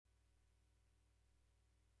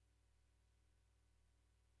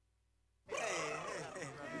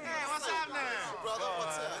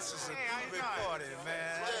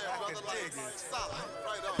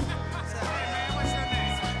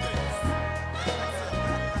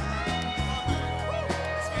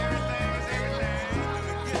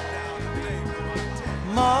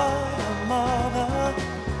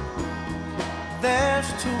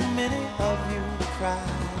crying.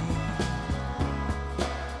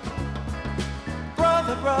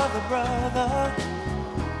 Brother, brother, brother,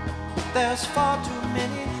 there's far too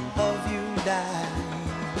many of you dying.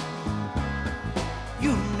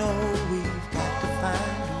 You know we've got to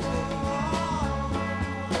find a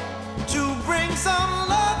way to bring some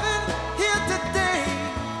loving here today.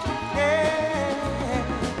 Yeah.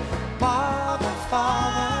 Father,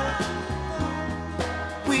 Father,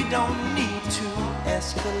 we don't need to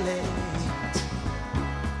escalate.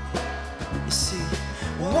 You see,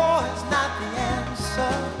 war is not the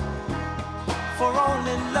answer, for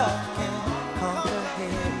only love can conquer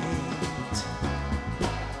hate.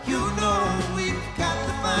 You know we've got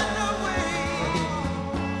to find a way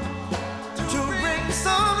to bring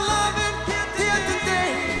some loving here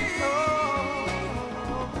today.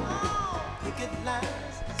 Picket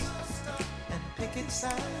lines and picket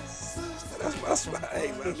signs. That's my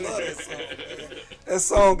hey man, I love that song, man. That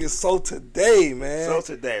song is so today, man. So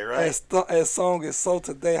today, right? That song is so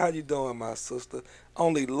today. How you doing, my sister?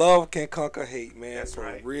 Only love can conquer hate, man. That's for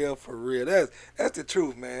right. real, for real. That's the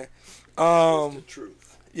truth, man. That's the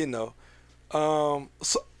truth. You know,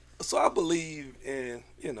 so I believe in,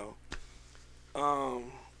 you know,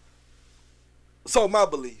 so my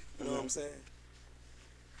belief, you know what I'm saying?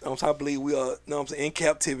 So I believe we are, you know what I'm saying, in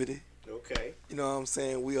captivity. Okay. You know what I'm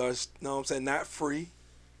saying? We are, you know what I'm saying, not free.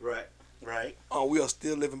 Right. Right. We are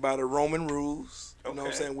still living by the Roman rules. You know what I'm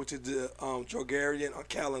Okay. saying? Which is the Gregorian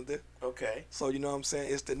calendar. Okay. So, you know what I'm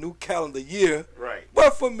saying? It's the new calendar year. Right.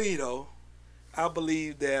 But for me, though, I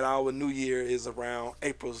believe that our new year is around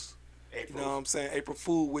April. You know what I'm saying? April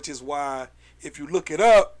Fool, which is why, if you look it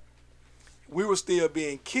up, we were still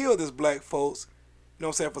being killed as black folks, you know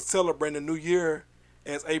what I'm saying, for celebrating the new year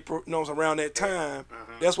as April, you know what I'm saying, around that time.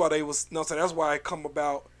 That's why they was, you know what I'm saying, that's why it come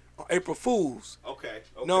about on April Fools. Okay.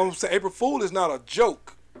 You know what I'm saying? April Fool is not a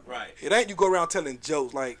joke. Right. It ain't you go around telling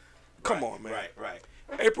jokes. Like, come on, man. Right.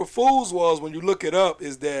 April Fools was, when you look it up,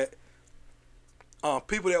 is that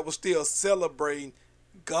people that were still celebrating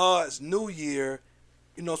God's New Year,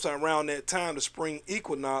 you know what I'm saying, around that time, the spring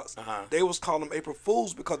equinox, they was calling them April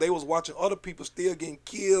Fools because they was watching other people still getting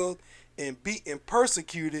killed and beat and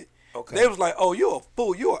persecuted. Okay. They was like, oh, you're a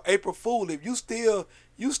fool. You're an April Fool. If you still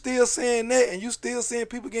saying that and you still seeing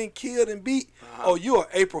people getting killed and beat, oh, you're an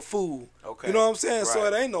April Fool. Okay. You know what I'm saying? Right. So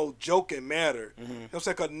it ain't no joking matter. You know what I'm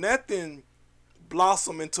saying? Because nothing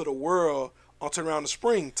blossom into the world until around the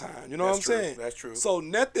springtime. You know what I'm saying? That's true. So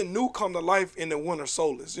nothing new come to life in the winter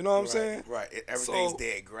solstice. You know what I'm saying? Right. Everything's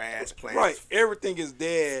dead. Grass, plants. Right. Everything is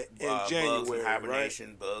dead in January. Bugs and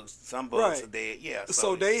hibernation, bugs. Some bugs are dead. Yeah.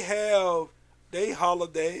 So they have they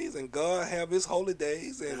holidays, and God have His holy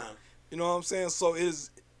days, and you know what I'm saying. So it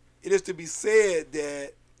is to be said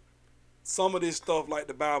that some of this stuff, like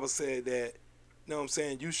the Bible said, that, you know what I'm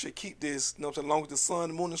saying, you should keep this, you know what I'm saying, as long as the sun,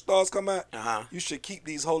 the moon, and stars come out, you should keep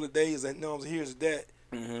these holy days, and, you know what I'm saying, here's that.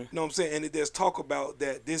 You know what I'm saying? And it does talk about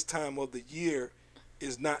that this time of the year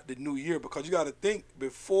is not the new year, because you got to think,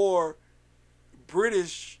 before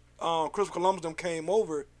British, Christopher Columbus them came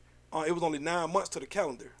over, it was only 9 months to the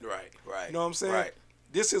calendar. Right. You know what I'm saying? Right.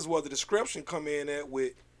 This is where the description come in at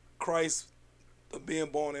with Christ being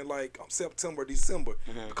born in like September, December.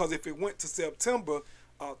 Because if it went to September,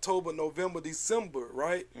 October, November, December,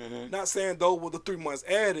 right? Not saying those were the 3 months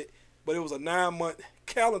added, but it was a 9-month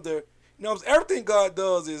calendar. You know what I'm saying? Everything God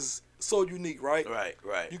does is so unique, right?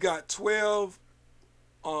 Right. You got 12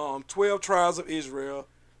 tribes of Israel.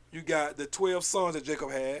 You got the 12 sons that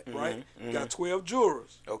Jacob had, right? You got 12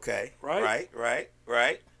 jurors. Okay. Right?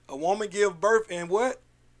 Right. A woman give birth in what?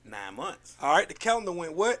 9 months. All right, the calendar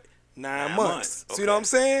went what? 9 months. Okay. See what I'm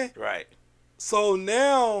saying? Right. So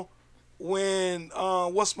now, when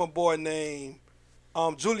what's my boy name?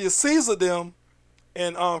 Julius Caesar them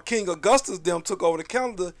and King Augustus them took over the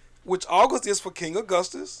calendar, which August is for King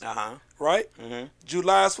Augustus. Right?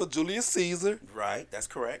 July is for Julius Caesar. Right, that's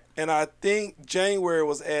correct. And I think January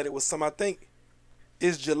was added with some. I think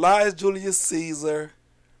it's July is Julius Caesar.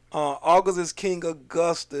 August is King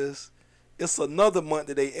Augustus. It's another month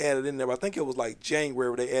that they added in there. I think it was like January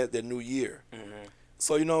where they added their new year.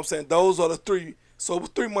 So you know what I'm saying? Those are the three. So it was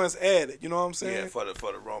 3 months added. You know what I'm saying? Yeah, for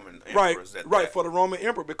the Roman emperors. Right, for the Roman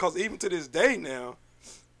emperor. Because even to this day now,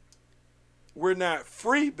 we're not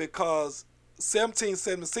free, because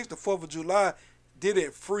 1776, the 4th of July,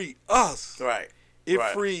 didn't free us. Right. It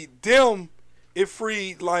freed them. It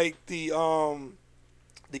freed like the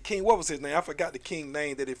king. What was his name? I forgot the king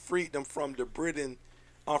name. That it freed them from the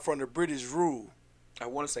British rule. I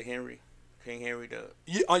want to say King Henry the.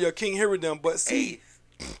 Yeah, on your King Henry them, but see,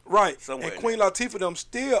 right. Somewhere and Queen Latifah them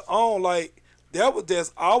still on, like that was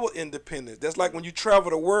just our independence. That's like when you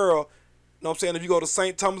travel the world. know what I'm saying? If you go to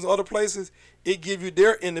St. Thomas and other places, it give you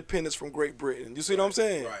their independence from Great Britain. You see what I'm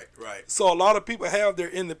saying? Right. So a lot of people have their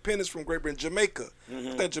independence from Great Britain. Jamaica.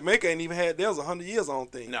 I think Jamaica ain't even had theirs 100 years, I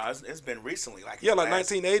don't think. No, it's been recently. Like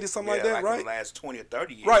 1980, something like that, right? in the last 20 or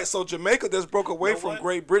 30 years. Right, so Jamaica just broke away from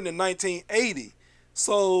Great Britain in 1980.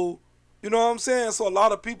 So, you know what I'm saying? So a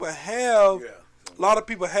lot of people have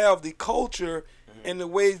the culture and the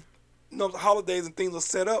way holidays and things are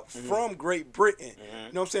set up from Great Britain.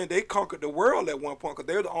 You know what I'm saying? They conquered the world at one point because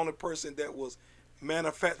they were the only person that was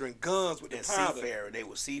manufacturing guns with the powder. Seafaring. They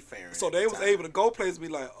were seafaring. So they was able to go places and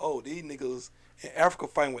be like, oh, these niggas in Africa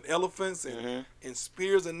fighting with elephants and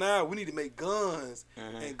spears and knives. We need to make guns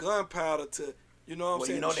and gunpowder to, you know what I'm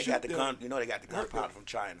saying? You know they got the gun. You know they got the gunpowder from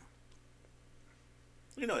China.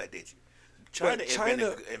 You know that, did you? China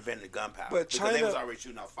invented gunpowder. But China, they was already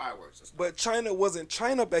shooting out fireworks and stuff. But China wasn't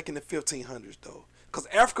China back in the 1500s, though. Because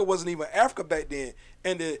Africa wasn't even Africa back then.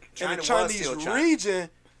 And the Chinese region,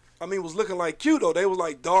 I mean, was looking like you, though. They was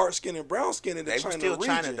like dark skin and brown skin in the China region. They were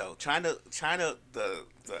still China, though. China, the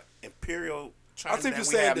imperial China. I think you're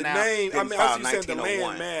saying the name. I mean, I think you're saying the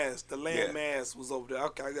land mass. The land mass was over there.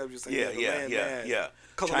 Okay, I got you saying the land mass.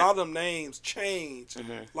 Because a lot of them names change.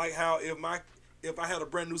 Like how if I had a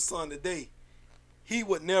brand new son today, he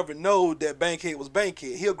would never know that Bankhead was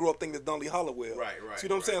Bankhead. He'll grow up thinking it's Dunley Hollowell. Right. See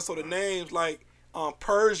what I'm saying? So the names like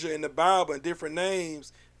Persia in the Bible and different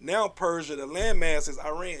names. Now Persia, the landmass is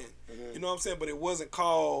Iran. You know what I'm saying? But it wasn't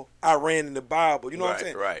called Iran in the Bible. You know what I'm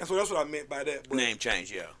saying? Right. And so that's what I meant by that. But name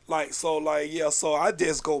change, so I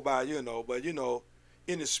just go by, but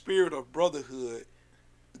in the spirit of brotherhood,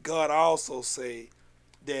 God also say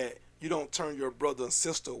that you don't turn your brother and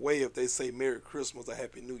sister away if they say Merry Christmas or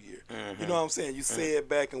Happy New Year. You know what I'm saying? You say it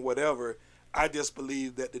back and whatever. I just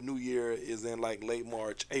believe that the New Year is in like late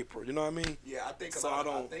March, April. You know what I mean? Yeah, I think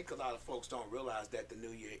a lot of folks don't realize that the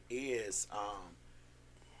New Year is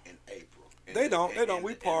in April. They don't.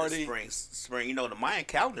 We party. Spring. You know, the Mayan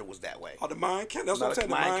calendar was that way. Oh, the Mayan calendar. That's what I'm saying.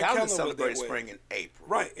 The Mayan calendar celebrates spring in April.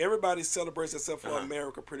 Right. Everybody celebrates except for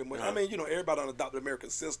America, pretty much. I mean, everybody don't adopt the American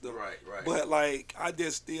system. Right. But like, I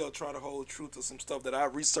just still try to hold true to some stuff that I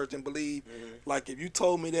research and believe. Like, if you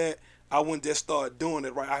told me that, I wouldn't just start doing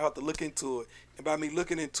it. Right. I have to look into it. And by me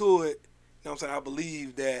looking into it, you know what I'm saying, I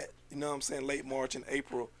believe that, you know what I'm saying, late March and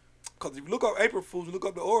April. Because if you look up April Fools, you look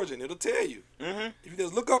up the origin, it'll tell you. If you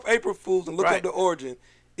just look up April Fools and look up the origin,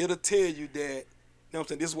 it'll tell you that, you know what I'm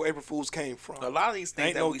saying, this is where April Fools came from. A lot of these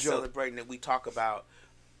things that we celebrate and that we talk about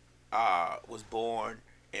was born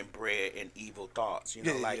and bred in evil thoughts. You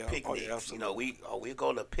know, picnics. We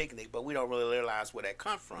go to a picnic, but we don't really realize where that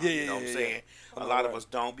comes from. You know what I'm saying? A lot of us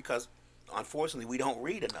don't because unfortunately, we don't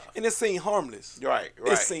read enough. And it seemed harmless. Right.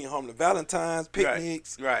 It seemed harmless. Valentine's,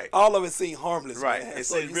 picnics, right. All of it seemed harmless. Right. Man. It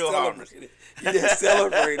seemed real harmless. You just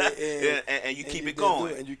celebrate it. And you keep it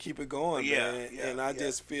going. And you keep it going, man. And I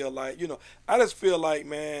just feel like,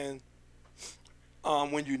 man,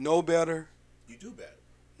 when you know better. You do better.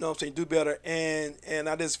 You know what I'm saying? Do better. And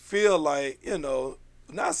I just feel like,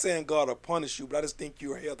 not saying God will punish you, but I just think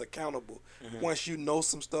you're held accountable. Once you know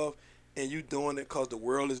some stuff. And you doing it because the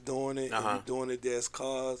world is doing it, and you doing it just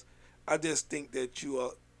cause. I just think that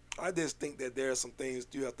there are some things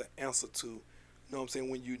you have to answer to. You know what I'm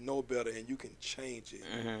saying? When you know better and you can change it.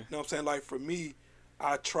 You know what I'm saying? Like for me,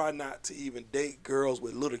 I try not to even date girls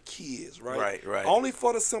with little kids, right? Right. Only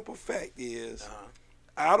for the simple fact is,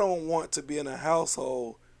 I don't want to be in a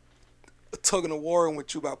household tugging and warring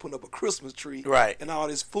with you about putting up a Christmas tree, right? And all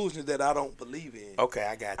this foolishness that I don't believe in. Okay,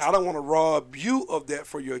 I got you. I don't want to rob you of that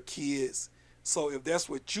for your kids. So if that's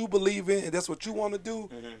what you believe in and that's what you want to do,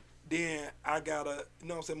 then I gotta,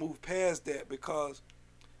 move past that because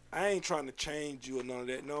I ain't trying to change you or none of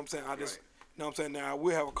that. You know what I'm saying? You know what I'm saying? Now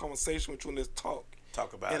we'll have a conversation with you and let's talk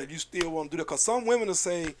about it. And if you still want to do that, because some women will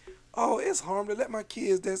say, "Oh, it's harmless. Let my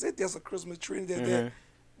kids dance. That's a Christmas tree. That."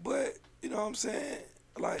 But you know what I'm saying?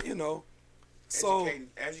 Like So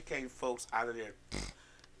educating folks out of their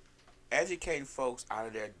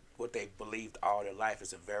what they believed all their life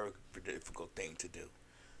is a very difficult thing to do.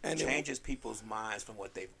 And it changes people's minds from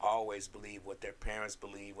what they've always believed, what their parents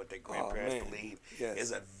believe, what their grandparents believe. Yes.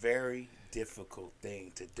 Is a very difficult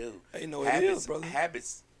thing to do. It is, brother.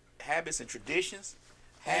 Habits and traditions.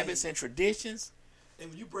 Habits and traditions. And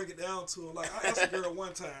when you break it down to them, like I asked a girl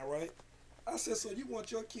one time, right? I said, so you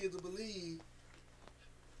want your kids to believe,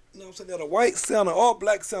 you know what I'm saying, that a white Santa or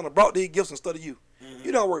black Santa brought these gifts instead of you.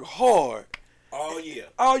 You done work hard. All year,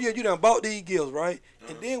 you done bought these gifts, right?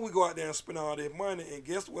 And then we go out there and spend all this money, and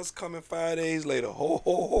guess what's coming 5 days later?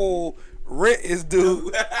 Rent is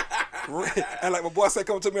due. And like my boy said,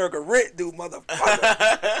 coming to America, rent due,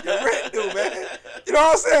 motherfucker. Your rent due, man. You know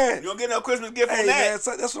what I'm saying? You don't get no Christmas gift on that. Man,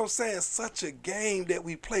 so that's what I'm saying. Such a game that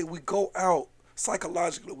we play. We go out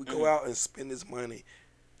psychologically. We go out and spend this money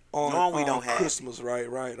on we don't have Christmas, right?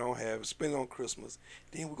 Don't have it. Spend it on Christmas.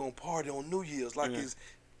 Then we're gonna party on New Year's like it's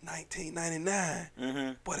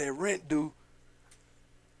 1999. But that rent due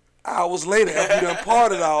hours later after you done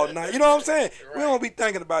partied all night. You know what I'm saying? Right. We don't be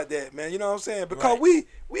thinking about that, man. You know what I'm saying? Because we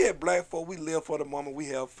at Black folk, we live for the moment. We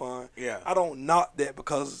have fun. Yeah. I don't knock that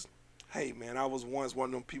because, hey, man, I was once one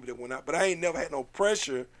of them people that went out. But I ain't never had no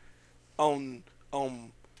pressure on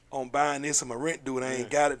buying this and my rent due and I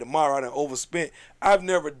ain't got it tomorrow. I done overspent. I've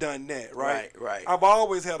never done that, right? Right. I've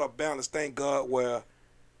always had a balance, thank God, where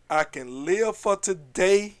I can live for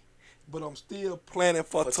today, but I'm still planning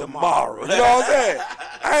for tomorrow. You know what I'm saying?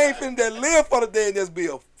 I ain't finna live for today and just be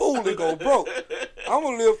a fool and go broke. I'm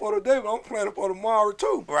gonna live for today, but I'm planning for tomorrow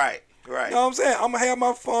too. Right. You know what I'm saying? I'm gonna have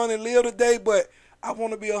my fun and live today, but I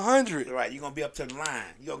want to be 100. Right, you're going to be up to the line.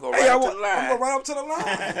 You're going to go up to the line. I'm going to run up to the line.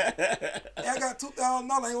 Hey, I got $2,000. I ain't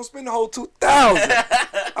going to spend the whole $2,000.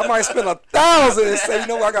 I might spend $1,000 and say, you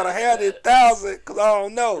know what, I got to have this $1,000 because I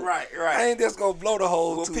don't know. Right. I ain't just going to blow the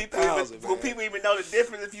whole $2,000. Will people even know the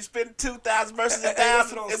difference if you spend $2,000 versus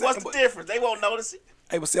 $1,000? What's the difference? They won't notice it.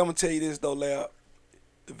 Hey, but see, I'm going to tell you this, though, Lab.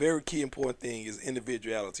 The very key important thing is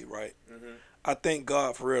individuality, right? I thank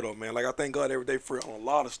God for real, though, man. Like, I thank God every day for it on a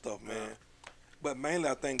lot of stuff, man. But mainly,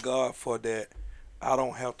 I thank God for that. I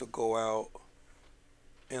don't have to go out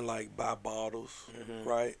and like buy bottles,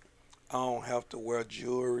 right? I don't have to wear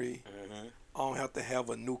jewelry. I don't have to have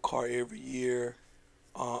a new car every year.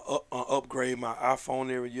 Upgrade my iPhone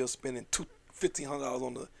every year, spending $1,500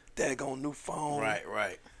 on the daggone new phone.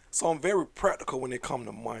 Right. So I'm very practical when it comes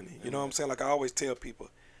to money. You know what I'm saying? Like I always tell people,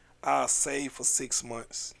 I'll save for 6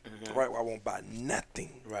 months, right? Where I won't buy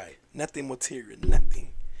nothing, nothing material, nothing.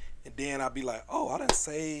 And then I'll be like, oh, I done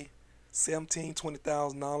saved $17,000,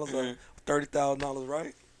 $20,000 or $30,000,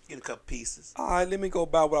 right? Get a couple pieces. All right, let me go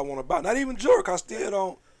buy what I want to buy. Not even jewelry, I still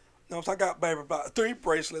don't. You know, so I got baby about 3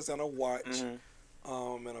 bracelets and a watch, and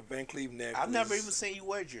a Van Cleef necklace. I've never even seen you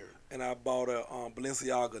wear jewelry. And I bought a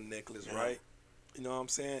Balenciaga necklace, right? You know what I'm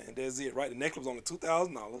saying? And that's it, right? The necklace was only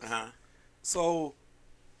 $2,000. So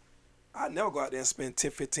I never go out there and spend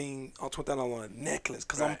 $10,000, $15,000 or $20,000 on a necklace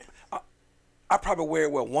because I probably wear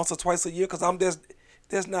it once or twice a year because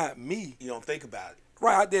that's not me. You don't think about it.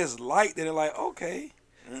 Right, I just like that and like, okay.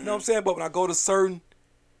 You know what I'm saying? But when I go to certain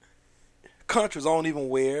countries, I don't even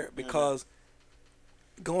wear it because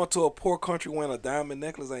going to a poor country wearing a diamond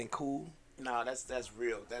necklace ain't cool. No, that's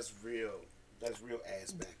real. That's real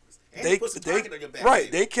ass backwards. And They put some pocket on your back. Right,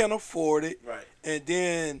 they can't afford it. Right. And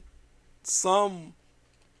then some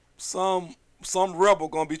rebel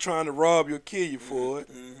gonna be trying to rob you or kill you for it.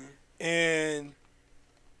 And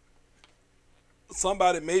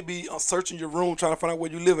somebody may be searching your room trying to find out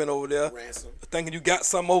where you living over there. Ransom. Thinking you got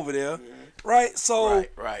something over there. Right? So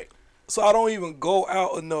Right. So I don't even go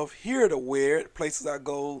out enough here to wear it. Places I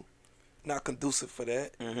go not conducive for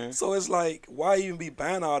that. So it's like, why even be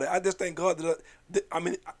buying all that? I just thank God that I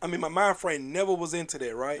mean my mind frame never was into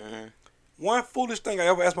that, right? One foolish thing I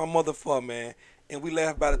ever asked my mother for, man, and we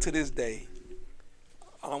laugh about it to this day.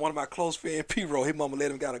 One of my close friends, P-Roll, his mama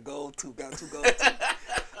let him got a gold tooth, got 2 gold teeth.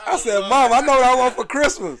 I said, Mom, I know what I want for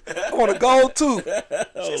Christmas. I want a gold tooth.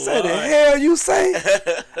 She said, the hell you say?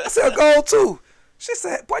 I said, a gold tooth. She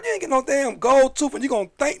said, boy, you ain't get no damn gold tooth and you gonna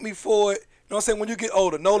thank me for it. You know what I'm saying? When you get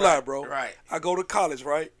older, no lie, bro. Right. I go to college,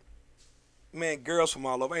 right? Man, girls from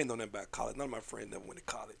all over. I ain't know nothing about college. None of my friends never went to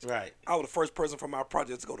college. Right. I was the first person from my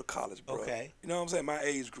project to go to college, bro. Okay. You know what I'm saying? My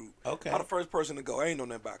age group. Okay. I was the first person to go. I ain't know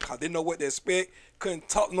nothing about college. Didn't know what to expect. Couldn't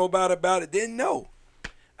talk to nobody about it. Didn't know.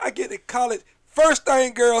 I get to college. First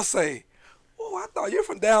thing girls say, oh, I thought you're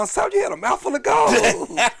from down south. You had a mouthful of gold.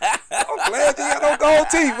 I'm glad you had no gold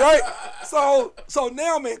teeth, right? So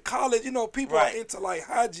now I'm in college. You know, people are into like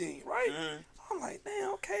hygiene, right? I'm like,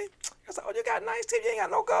 damn, okay. I said, oh, you got nice teeth. You ain't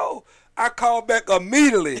got no gold. I called back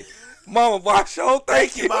immediately. Mama, boy, I sure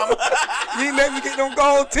thank you, Mama. You ain't let me get no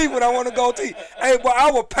gold teeth when I want a gold teeth. Hey, boy,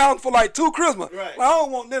 I was pounding for like 2 Christmas. Like, I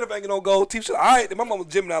don't want none if I ain't get no gold teeth. She said, all right, my mama was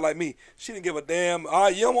Gemini like me. She didn't give a damn. All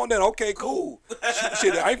right, you don't want that? Okay, cool.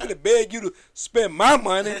 Shit, I ain't finna beg you to spend my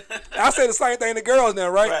money. I say the same thing to girls now,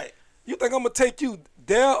 right? You think I'm gonna take you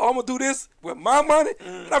there? I'm gonna do this with my money?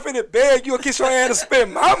 I'm not finna beg you or kiss your ass to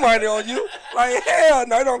spend my money on you. Like, hell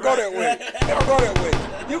no, it don't go that way. It don't go that way.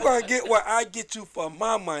 You gonna get what I get you for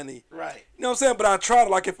my money. Right. You know what I'm saying? But I try to,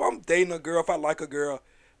 like, if I'm dating a girl, if I like a girl,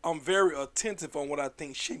 I'm very attentive on what I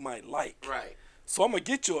think she might like. Right. So I'm gonna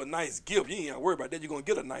get you a nice gift. You ain't gotta worry about that. You're gonna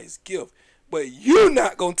get a nice gift. But you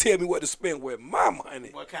not gonna tell me what to spend with my money.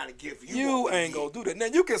 What kind of gift you ain't gonna do that. Now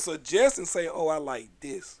you can suggest and say, "Oh, I like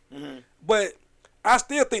this," but I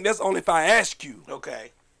still think that's only if I ask you.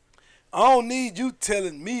 Okay. I don't need you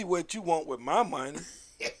telling me what you want with my money.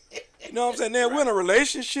 You know what I'm saying? Now we're in a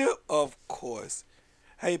relationship, of course.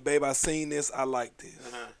 Hey, babe, I seen this. I like this.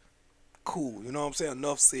 Cool. You know what I'm saying?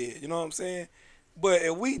 Enough said. You know what I'm saying? But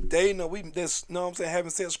if we dating or we just, you know what I'm saying,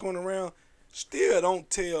 having sex, going around, still don't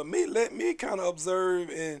tell me. Let me kind of observe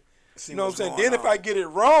and, you know what I'm saying? Then if I get it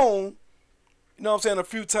wrong, you know what I'm saying, a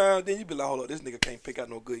few times, then you be like, hold up, this nigga can't pick out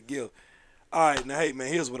no good gift. All right, now, hey,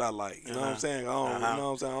 man, here's what I like. You know what I'm saying? I don't, you know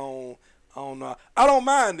what I'm saying? I don't know. I don't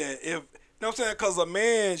mind that. If, you know what I'm saying? Because a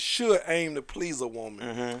man should aim to please a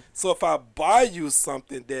woman. So if I buy you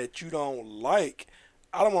something that you don't like,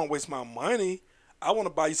 I don't want to waste my money. I want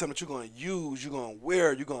to buy you something that you're going to use, you're going to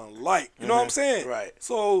wear, you're going to like. You know what I'm saying? Right.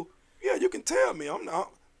 So, yeah, you can tell me. I'm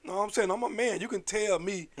not, you know what I'm saying? I'm a man. You can tell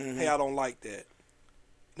me, hey, I don't like that.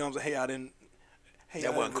 You know what I'm saying? Hey, I didn't. Hey,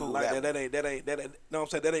 that wasn't cool. Like that. That ain't. You know what I'm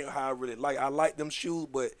saying? That ain't how I really like. I like them shoes,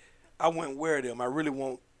 but I wouldn't wear them. I really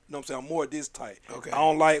want. You know what I'm saying? I'm more this type. Okay. I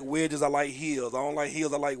don't like wedges. I like heels. I don't like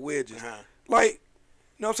heels. I like wedges. Like, you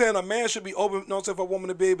know what I'm saying? A man should be open. You know what I'm saying? For a woman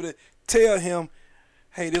to be able to tell him,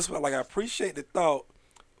 hey, this one, like, I appreciate the thought,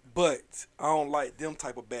 but I don't like them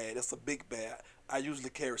type of bag. That's a big bag. I usually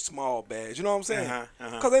carry small bags. You know what I'm saying?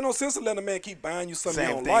 Because ain't no sense in letting a man keep buying you something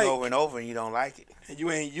you don't like. Same thing over and over and you don't like it. And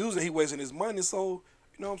you ain't using it. He wasting his money. So,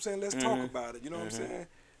 you know what I'm saying? Let's talk about it. You know what I'm saying?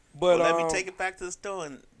 But let me take it back to the store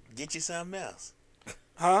and get you something else.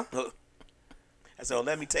 Huh? So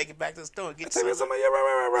let me take it back to the store and get you something. Yeah,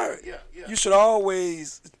 right. Yeah. You should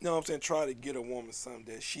always, you know what I'm saying, try to get a woman something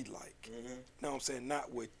that she like. You know what I'm saying?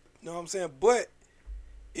 Not with, you know what I'm saying? But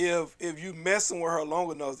if you messing with her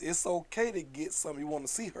long enough, it's okay to get something you want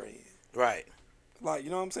to see her in. Right. Like,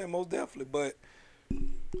 you know what I'm saying? Most definitely. But,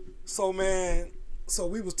 so, man, so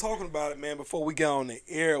we was talking about it, man, before we got on the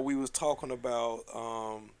air. We was talking about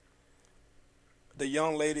the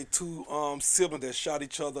young lady, two siblings that shot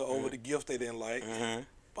each other over the gift they didn't like. There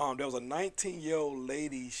was a 19-year-old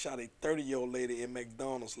lady shot a 30-year-old lady in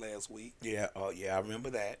McDonald's last week. Yeah, I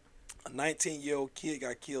remember that. A 19-year-old kid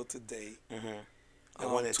got killed today.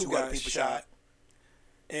 And one that two 2 other guys people shot.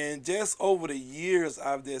 And just over the years,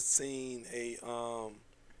 I've just seen a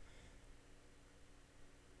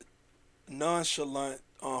nonchalant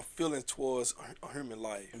feeling towards a human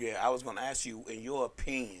life. Yeah, I was going to ask you, in your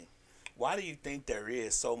opinion, why do you think there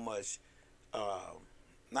is so much,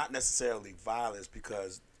 not necessarily violence,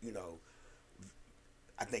 because, you know,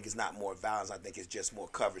 I think it's not more violence. I think it's just more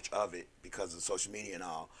coverage of it because of social media and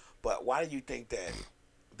all. But why do you think that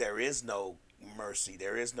there is no mercy?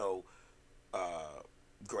 There is no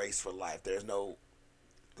grace for life. There's no.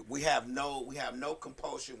 We have no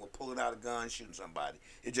compulsion with pulling out a gun, shooting somebody.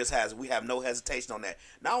 It just has. We have no hesitation on that.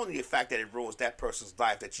 Not only the fact that it ruins that person's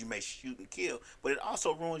life that you may shoot and kill, but it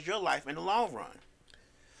also ruins your life in the long run.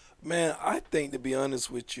 Man, I think, to be honest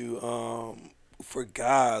with you, for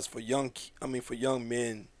guys, for young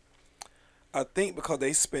men, I think because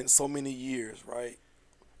they spent so many years, right?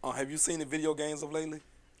 Have you seen the video games of lately?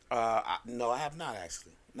 No, I have not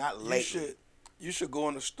actually. Not lately. You should go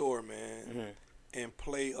in the store, man, and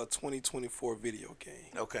play a 2024 video game.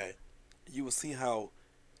 Okay. You will see how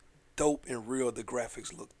dope and real the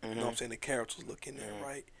graphics look. You know what I'm saying? The characters look in there,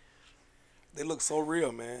 right? They look so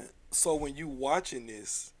real, man. So when you watching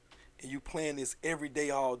this and you playing this every day,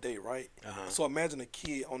 all day, right? So imagine a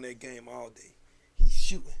kid on that game all day. He's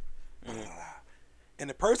shooting. And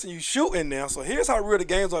the person you shooting now, so here's how real the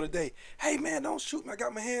games are today. Hey, man, don't shoot me. I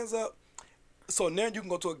got my hands up. So now you can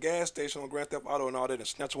go to a gas station on Grand Theft Auto and all that and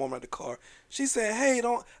snatch a woman out the car. She said, hey,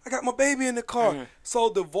 I got my baby in the car. So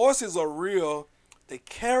the voices are real. The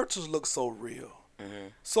characters look so real.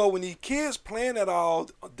 So when these kids playing that all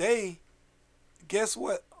day, guess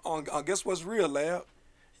what? Guess what's real, Lab?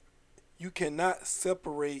 You cannot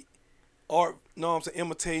separate art, you know what I'm saying,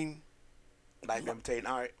 imitating. Like imitating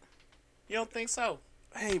art? You don't think so?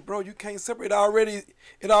 Hey, bro, you can't separate.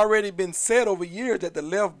 It already been said over years that the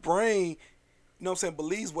left brain, you know what I'm saying,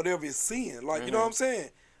 believes whatever it's seeing. Like, you know what I'm saying?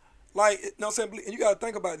 Like, you know what I'm saying? And you got to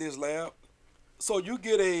think about this, Lab. So you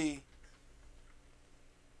get a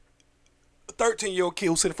 13-year-old kid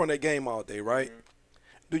who's sitting in front of that game all day, right?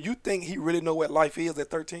 Do you think he really know what life is at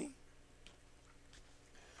 13?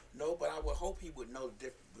 No, but I would hope he would know the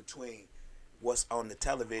difference between what's on the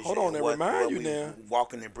television. Hold on, and what now.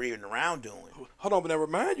 Walking and breathing around doing. Hold on, but I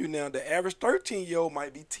remind you now, the average 13-year-old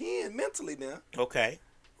might be 10 mentally now. Okay.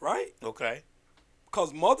 Right? Okay.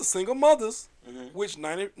 Because single mothers, which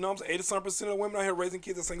 80-some% of women out here raising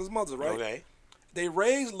kids are single mothers, right? Okay. they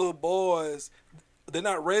raise little boys. They're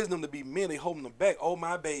not raising them to be men. They holding them back. Oh,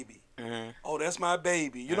 my baby. Mm-hmm. Oh, that's my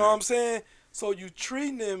baby. You know what I'm saying? So you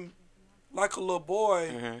treating him like a little boy.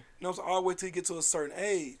 You know what I'm saying? All the way till he get to a certain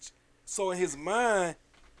age. So in his mind,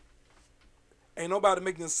 ain't nobody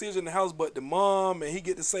making a decision in the house but the mom, and he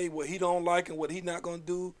get to say what he don't like and what he not gonna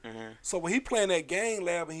do. So when he playing that game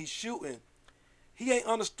lab and he's shooting, he ain't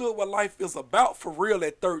understood what life is about for real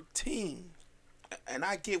at 13. And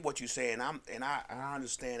I get what you're saying. I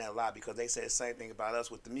understand that a lot because they said the same thing about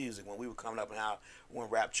us with the music when we were coming up and how when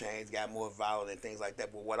rap chains got more violent and things like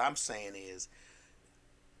that. But what I'm saying is,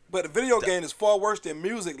 but the video game is far worse than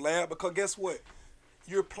music, lab, because guess what?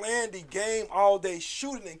 You're playing the game all day,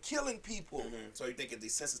 shooting and killing people. So you think it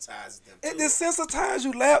desensitizes them? It desensitizes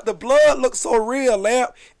you, lab. The blood looks so real,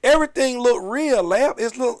 lab. Everything look real, lab.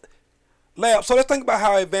 It's look, lab. So let's think about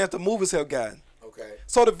how advanced the movies have gotten. Okay.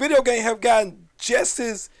 So the video game have gotten just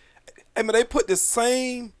as, I mean, they put the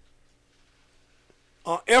same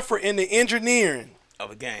effort in the engineering of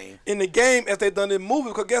a game in the game as they done in the movie.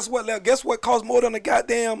 Because guess what, lab? Guess what costs more than a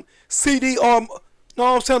goddamn CD or, know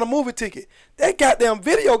what I'm saying, a movie ticket? That goddamn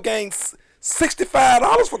video game,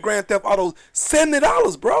 $65 for Grand Theft Auto,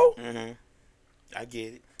 $70, bro. I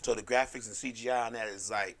get it. So the graphics and CGI on that is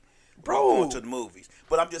like, bro, going to the movies.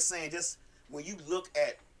 But I'm just saying, just when you look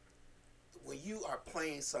at, when you are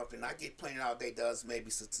playing something, I get playing all day does maybe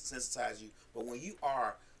sensitize you, but when you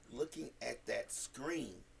are looking at that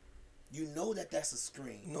screen, you know that that's a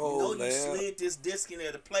screen. No, you know you slid this disc in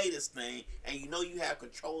there to play this thing, and you know you have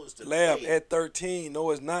controllers to lab, play. at 13, no,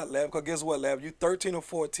 it's not, lab, because guess what, lab? You 13 or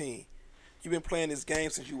 14. You've been playing this game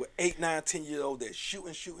since you were 8, 9, 10 years old. They're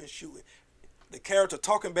shooting. The character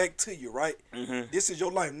talking back to you, right? This is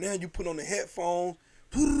your life. Now you put on the headphones.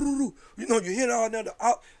 You know, you hear all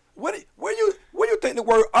that. Where you think the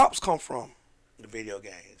word ops come from? The video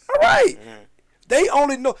games. All right. They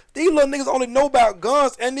only know, these little niggas only know about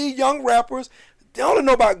guns, and these young rappers, they only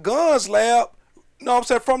know about guns, lab, you know what I'm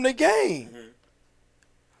saying, from the game.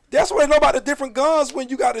 That's why they know about the different guns when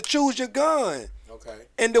you got to choose your gun. Okay.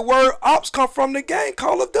 And the word ops come from the game,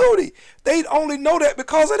 Call of Duty. They only know that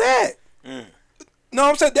because of that. You know what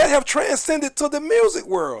I'm saying? That have transcended to the music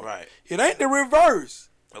world. Right. It ain't the reverse.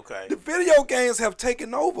 Okay. The video games have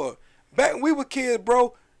taken over. Back when we were kids,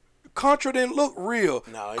 bro, Contra didn't look real.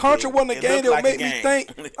 No, Contra wasn't a game that would like make me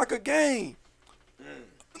think like a game. You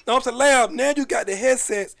know what I'm saying? Lab, now you got the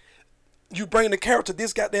headsets. You bring the character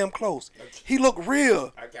this goddamn close. He look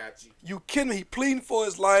real. I got you. You kidding me? He pleading for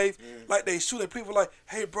his life. Like they shooting people like,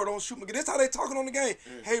 hey, bro, don't shoot me again. This how they talking on the game.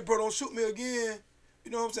 Hey, bro, don't shoot me again.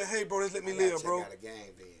 You know what I'm saying? Hey, bro, just let me live, bro. Out a game,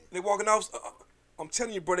 then. They walking off. I'm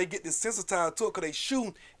telling you, bro, they get desensitized to it because they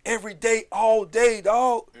shooting every day, all day,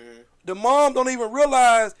 dog. The mom don't even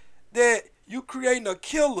realize that you creating a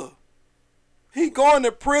killer. He going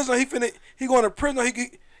to prison. He going to prison.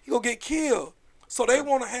 He gonna get killed. So they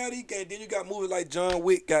want to have these games. Then you got movies like John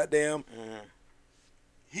Wick, goddamn.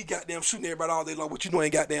 He goddamn shooting everybody all day long, but you know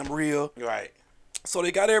ain't goddamn real. Right. So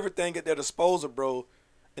they got everything at their disposal, bro.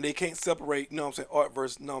 And they can't separate, you know what I'm saying, art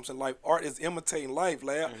versus, you know what I'm saying, life. Art is imitating life,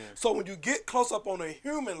 lab. So when you get close up on a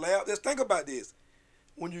human, lab, let's think about this.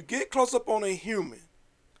 When you get close up on a human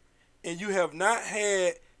and you have not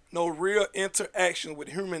had no real interaction with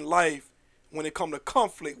human life when it comes to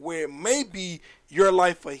conflict where it may be your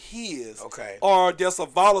life or his, or there's a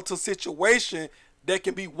volatile situation that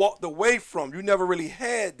can be walked away from. You never really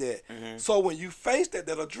had that. So when you face that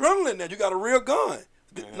adrenaline, that you got a real gun.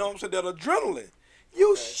 You know what I'm saying, that adrenaline.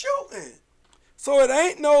 You shooting. So it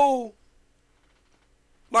ain't no,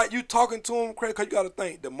 like you talking to him crazy, because you got to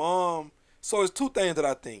think, the mom. So it's two things that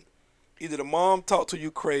I think. Either the mom talk to you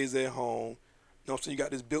crazy at home, you know what I'm saying, you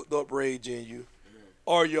got this built up rage in you,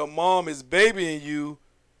 or your mom is babying you,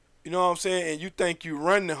 you know what I'm saying, and you think you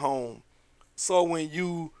run the home. So when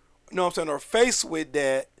you know what I'm saying, are faced with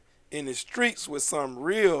that in the streets with something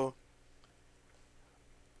real,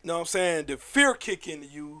 you know what I'm saying, the fear kick into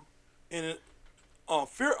you, and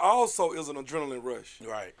fear also is an adrenaline rush.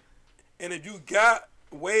 Right. And if you got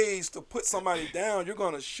ways to put somebody down, you're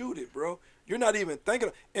going to shoot it, bro. You're not even thinking.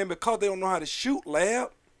 And because they don't know how to shoot,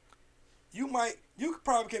 lab, you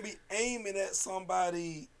probably can be aiming at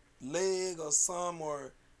somebody's leg or some,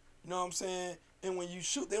 or, you know what I'm saying? And when you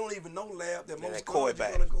shoot, they don't even know, lab, that most guns are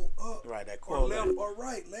going to go up. Right, that or left or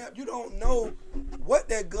right, lab. You don't know what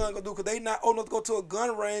that gun going to do because they not old enough to go to a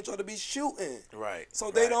gun range or to be shooting. Right. So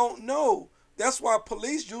they don't know. That's why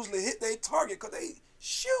police usually hit their target because they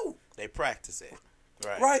shoot. They practice it.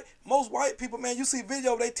 Right. Right. Most white people, man, you see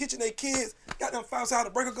video, they teaching their kids, got them files how to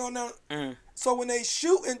break a gun down. So when they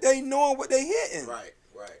shooting, they knowing what they hitting. Right,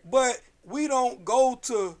 right. But we don't go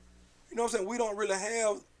to you know what I'm saying, we don't really have,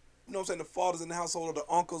 you know what I'm saying, the fathers in the household or the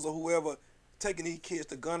uncles or whoever taking these kids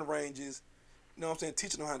to gun ranges, you know what I'm saying,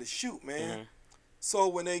 teaching them how to shoot, man. Mm-hmm. So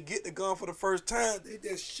when they get the gun for the first time, they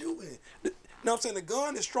just shooting. You know what I'm saying? The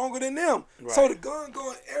gun is stronger than them. Right. So the gun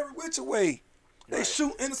going every which way. They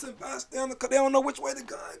shoot innocent bystanders because they don't know which way the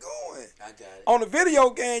gun going. I got it. On the video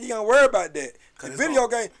game, you don't worry about that. The video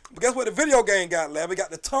game, but guess what the video game got, Lab? It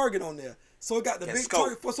got the target on there. So it got the big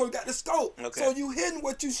target, so it got the scope. Okay. So you hitting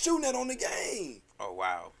what you shooting at on the game. Oh,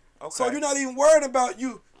 wow. Okay. So you're not even worried about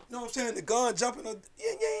you know what I'm saying, the gun jumping. You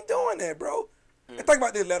ain't doing that, bro. And think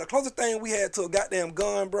about this, Lab. The closest thing we had to a goddamn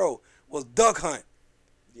gun, bro, was duck hunt.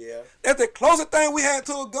 Yeah. That's the closest thing we had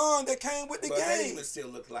to a gun that came with the game. But that even still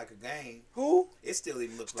looked like a game. Who? It still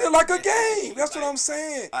even looked like a game. That's what I'm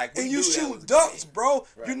saying. Like and you shoot ducks, bro.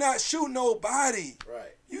 Right. You're not shooting nobody.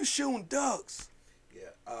 Right. You shooting ducks.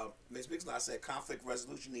 Yeah. Ms. Mixon said conflict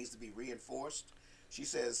resolution needs to be reinforced. She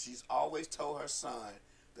says she's always told her son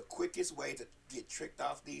the quickest way to get tricked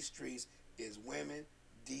off these streets is women,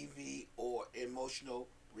 DV, or emotional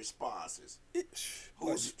responses.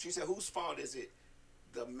 She said, whose fault is it?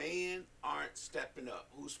 The men aren't stepping up.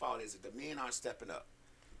 Whose fault is it? The men aren't stepping up.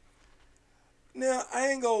 Now I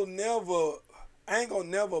ain't gonna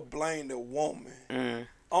never blame the woman.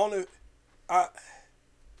 I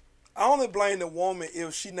only blame the woman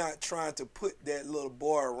if she not trying to put that little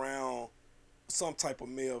boy around some type of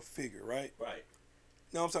male figure, right? Right.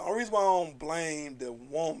 You know what I'm saying? The reason why I don't blame the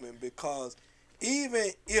woman because even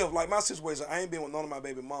if, like my situation, I ain't been with none of my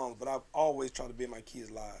baby moms, but I've always tried to be in my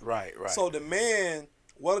kids' lives. Right. So the man,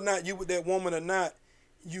 whether or not you with that woman or not,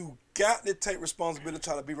 you got to take responsibility to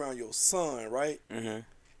try to be around your son, right? Mm-hmm.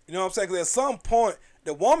 You know what I'm saying? Because at some point,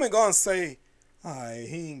 the woman gonna say, all right,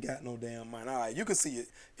 he ain't got no damn mind. All right, you can see it.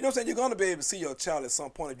 You know what I'm saying? You're going to be able to see your child at some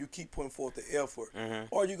point if you keep putting forth the effort. Mm-hmm.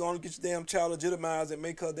 Or you're going to get your damn child legitimized and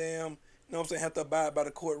make her damn, you know what I'm saying, have to abide by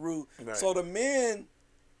the court rule. Right. So the men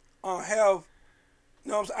have,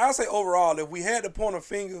 you know what I'm saying? I say overall, if we had to point a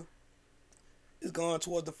finger, it's going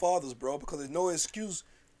towards the fathers, bro, because there's no excuse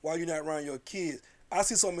why you're not around your kids. I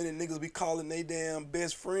see so many niggas be calling their damn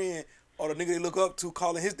best friend or the nigga they look up to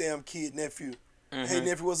calling his damn kid nephew. Mm-hmm. Hey,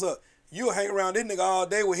 nephew, what's up? You'll hang around this nigga all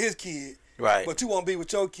day with his kid. Right. But you won't be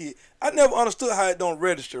with your kid. I never understood how it don't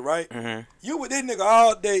register, right? Mm-hmm. You with this nigga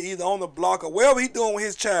all day either on the block or wherever he doing with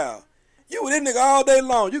his child. You with this nigga all day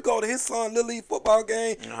long. You go to his son Little League football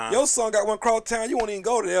game. Uh-huh. Your son got one across town. You won't even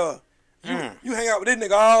go there. You hang out with this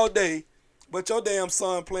nigga all day, but your damn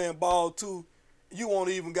son playing ball too. You won't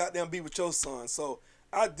even goddamn be with your son. So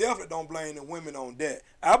I definitely don't blame the women on that.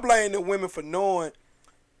 I blame the women for knowing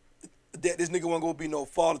that this nigga wasn't gonna be no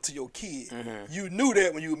father to your kid. Mm-hmm. You knew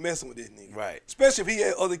that when you were messing with this nigga. Right. Especially if he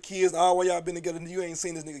had other kids, all while y'all been together, you ain't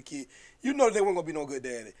seen this nigga kid. You know that they wasn't gonna be no good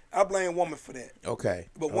daddy. I blame woman for that. Okay.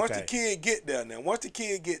 But once the kid get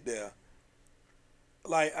there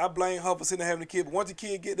like I blame her for sitting there having the kid, but once the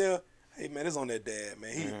kid get there, hey man, it's on that dad,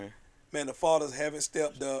 man. Man, the fathers haven't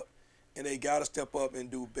stepped up and they gotta step up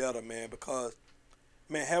and do better, man, because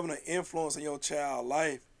man, having an influence in your child's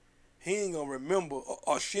life, he ain't gonna remember,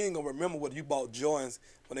 or she ain't gonna remember whether you bought Jordans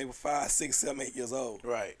when they were 5, 6, 7, 8 years old.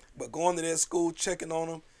 Right. But going to that school, checking on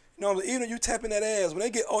them, you know, even if you tapping that ass, when they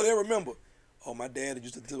get, they remember. Oh, my dad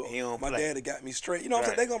used to do it. My dad got me straight. You know what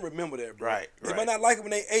I'm saying? They gonna remember that, bro. Right. They might not like it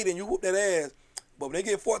when they 8 and you whoop that ass, but when they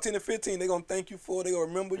get 14 and 15, they gonna thank you for it. They gonna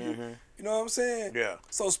remember you. You know what I'm saying? Yeah.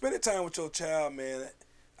 So spending time with your child, man,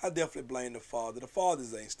 I definitely blame the father. The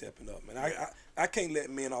fathers ain't stepping up, man. I can't let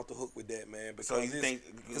men off the hook with that, man, because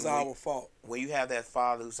it's our fault. When you have that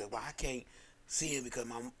father who said, well, I can't see it because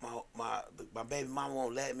my baby mama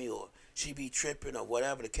won't let me, or she be tripping, or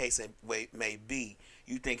whatever the case may be,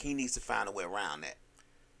 you think he needs to find a way around that?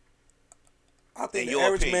 I think the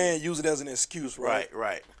average man use it as an excuse, right?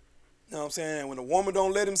 Right. You know what I'm saying? When a woman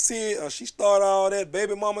don't let him see it, or she start all that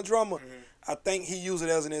baby mama drama, I think he use it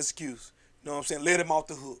as an excuse. You know what I'm saying? Let him off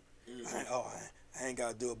the hook. I ain't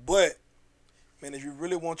got to do it. But, man, if you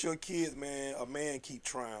really want your kids, man, a man keep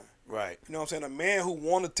trying. Right. You know what I'm saying? A man who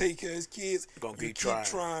want to take care of his kids, you keep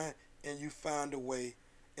trying, and you find a way,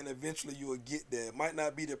 and eventually you will get there. It might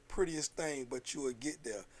not be the prettiest thing, but you will get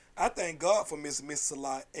there. I thank God for Miss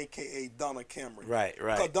Salat, a.k.a. Donna Cameron. Right.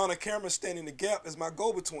 Because Donna Cameron standing the gap is my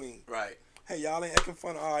go-between. Right. Hey, y'all ain't acting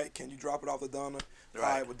funny. All right, can you drop it off to Donna? Right. All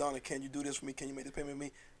right, well, Donna, can you do this for me? Can you make this payment for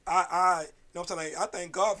me? You know what I'm saying? I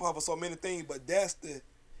thank God for her for so many things, but that's the, you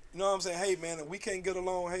know what I'm saying? Hey, man, if we can't get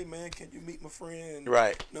along, hey, man, can you meet my friend?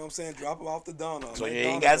 Right. You know what I'm saying? Drop it off to Donna. So you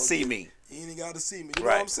ain't got to see me. You ain't got to see me. You know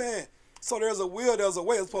what I'm saying? So there's a will, there's a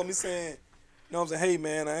way. It's supposed to be saying, you know what I'm saying? Hey,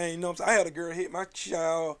 man, I ain't, you know what I'm saying? I had a girl hit my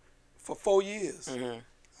child for 4 years. I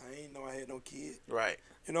ain't know I had no kid. Right.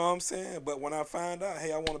 You know what I'm saying? But when I find out,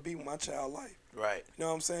 hey, I want to be with my child life. Right. You know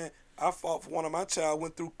what I'm saying? I fought for one of my child,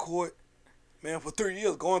 went through court, man, for 3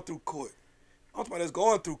 years going through court. I'm talking about that's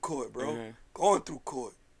going through court, bro. Mm-hmm. Going through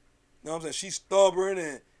court. You know what I'm saying? She's stubborn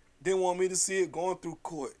and didn't want me to see it going through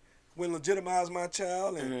court. When legitimized my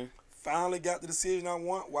child and finally got the decision I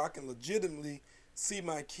want where I can legitimately see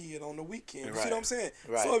my kid on the weekend. You see what I'm saying?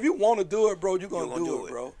 Right. So if you want to do it, bro, you're going to do it,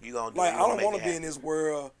 bro. You're going to do like, it. I don't want to be in this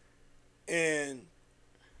world and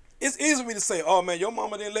it's easy for me to say, oh, man, your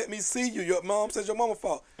mama didn't let me see you. Your mom says your mama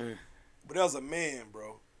fault. But as a man,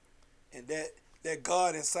 bro, and that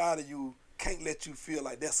God inside of you can't let you feel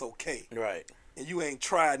like that's okay. Right. And you ain't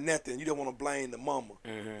tried nothing. You don't want to blame the mama.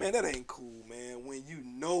 Man, that ain't cool, man. When you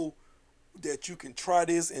know that you can try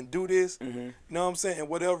this and do this, you know what I'm saying? And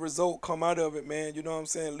whatever result come out of it, man, you know what I'm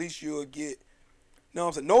saying? At least you'll get, you know what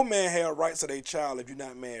I'm saying? No man have rights to their child if you're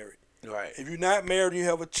not married. Right. If you're not married and you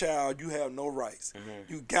have a child, you have no rights.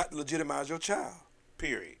 You got to legitimize your child.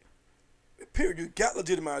 Period. You got to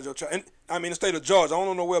legitimize your child. And I mean, in the state of Georgia, I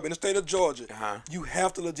don't know where, but in the state of Georgia, you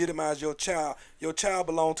have to legitimize your child. Your child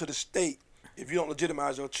belongs to the state. If you don't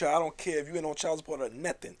legitimize your child, I don't care if you ain't on child support or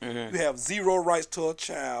nothing. You have zero rights to a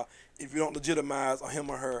child if you don't legitimize him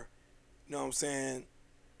or her. You know what I'm saying?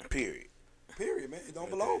 Period, man. It don't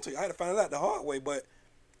belong to you. I had to find it out the hard way, but you know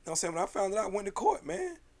what I'm saying? When I found it out, I went to court,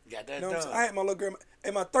 man. Got that you know done. What I'm saying? I had my little girl,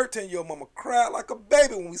 and my 13-year-old mama cried like a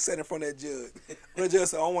baby when we sat in front of that judge. When the judge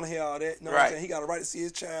said, I don't want to hear all that. You know what I'm saying? He got a right to see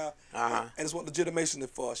his child. And it's what legitimation is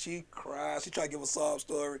for. She cried. She tried to give a sob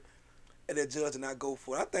story. And that judge did not go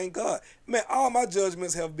for it. I thank God. Man, all my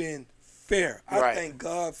judgments have been fair. I thank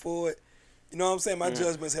God for it. You know what I'm saying? My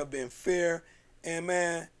judgments have been fair. And,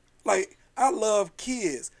 man, like, I love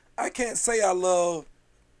kids. I can't say I love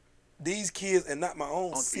these kids and not my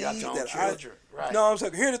own seed that children. Right. You know what I'm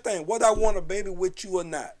saying? Here's the thing. Whether I want a baby with you or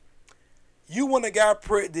not, you wouldn't have got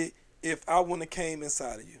pregnant if I wouldn't have came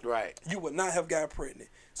inside of you. Right. You would not have got pregnant.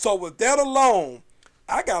 So with that alone,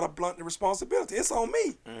 I got to blunt the responsibility. It's on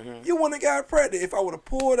me. You wouldn't have got pregnant. If I would have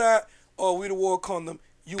pulled out or we'd have wore a condom,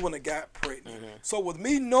 you wouldn't have got pregnant. So with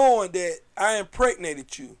me knowing that I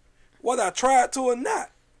impregnated you, whether I tried to or not,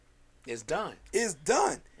 it's done. It's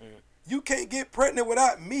done. You can't get pregnant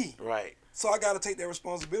without me. Right. So I got to take that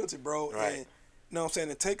responsibility, bro. Right. And, you know what I'm saying,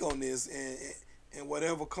 and take on this and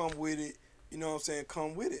whatever come with it, you know what I'm saying,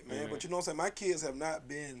 come with it, man. But you know what I'm saying, my kids have not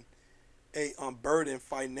been a burden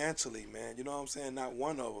financially, man. You know what I'm saying? Not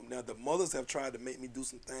one of them. Now, the mothers have tried to make me do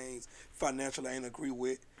some things financially I ain't agree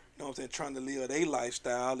with. You know what I'm saying? Trying to live their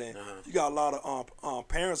lifestyle. And you got a lot of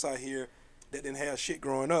parents out here that didn't have shit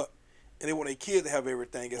growing up. And they want their kids to have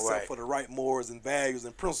everything except for the right morals and values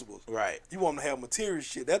and principles. Right. You want them to have material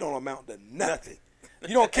shit. That don't amount to nothing.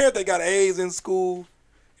 You don't care if they got A's in school.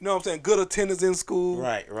 You know what I'm saying? Good attendance in school.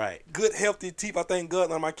 Right. Good, healthy teeth. I thank God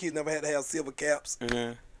none of my kids never had to have silver caps. You know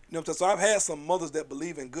what I'm saying? So I've had some mothers that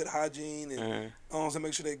believe in good hygiene and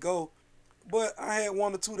make sure they go. But I had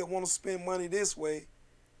one or two that want to spend money this way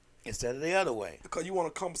instead of the other way. Because you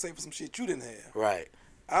want to compensate for some shit you didn't have. Right.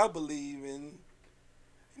 I believe in,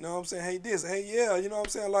 you know what I'm saying, hey this, hey yeah, you know what I'm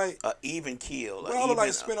saying, like even kill. Well, I don't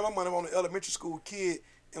like spending my money on an elementary school kid,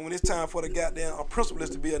 and when it's time for the goddamn principal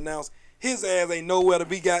list to be announced, his ass ain't nowhere to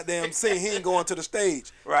be goddamn seen. He ain't going to the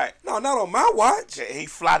stage. Right. No, not on my watch. Yeah, he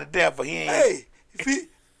fly to death, but he ain't. Hey, if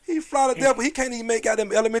he fly to death, but he can't even make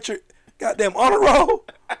goddamn elementary goddamn honor roll.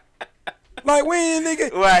 Like, we ain't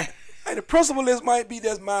nigga. Right. Hey, the principal list might be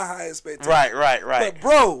that's my high expectation. Right. But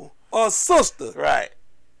bro or sister. Right.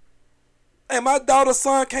 And my daughter's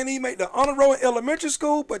son can't even make the honor roll in elementary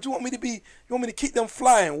school, but you want me to keep them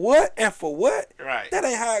flying what? And for what? Right. That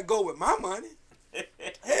ain't how I go with my money.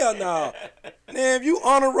 Hell no. Now if you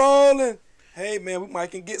honor rolling, hey man, we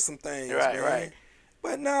might can get some things. Right.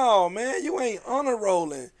 But no, man, you ain't honor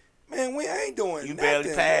rolling. Man, we ain't doing you nothing.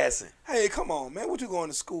 Barely passing. Man. Hey, come on, man. What you going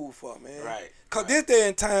to school for, man? Right. Cause this day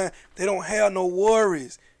and time, they don't have no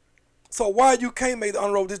worries. So why you can't make the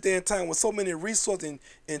honor roll this day and time with so many resources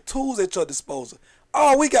and tools at your disposal?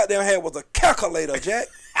 All we got down here was a calculator, Jack.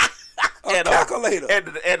 A calculator.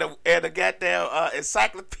 And a goddamn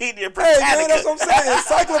Encyclopedia Britannica. Hey, man, that's what I'm saying.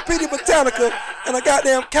 Encyclopedia Britannica and a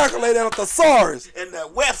goddamn calculator and a thesaurus. And the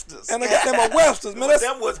Webster's. And I got them Webster's, man.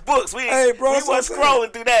 Them was books. We wasn't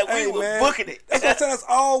scrolling through that. Hey, we were booking it. That's what I'm saying. That's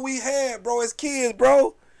all we had, bro, as kids,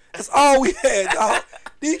 bro. That's all we had, dog.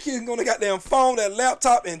 These kids gonna goddamn phone, that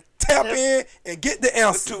laptop, and tap in and get the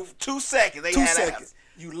answer. 2 seconds. They 2 had seconds.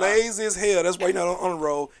 You lazy as hell. That's why you're not on the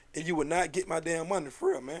road, and you would not get my damn money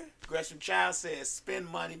for real, man. Gresham Child says spend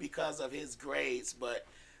money because of his grades, but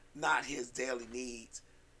not his daily needs.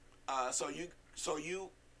 So you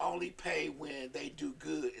only pay when they do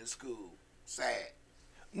good in school. Sad.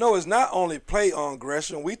 No, it's not only play on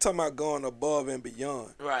Gresham. We talking about going above and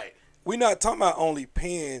beyond. Right. We not talking about only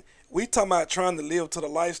paying. We talking about trying to live to the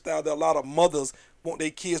lifestyle that a lot of mothers want their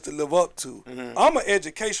kids to live up to. Mm-hmm. I'm an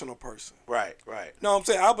educational person. Right, right. You know what I'm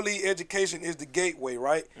saying? I believe education is the gateway,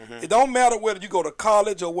 right? Mm-hmm. It don't matter whether you go to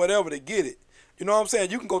college or whatever to get it. You know what I'm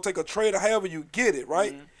saying? You can go take a trade or however you get it,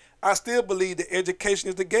 right? Mm-hmm. I still believe that education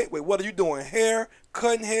is the gateway. Whether you're doing hair,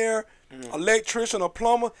 cutting hair, electrician or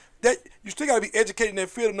plumber, that you still got to be educated in that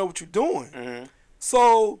field to know what you're doing. Mm-hmm.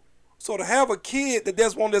 So to have a kid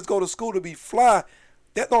that's one that's go to school to be fly,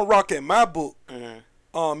 that don't rock in my book,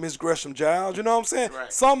 Miss Gresham Giles. You know what I'm saying?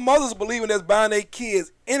 Right. Some mothers believe in that's buying their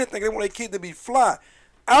kids anything. They want their kid to be fly.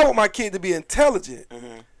 I want my kid to be intelligent.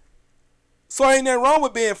 Mm-hmm. So ain't nothing wrong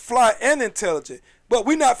with being fly and intelligent. But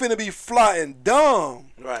we not finna be fly and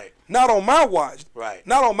dumb. Right. Not on my watch. Right.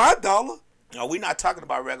 Not on my dollar. No, we're not talking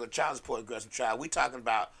about regular child support, Gresham Child. We're talking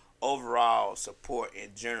about overall support in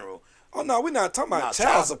general. Oh, no, we're not talking about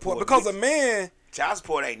child support. Because a man... Child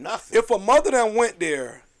support ain't nothing. If a mother done went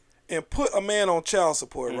there and put a man on child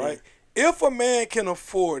support, right? If a man can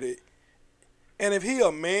afford it, and if he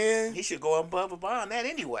a man... He should go above and beyond that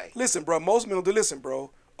anyway. Listen, bro. Most men do. Listen,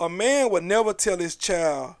 bro. A man would never tell his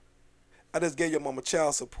child, I just gave your mama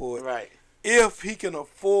child support. Right. If he can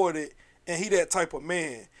afford it and he that type of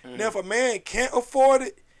man. Now, if a man can't afford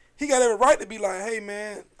it, he got every right to be like, hey,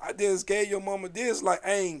 man, I just gave your mama this. Like,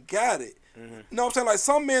 I ain't got it. You know what I'm saying? Like,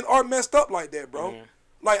 some men are messed up like that, bro.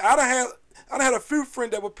 Like, I done had a few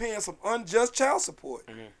friends that were paying some unjust child support.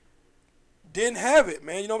 Didn't have it,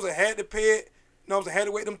 man. You know what I'm saying? Had to pay it. You know what I'm saying? Had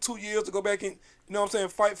to wait them 2 years to go back and, you know what I'm saying,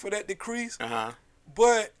 fight for that decrease.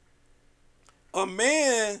 But a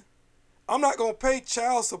man, I'm not going to pay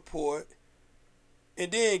child support and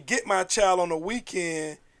then get my child on the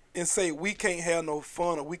weekend and say we can't have no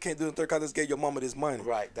fun or we can't do anything because I just gave your mama this money.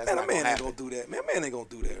 Right. That's man, not a man gonna ain't going to do that. Man, a man ain't going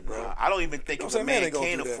to do that, bro. I don't even think if a man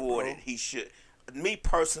can't afford that, it, he should. Me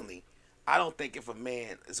personally, I don't think if a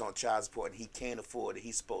man is on child support and he can't afford it,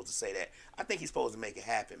 he's supposed to say that. I think he's supposed to make it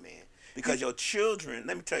happen, man. Because your children,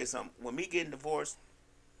 let me tell you something. When me getting divorced,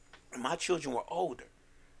 my children were older.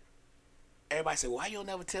 Everybody said, why you don't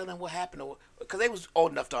never tell them what happened? Because they was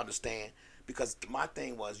old enough to understand. Because my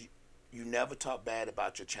thing was, you never talk bad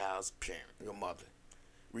about your child's parent, your mother.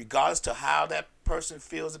 Regardless to how that person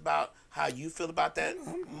feels about how you feel about that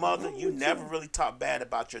mother, you never really talk bad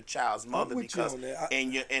about your child's mother because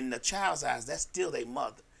in the child's eyes, that's still their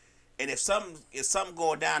mother. And if something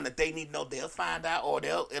going down that they need to know, they'll find out or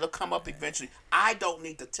it'll come up eventually. I don't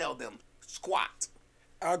need to tell them squat.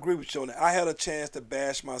 I agree with you on that. I had a chance to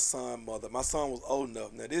bash my son's mother. My son was old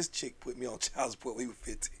enough. Now, this chick put me on child support when he was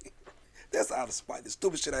 15. That's out of spite. The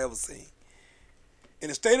stupidest shit I ever seen. In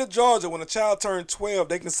the state of Georgia, when a child turns 12,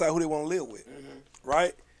 they can decide who they want to live with,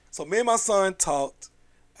 right? So me and my son talked.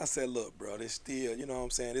 I said, look, bro, this still, you know what I'm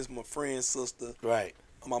saying? This is my friend's sister. Right.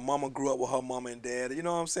 My mama grew up with her mama and dad. You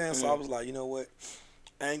know what I'm saying? So I was like, you know what?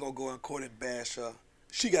 I ain't going to go in court and bash her.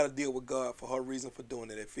 She got to deal with God for her reason for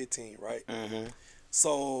doing it at 15, right?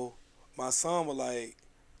 So my son was like,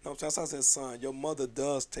 you know what I'm saying? So I said, son, your mother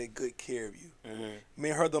does take good care of you. Me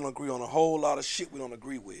and her don't agree on a whole lot of shit we don't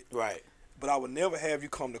agree with. Right. But I would never have you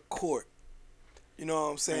come to court, you know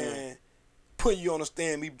what I'm saying, putting you on the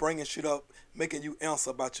stand, me bringing shit up, making you answer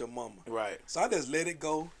about your mama. Right. So I just let it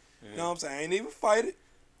go. You know what I'm saying? I ain't even fight it.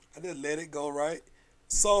 I just let it go, right?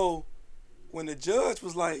 So when the judge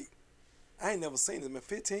was like, I ain't never seen him at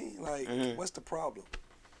 15, like, what's the problem?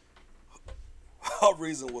 Her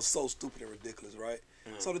reason was so stupid and ridiculous, right?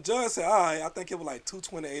 So the judge said, all right, I think it was like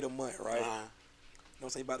 $228 a month, right? You know what I'm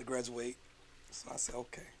saying? About to graduate. So I said,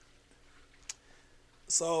 okay.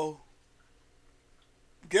 So,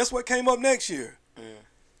 guess what came up next year?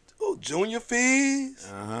 Oh, junior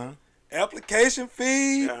fees, application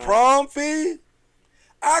fee, prom fee.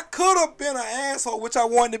 I could have been an asshole, which I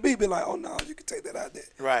wanted to be like, oh no, you can take that out there.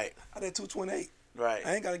 Right. I did $228. Right.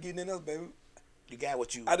 I ain't gotta give nothing else, baby. You got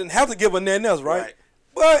what you. I didn't have to give her nothing else, right?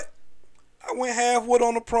 But I went halfway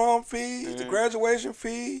on the prom fees, the graduation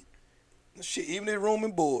fee, the shit, even the room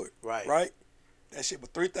and board. Right. Right. That shit was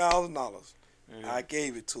 $3,000. I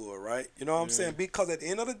gave it to her, right? You know what I'm saying? Because at the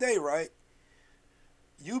end of the day, right,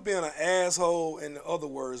 you being an asshole, in other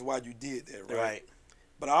words, why you did that, right? Right.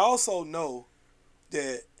 But I also know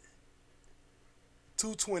that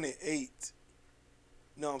 $228, you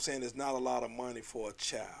know what I'm saying, is not a lot of money for a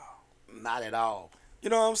child. Not at all. You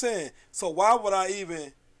know what I'm saying? So why would I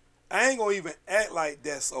ain't going to even act like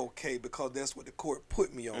that's okay because that's what the court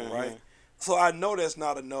put me on, right? So I know that's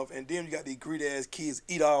not enough. And then you got these greedy ass kids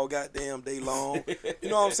eat all goddamn day long. You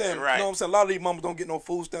know what I'm saying? Right. You know what I'm saying? A lot of these mamas don't get no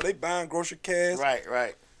food stamps. They buying grocery cash.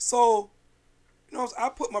 Right. So, you know what I'm saying? I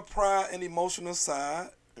put my pride and emotion aside.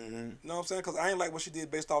 Mm-hmm. You know what I'm saying? Because I ain't like what she did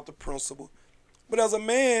based off the principle. But as a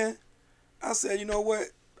man, I said, you know what?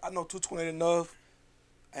 I know 220 ain't enough.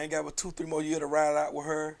 I ain't got but 2-3 more years to ride out with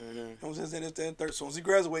her. Mm-hmm. You know what I'm saying? This, that, and third. As soon as he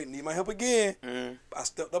graduated, need my help again. Mm-hmm. I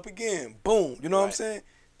stepped up again. Boom. You know what I'm saying?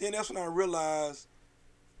 Then that's when I realized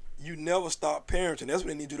you never stop parenting. That's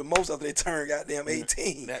when they need you the most after they turn goddamn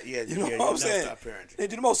 18. You know what I'm saying? Stop parenting. They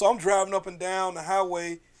do the most. So I'm driving up and down the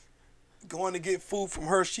highway, going to get food from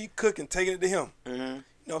her. She cooking, taking it to him. Mm-hmm. You know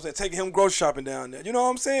what I'm saying? Taking him grocery shopping down there. You know what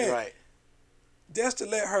I'm saying? Right. That's to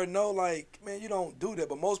let her know, like, man, you don't do that.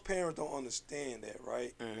 But most parents don't understand that,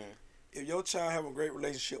 right? Mm-hmm. If your child have a great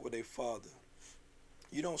relationship with their father,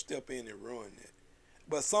 you don't step in and ruin it.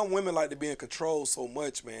 But some women like to be in control so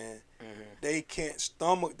much, man. Mm-hmm. They can't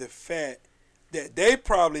stomach the fact that they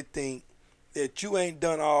probably think that you ain't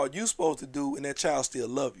done all you supposed to do and that child still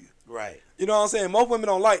love you. Right. You know what I'm saying? Most women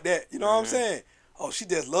don't like that. You know what I'm saying? Oh, she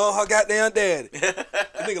just love her goddamn daddy. That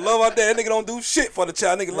nigga love her dad. That nigga don't do shit for the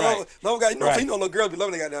child. Nigga love God. You know, so you know little girls be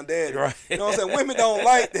loving their goddamn daddy. Right. You know what I'm saying? Women don't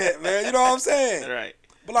like that, man. You know what I'm saying? Right.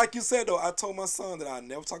 But like you said, though, I told my son that I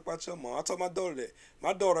never talk about your mom. I told my daughter that.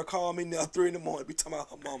 My daughter called me now 3 in the morning, be talking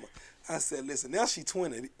about her mama. I said, listen, now she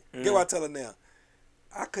 20. Get what I tell her now?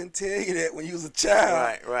 I couldn't tell you that when you was a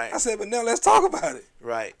child. Right. I said, but now let's talk about it.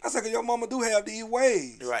 Right. I said, 'cause your mama do have these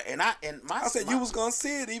ways. Right. I said, you was going to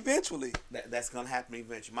see it eventually. That's going to happen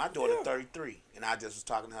eventually. My daughter 33, and I just was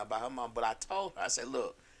talking to her about her mom, but I told her, I said,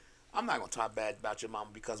 look, I'm not going to talk bad about your mama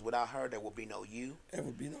because without her, there will be no you. There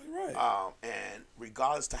will be no you, right. And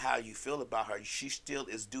regardless to how you feel about her, she still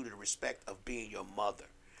is due to the respect of being your mother.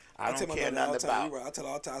 I don't care nothing about. Right. I tell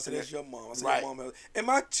her all the time, I said, that's your mom. I said, your mom. And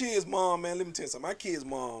my kids' mom, man, let me tell you something. My kids'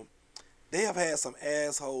 mom, they have had some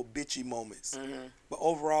asshole bitchy moments. Mm-hmm. But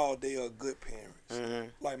overall, they are good parents. Mm-hmm.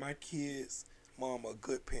 Like my kids' mom are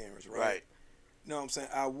good parents, right? Right. You know what I'm saying?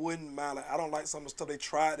 I wouldn't mind. Like, I don't like some of the stuff they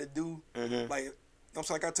tried to do. Mm-hmm. Like, I'm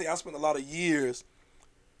saying, like I tell you, I spent a lot of years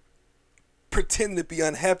pretending to be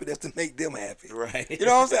unhappy that's to make them happy. Right. You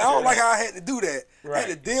know what I'm saying? I don't like how I had to do that. Right. I had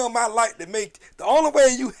to dim my light to make the only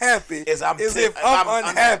way you happy is if I'm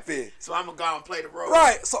unhappy. So I'm gonna go and play the role.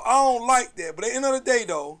 Right. So I don't like that. But at the end of the day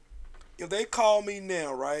though, if they call me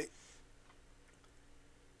now, right?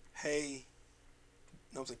 Hey, you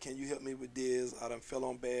know what I'm saying, can you help me with this? I done fell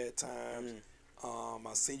on bad times.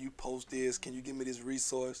 I seen you post this. Can you give me this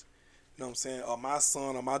resource? You know what I'm saying? Or my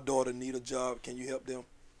son or my daughter need a job. Can you help them?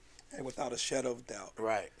 And without a shadow of doubt.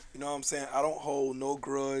 Right. You know what I'm saying? I don't hold no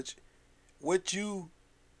grudge. What you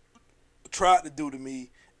tried to do to me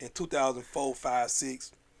in 2004, 5,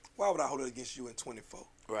 6, why would I hold it against you in 24?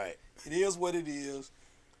 Right. It is what it is.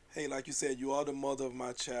 Hey, like you said, you are the mother of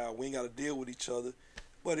my child. We ain't got to deal with each other.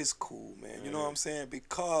 But it's cool, man. You know what I'm saying?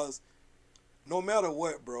 Because no matter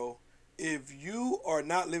what, bro, if you are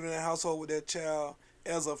not living in a household with that child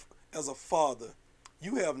as a father,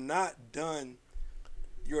 you have not done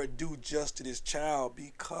your due just to this child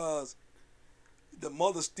because the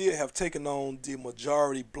mother still have taken on the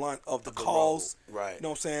majority blunt of the cost. Right. You know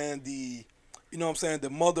what I'm saying? The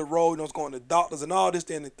mother role, you know, it's going to doctors and all this,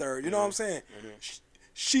 then the third. You know what I'm saying? Mm-hmm.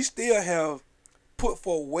 She still have put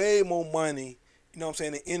for way more money, you know what I'm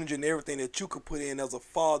saying, the energy and everything that you could put in as a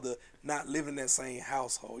father not living in that same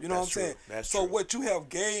household. You know what I'm saying? That's so true. What you have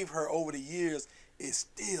gave her over the years is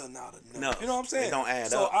still not enough. No, you know what I'm saying? It don't add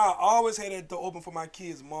up. So I always had that door open for my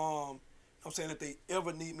kids' mom. I'm saying if they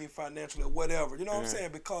ever need me financially or whatever. You know what I'm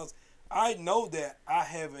saying? Because I know that I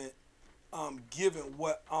haven't given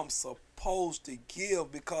what I'm supposed to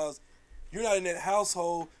give because you're not in that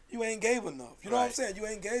household. You ain't gave enough. You know what I'm saying? You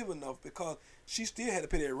ain't gave enough because she still had to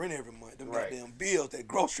pay that rent every month. Them goddamn bills, that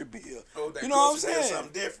grocery bill. That you know what I'm saying?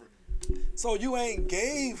 Something different. So you ain't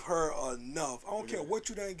gave her enough. I don't care what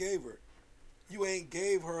you done gave her. You ain't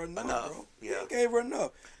gave her enough, bro. Yeah. You ain't gave her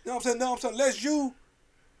enough. You know what I'm saying? Unless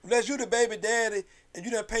you the baby daddy and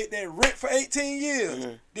you done paid that rent for 18 years,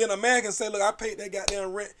 then a man can say, look, I paid that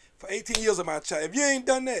goddamn rent for 18 years of my child. If you ain't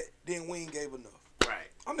done that, then we ain't gave enough. Right.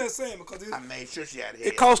 I'm just saying because I made sure she had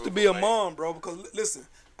it costs to be a mom, bro. Because listen,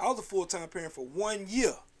 I was a full-time parent for 1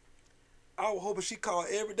 year. I was hoping she called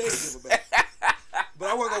every day to give her back. But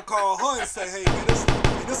I wasn't gonna call her and say, hey man,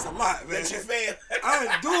 this a lot, man. That's your fan.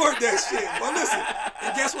 I endured that shit. But listen,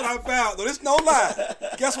 and guess what I vowed? Though this no lie.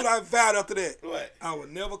 Guess what I vowed after that? What? I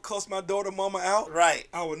would never cuss my daughter mama out. Right.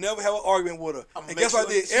 I would never have an argument with her. And guess what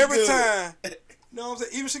I did? Every time, you know what I'm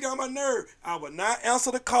saying? Even she got on my nerve, I would not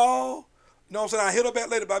answer the call. You know what I'm saying? I hit her back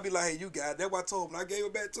later, but I be like, hey, you got it. That's what I told her. And I gave her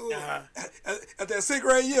back to her at that 6th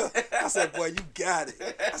grade year. I said, boy, you got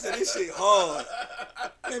it. I said, this shit hard.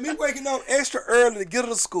 Man, me waking up extra early to get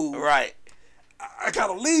her to school. Right. I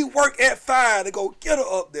gotta leave work at 5 to go get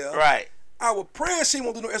her up there. Right. I was praying she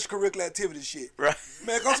won't do no extracurricular activity shit. Right.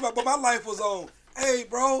 Man, but my life was on, hey,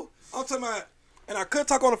 bro, I'm talking about, and I couldn't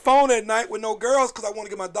talk on the phone at night with no girls because I want to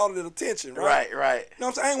get my daughter that attention, right? Right. You know what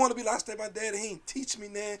I'm saying? I ain't want to be like, I stay my dad, he ain't teach me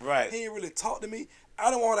nothing. Right. He ain't really talk to me.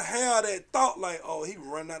 I don't want to have that thought like, oh, he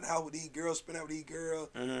running out the house with these girls, spend out with these girls.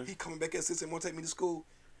 Mm-hmm. He coming back at 6 and want to take me to school.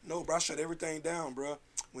 No, bro, I shut everything down, bro.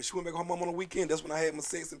 When she went back home on the weekend, that's when I had my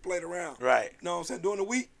sex and played around. Right. You know what I'm saying? During the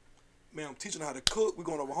week, man, I'm teaching her how to cook. We're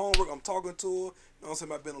going over homework. I'm talking to her. You know what I'm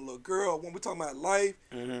saying? I've been a little girl. When we talking about life,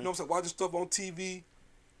 you know what I'm saying? Watching stuff on TV.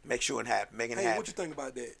 Make sure it happen. Making it hey, happen. What you think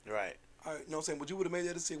about that? Right. All right, you know what I'm saying? But you would have made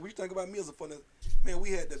that decision. What you think about me as a funny? Man, we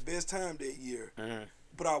had the best time that year. Mm-hmm.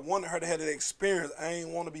 But I wanted her to have that experience. I ain't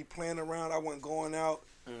want to be playing around. I wasn't going out.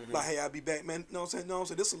 Like, hey, I'll be back. Man, you know what I'm saying? No, I'm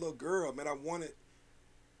saying? This is a little girl, man. I wanted,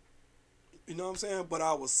 you know what I'm saying? But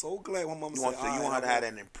I was so glad when Mama said, you want her to have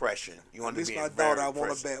an impression. You want her to be my very daughter, I want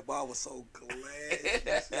impressive. her back. But I was so glad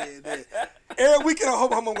she said that. Every weekend, I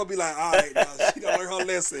hope her mom going to be like, all right, now, she got to learn her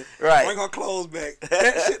lesson. Right. Bring her clothes back.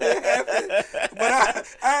 That shit didn't happen.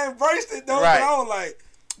 But I embraced it, though. Right. But I was like,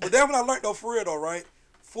 but then when I learned, though, for real, though, right?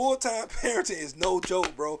 Full-time parenting is no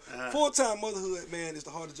joke, bro. Full-time motherhood, man, is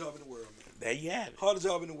the hardest job in the world, man. There you have it. Hardest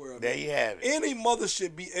job in the world. There man. you have it. Any mother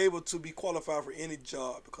should be able to be qualified for any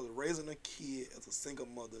job because raising a kid as a single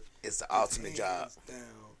mother it's the ultimate job. Down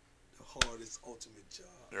the hardest ultimate job.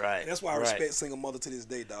 Right. And that's why I respect single mother to this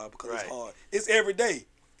day, dog, because it's Right. hard. It's every day.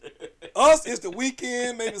 Us, it's the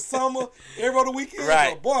weekend, maybe summer, every other weekend.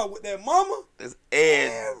 Right. But boy, with that mama, It's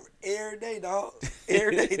every day, dog.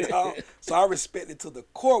 Every day, dog. So I respect it to the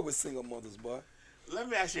core with single mothers, boy. Let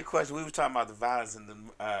me ask you a question. We were talking about the violence and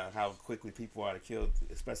how quickly people are killed,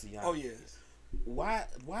 especially young. Oh, yes. Why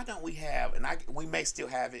don't we have, and we may still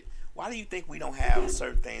have it, why do you think we don't have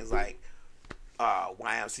certain things like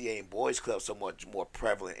YMCA and boys clubs so much more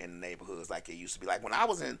prevalent in the neighborhoods like it used to be? Like when I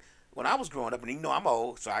was growing up, and you know I'm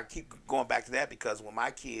old, so I keep going back to that because when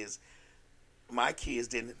my kids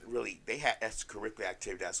didn't really, they had extracurricular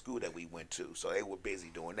activity at school that we went to, so they were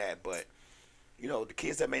busy doing that. But you know, the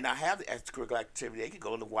kids that may not have the extracurricular activity, they could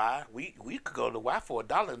go to Y. We could go to Y for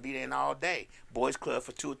 $1 and be there all day. Boys club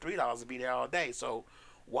for $2 or $3 and be there all day. So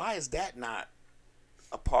why is that not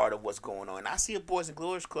a part of what's going on? And I see a Boys and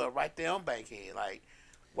Glories club right there on Bankhead. Like,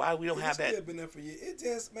 why we don't have that? It's still been there for years. It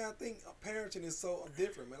just, man, I think parenting is so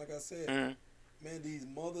different, man. Like I said, man, these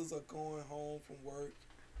mothers are going home from work.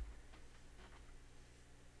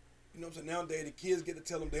 You know what I'm saying? Nowadays, the kids get to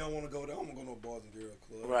tell them they don't want to go there. I don't want to go to no Boys and Girls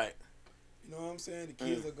Club. Right. You know what I'm saying? The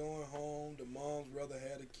kids are going home. The moms rather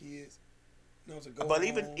have the kids. You know what I'm saying? Go But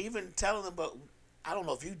home. even telling them, but I don't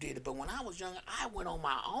know if you did it, but when I was younger, I went on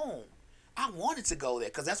my own. I wanted to go there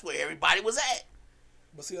because that's where everybody was at.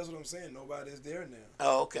 But see, that's what I'm saying. Nobody's there now.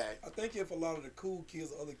 Oh, okay. I think if a lot of the cool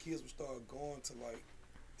kids or other kids would start going to, like,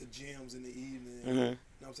 the gyms in the evening, you know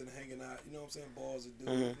what I'm saying, hanging out, you know what I'm saying, boys would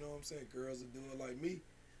do it, you know what I'm saying, girls would do it. Like me,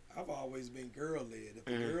 I've always been girl-led. If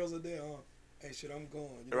the girls are there, hey, shit, I'm going.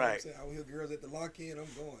 You know what I'm saying? I will hear girls at the lock-in, I'm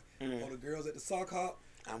going. Or the girls at the sock hop.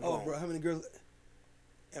 I'm going. Bro, how many girls?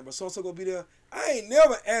 And bro, so-and-so gonna be there. I ain't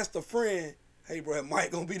never asked a friend, hey, bro,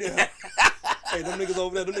 Mike gonna be there. Hey, them niggas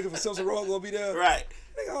over there, them niggas from Simpson Road gonna be there. Right.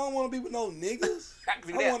 Nigga, I don't want to be with no niggas. I can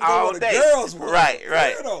be I there want to go all where day. the girls were.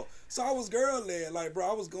 Right. So I was girl-led. Like, bro,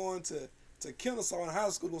 I was going to Kennesaw in high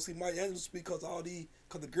school to go see Mike Angelo speak because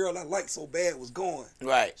the girl I liked so bad was going.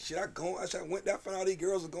 Right. Shit, I went there, found all these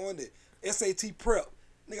girls were going to SAT prep.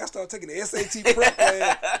 Nigga, I started taking the SAT prep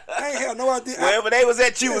class. I ain't had no idea. Wherever they was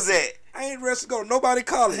at, you was at. I ain't ready to go to nobody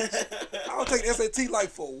college. I was taking SAT like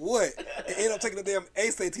for what? And ended up taking the damn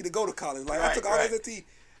ACT to go to college. Like, I took all SAT.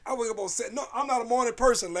 I wake up on Saturday. No, I'm not a morning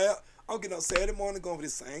person, lad. I'm getting up Saturday morning going for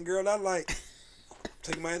this same girl I like.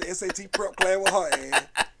 Taking my SAT prep class with her ass.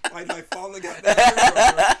 Like following the goddamn girl,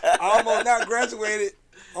 bro. I almost not graduated.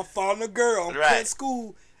 I'm following a girl. I'm cutting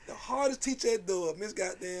school. The hardest teacher at the Miss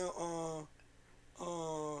goddamn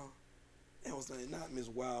that was name, not Miss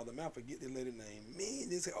Wilder. I forget the lady name.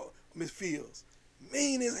 Mean as hell. Miss Fields.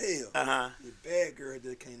 Mean as hell. The bad girl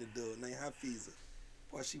that came to do it named Hafiza.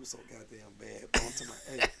 Boy, she was so goddamn bad. But I'm talking about,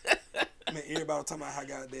 hey, man, everybody was talking about how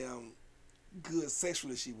goddamn good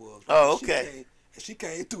sexually she was. Oh, okay. She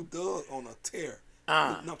came through Doug on a tear.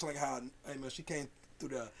 I'm talking how, hey man, she came through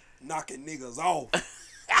the knocking niggas off.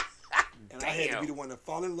 And I had to be the one to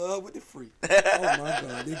fall in love with the freak. Oh my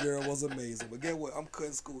God, this girl was amazing. But guess what? I'm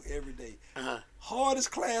cutting school every day.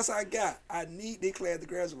 Hardest class I got. I need this class to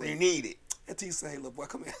graduate. You need it. And T say, hey, little boy,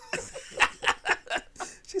 come here.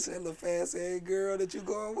 She said, little fast-ass girl that you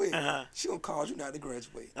going with, she gonna cause you not to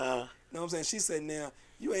graduate. You know what I'm saying? She said, now,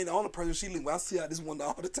 you ain't the only person she leave. I see out this window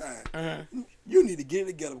all the time. You need to get it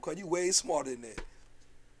together because you way smarter than that.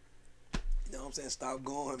 You know what I'm saying? Stop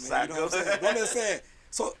going, man. You know what I'm saying? What I'm saying?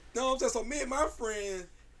 So, you know what I'm saying? So me and my friend,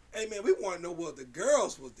 hey, man, we want to know what the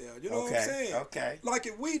girls was there. You know what I'm saying? Okay. Like,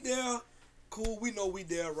 if we there, cool, we know we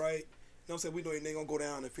there, right? You know what I'm saying? We know it ain't going to go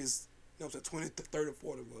down if it's, you know what I'm saying, 20, 30,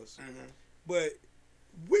 40 of us. But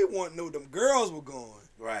we want to know them girls were going.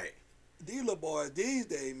 Right. These little boys these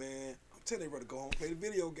days, man, I'm telling you, they rather go home and play the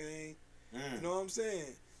video game. You know what I'm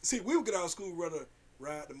saying? See, we would get out of school, rather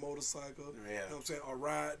ride the motorcycle, you know what I'm saying, or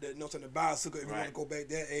ride the, you know what I'm saying, the bicycle if you want to go back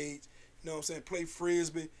that age. You know what I'm saying? Play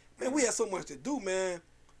frisbee. Man, we had so much to do, man.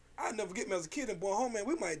 I never forget, man, as a kid and born home, man,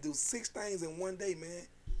 we might do 6 things in one day, man.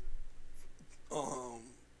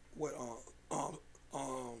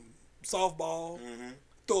 Softball,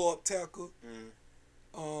 throw up tackle,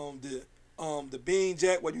 the bean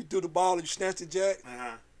jack, where you threw the ball and you snatch the jack.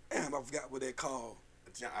 Damn, I forgot what they called.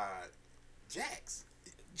 Jacks.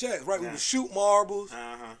 Jacks, right? We would shoot marbles.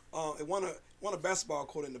 And one of basketball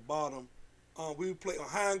court in the bottom. We would play on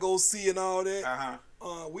high and go see and all that.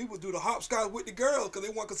 We would do the hopscotch with the girls because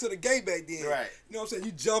they weren't considered gay back then. Right. You know what I'm saying?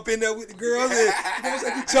 You jump in there with the girls. And, you know what I'm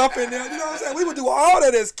saying? You jump in there. You know what I'm saying? We would do all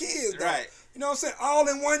that as kids, dog. Right. You know what I'm saying? All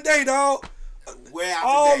in one day, dog.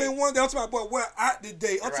 All in one day. I'm talking about, boy, we're out the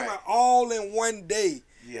day. I'm talking about all in one day.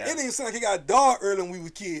 Yeah. It didn't sound like it got dark early when we were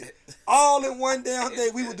kids. All in one damn day,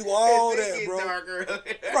 we would do all that, bro. Dark early.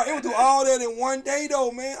 Right, it would do all that in one day,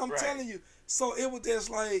 though, man. I'm telling you. So it was just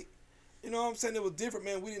like, you know what I'm saying? It was different,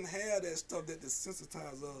 man. We didn't have that stuff that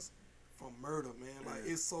desensitized us from murder, man. Like,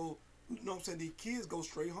 it's so, you know what I'm saying? These kids go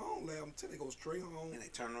straight home, lad. I'm telling you, they go straight home. And they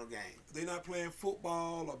turn on game. They're not playing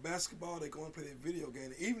football or basketball. They go and play their video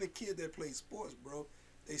game. Even the kids that play sports, bro,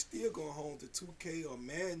 they still going home to 2K or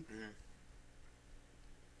Madden.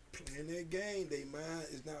 Playing that game, their mind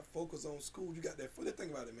is not focused on school. You got that. The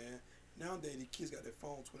thing about it, man. Nowadays, the kids got their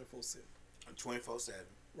phone 24/7. 24/7.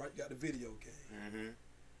 Right. You got the video game.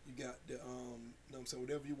 You got the you know what I'm saying,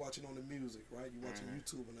 whatever you're watching on the music, right? You watching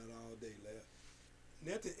YouTube and that all day, lad.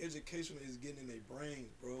 Nothing educational is getting in their brain,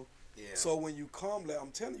 bro. Yeah. So when you come, lad,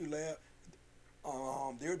 I'm telling you, lad,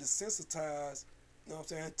 they're desensitized. You know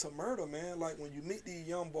what I'm saying, to murder, man. Like when you meet these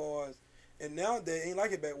young boys, and nowadays ain't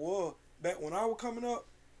like it back. Well, back when I was coming up.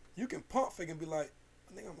 You can pump fake and be like,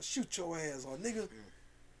 I think I'm gonna shoot your ass, or nigga,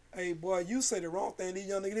 hey boy, you say the wrong thing, these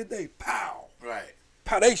young niggas today, pow. Right.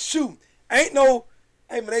 Pow, they shoot. Ain't no,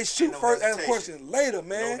 hey man, they shoot first, ask a question later,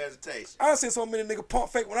 man. No hesitation. I seen so many niggas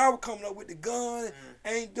pump fake when I was coming up with the gun,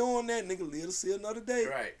 ain't doing that, nigga, live to see another day.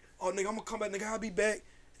 Right. Oh nigga, I'm gonna come back, nigga, I'll be back.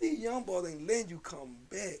 These young boys ain't letting you come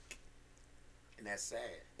back. And that's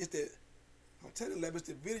sad. It's the, I'm telling you, lab, it's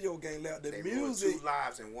the video game, lab. The they music. 2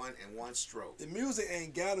 lives in one stroke. The music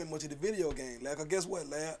ain't gathering much of the video game, lab. Cause guess what,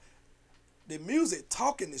 lab? The music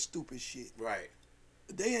talking this stupid shit. Right.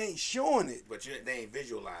 They ain't showing it. But they ain't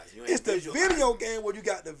visualizing. It's the video game where you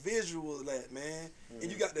got the visuals, lab, man,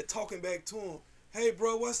 and you got the talking back to them. Hey,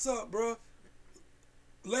 bro, what's up, bro?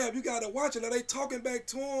 Lab, you gotta watch it. Like, they talking back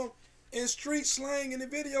to them in street slang in the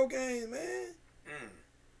video game, man.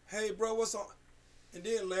 Hey, bro, what's up? And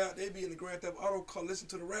then, lad, they be in the Grand Theft Auto car, listen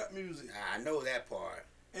to the rap music. I know that part.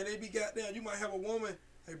 And they be goddamn, you might have a woman,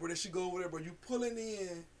 hey, bro, she go over there, bro, you pulling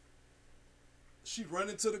in, she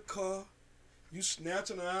running to the car, you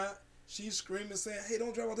snatching her out, she's screaming, saying, hey,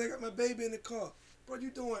 don't drive out there, I got my baby in the car. Bro, you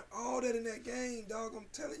doing all that in that game, dog, I'm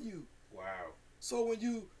telling you. Wow. So when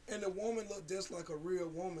you, and the woman look just like a real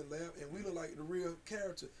woman, lab, and we look like the real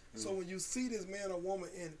character. So when you see this man or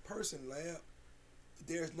woman in person, lab,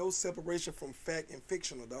 there's no separation from fact and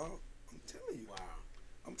fictional, dog. I'm telling you. Wow.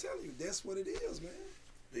 I'm telling you, that's what it is, man.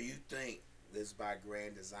 Do you think this by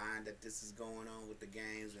grand design that this is going on with the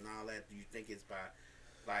games and all that? Do you think it's by,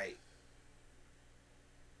 like,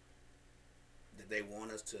 that they want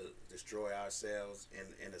us to destroy ourselves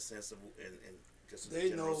in a sense of, in just a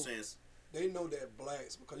general sense? They know that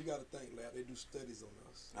blacks, because you got to think, lab, they do studies on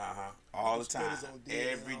us. All the time.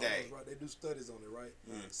 Every day. Right? They do studies on it, right?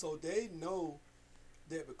 So they know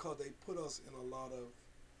that because they put us in a lot of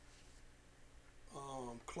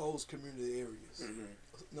closed community areas. You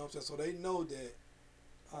know what I'm saying? So they know that,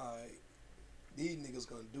 these niggas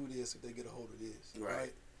gonna do this if they get a hold of this.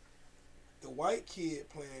 Right? The white kid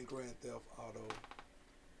playing Grand Theft Auto,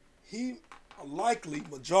 he likely,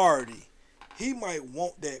 majority, he might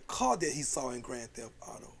want that car that he saw in Grand Theft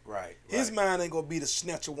Auto. Right. His mind ain't gonna be to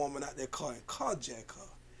snatch a woman out that car and carjack her.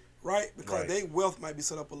 right? Because their wealth might be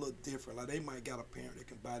set up a little different. Like they might got a parent that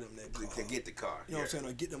can buy them that car. To get the car. You know what I'm saying?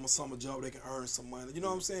 Or get them a summer job, they can earn some money. You know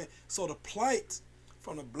what I'm saying? So the plight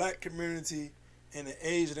from the black community and the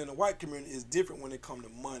Asian and the white community is different when it comes to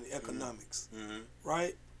money, economics,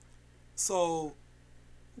 right? So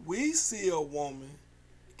we see a woman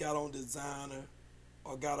got on designer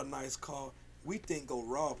or got a nice car, we think go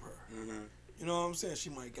rob her. You know what I'm saying? She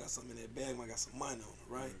might got something in that bag, might got some money on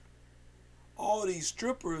her, right? All these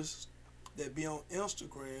strippers that be on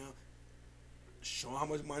Instagram showing how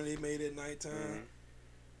much money they made at nighttime,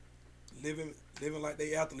 living like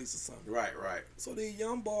they athletes or something. Right. So these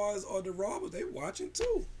young boys or the robbers, they watching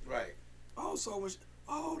too. Right. Also,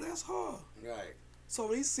 that's her. Right. So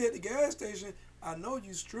when he sit at the gas station, I know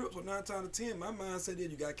you strip, so 9 times out of 10, my mind said that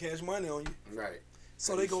you got cash money on you. Right.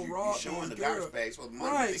 So they go rob these girls. Garbage bags for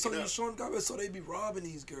money. Right, so you showing garbage, so they be robbing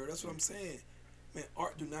these girls. That's what I'm saying. Man,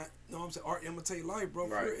 art do not, you know what I'm saying? Art imitate life, bro.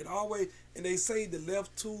 Right. It always, and they say the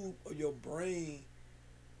left tube of your brain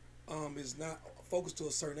is not focused to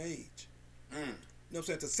a certain age. You know what I'm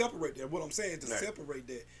saying? To separate that. What I'm saying is to separate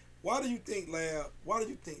that. Why do you think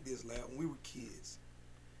this, Lab, when we were kids?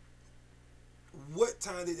 What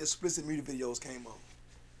time did explicit music videos came on?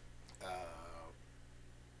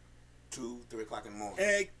 2, 3 o'clock in the morning.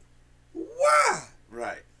 And why?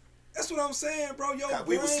 Right. That's what I'm saying, bro.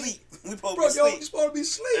 We were asleep. We supposed to be you asleep. supposed to be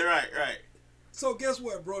asleep. Right. So guess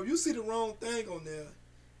what, bro? You see the wrong thing on there.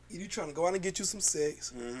 Either you trying to go out and get you some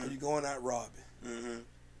sex, or you going out robbing.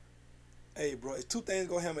 Hey, bro, it's 2 things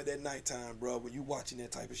gonna happen at that nighttime, bro, when you watching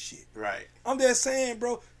that type of shit. Right. I'm just saying,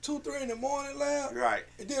 bro, 2, 3 in the morning, Lab. Right.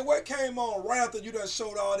 And then what came on right after you done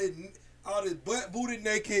showed all this butt booty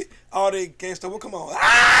naked, all that gangster. What come on?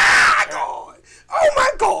 Ah, God! Oh my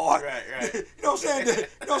God! Right. You know what I'm saying? You know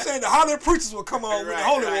what I'm saying? The Hollywood preachers will come on with the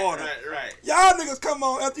holy water. Right. Y'all niggas come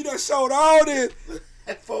on after you done showed all this.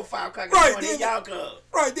 At 4, 5 o'clock in the morning, y'all club.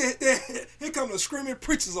 Right, then here come the screaming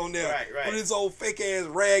preachers on there. Right. With his old fake ass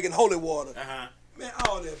rag and holy water. Man,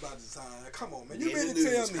 all that by design. Come on, man. You mean to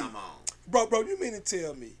tell me? Come on. Bro, you mean to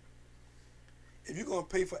tell me if you're gonna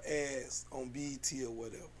pay for ads on BET or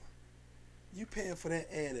whatever, you paying for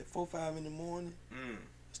that ad at 4, 5 in the morning?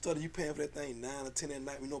 Instead of you paying for that thing 9 or 10 at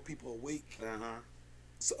night, we know people are awake.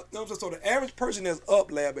 So, you know what I'm saying? So the average person that's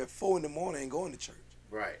up, Lab, at 4 in the morning ain't going to church.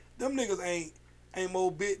 Right. Them niggas ain't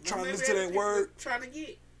more bit trying to listen to that word. Trying to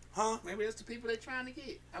get. Huh? Maybe that's the people they trying to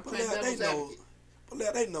get. But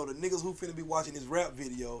they know the niggas who finna be watching this rap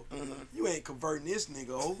video. You ain't converting this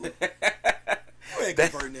nigga over. You ain't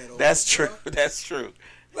converting that over. That's true. That's true.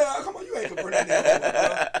 Like, come on, you ain't converting that over,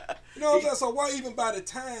 bro. You know what I'm saying? So why even by the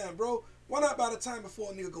time, bro? Why not by the time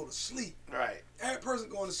before a nigga go to sleep? Right. Every person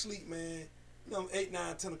going to sleep, man. You know, 8,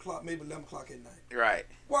 9, 10 o'clock, maybe 11 o'clock at night. Right.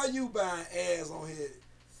 Why you buying ads on here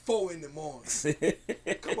 4 in the morning?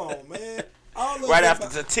 Come on, man. Right after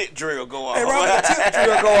the tip drill go off. Hey, right after the tip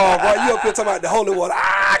drill go off, bro. You up here talking about the holy water.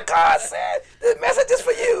 Ah, God said, this message is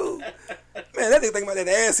for you. Man, that nigga think about that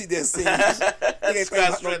ass he just seen. He ain't thinking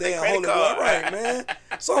about no damn holy water. Right, man.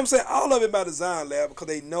 So I'm saying all of it by design, Lab, because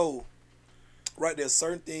they know, right, there's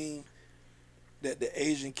certain things that the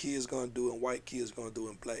Asian kids gonna do and white kids gonna do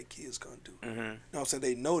and black kids gonna do. You know what I'm saying?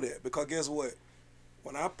 They know that. Because guess what?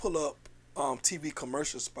 When I pull up TV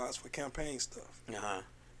commercial spots for campaign stuff,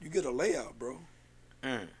 you get a layout, bro. You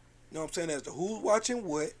know what I'm saying? As to who's watching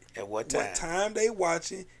what, at what time they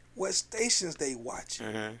watching, what stations they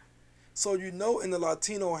watching. So you know, in the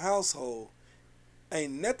Latino household,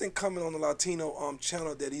 ain't nothing coming on the Latino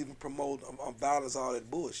channel that even promote violence, all that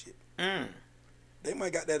bullshit. They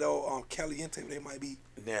might got that old caliente, they might be.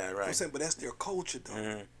 Yeah, right. You know what I'm saying? But that's their culture,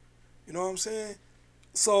 though. You know what I'm saying?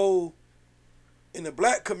 So, in the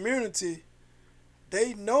black community,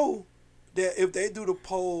 they know that if they do the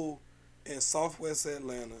poll in Southwest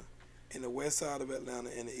Atlanta, in the west side of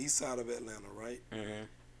Atlanta, and the east side of Atlanta, right?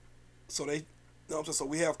 So they, you know what I'm saying? So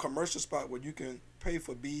we have commercial spot where you can pay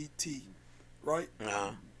for BET, right?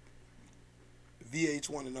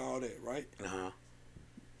 VH1 and all that, right?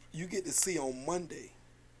 You get to see on Monday.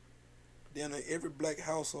 Then every black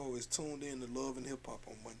household is tuned in to Love and Hip Hop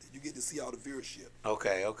on Monday. You get to see all the viewership.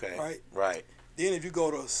 Okay. Right. Then if you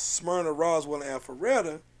go to Smyrna, Roswell, and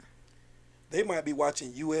Alpharetta, they might be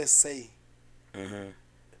watching USA.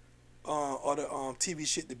 Or the TV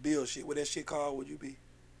shit, the Bill shit. What that shit called would you be?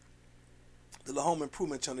 The Home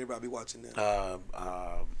Improvement Channel, everybody be watching that.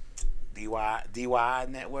 DY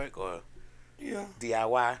Network or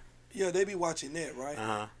DIY? Yeah, they be watching that,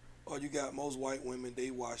 right? Or you got most white women,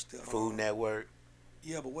 they watch the Food Network.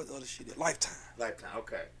 Yeah, but what other shit? Lifetime.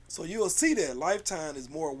 Okay. So you'll see that Lifetime is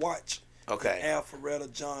more watch. Okay.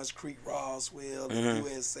 Alpharetta, Johns Creek, Roswell, and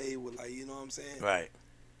USA with, like, you know what I'm saying? Right.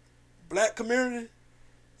 black community,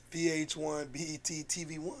 VH1, BET,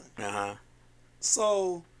 TV1.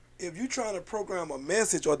 So if you trying to program a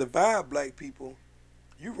message or divide black people,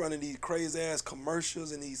 you running these crazy ass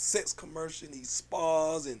commercials and these sex commercials and these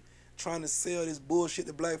spas and trying to sell this bullshit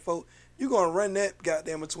to black folk. You gonna run that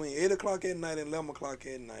goddamn between 8 o'clock at night and 11 o'clock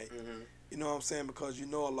at night. You know what I'm saying? Because you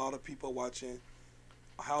know a lot of people watching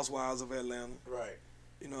Housewives of Atlanta. Right.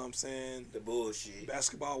 You know what I'm saying? The bullshit.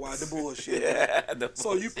 Basketball wives, the bullshit.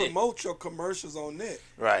 So bullshit. you promote your commercials on that.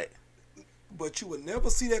 Right. But you would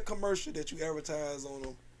never see that commercial that you advertise on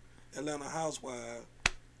them Atlanta Housewives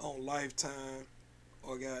on Lifetime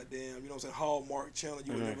or goddamn, you know what I'm saying, Hallmark Channel.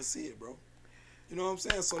 You would never see it, bro. You know what I'm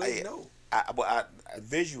saying? So they know. I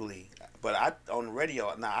visually, but on the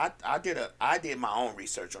radio. Now I did my own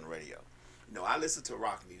research on the radio. You know, I listen to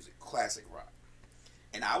rock music, classic rock.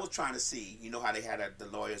 And I was trying to see, you know how they had the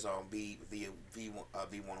lawyers on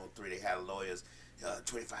V103, they had lawyers,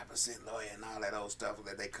 25% lawyer and all that old stuff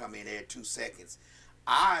that they come in every 2 seconds.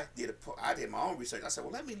 I did my own research. I said,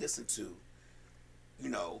 well, let me listen to, you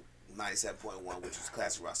know, 97.1, which is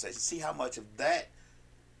classic rock station. See how much of that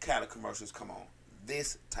kind of commercials come on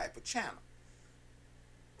this type of channel.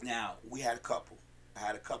 Now, we had a couple. I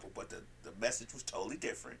had a couple, but the message was totally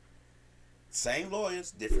different. Same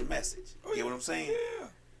lawyers, different message. You get what I'm saying? Yeah.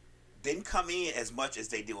 Didn't come in as much as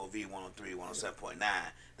they did on V103, 107.9.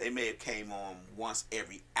 They may have came on once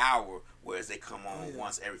every hour, whereas they come on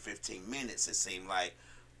once every 15 minutes, it seemed like,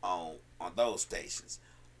 on those stations.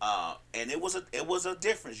 And it was a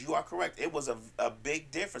difference. You are correct. It was a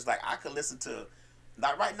big difference. Like, I could listen to,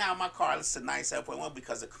 like right now in my car, I listen to 97.1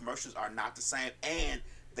 because the commercials are not the same and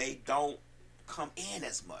they don't come in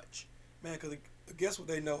as much. Man, because guess what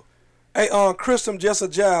they know? Hey, Kristen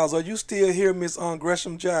Jessa Giles, are you still here, Miss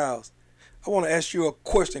Gresham Giles? I want to ask you a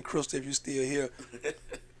question, Krista, if you still here.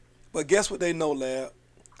 But guess what they know, lad?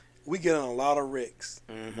 We get in a lot of wrecks.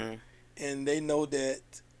 And they know that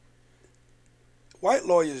white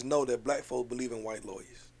lawyers know that black folks believe in white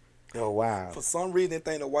lawyers. Oh, wow. For some reason, they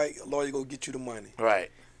think the white lawyer go get you the money.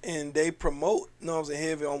 Right. And they promote, you know what I'm saying,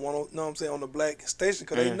 heavy on one, you know what I'm saying, on the black station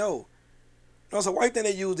because they know. You know, so white thing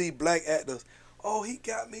they use these black actors. Oh, he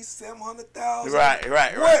got me $700,000.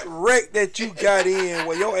 Right. What wreck that you got in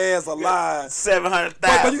where your ass alive? $700,000.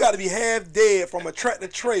 But you got to be half dead from a tractor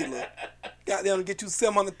trailer. Got them to get you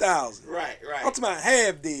 $700,000. Right. I'm talking about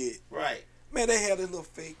half dead. Right. Man, they had a little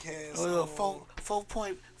fake cast. A little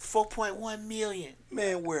 4.1 million.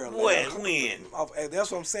 Man, where? When?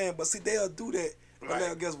 That's what I'm saying. But see, they'll do that. Right. But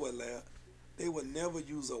now, guess what, lad? They would never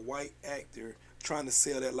use a white actor trying to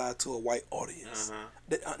sell that lie to a white audience.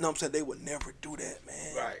 No, I'm saying they would never do that,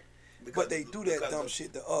 man. Right. But they do that dumb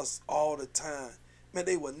shit to us all the time. Man,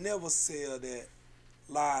 they would never sell that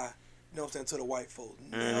lie, you know what I'm saying, to the white folks.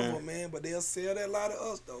 Never, man. But they'll sell that lie to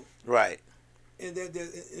us, though. Right. And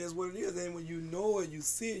that's what it is. And when you know it, you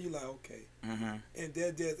see it, you're like, okay. And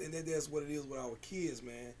that's what it is with our kids,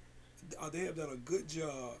 man. They have done a good job.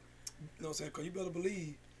 You know what I'm saying? Because you better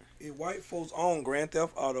believe if white folks own Grand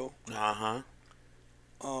Theft Auto.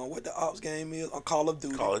 What the ops game is on Call of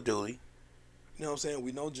Duty. You know what I'm saying?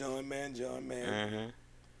 We know John Man.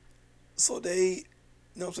 So they, you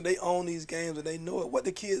know what I'm saying, they own these games and they know it. What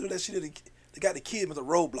the kids do, that shit, they got the kids with the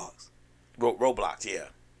Roblox. Roblox, yeah.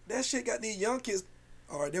 That shit got these young kids.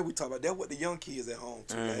 All right, there we talk about. That's what the young kids at home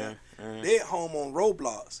too, man. They at home on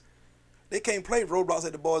Roblox. They can't play Roblox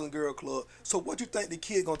at the Boys and Girl Club. So what you think the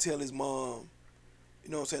kid gonna tell his mom,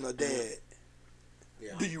 you know what I'm saying, or dad?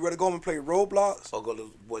 Yeah. Do you rather go home and play Roblox? Or go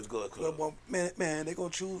to Boys Girl Club? Man, they gonna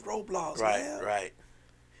choose Roblox. Right, man. right.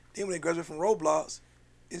 Then when they graduate from Roblox,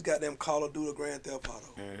 it's got them Call of Duty Grand Theft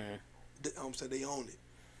Auto. I'm saying they own it.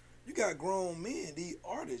 You got grown men, these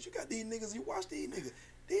artists. You got these niggas. You watch these niggas.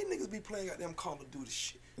 These niggas be playing goddamn Call of Duty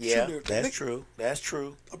shit. Yeah, that's true. That's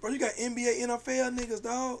true. Bro, you got NBA, NFL niggas,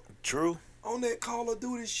 dog. True. On that Call of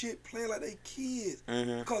Duty shit, playing like they kids.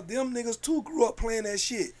 Because them niggas too grew up playing that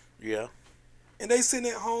shit. Yeah. And they sitting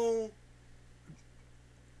at home,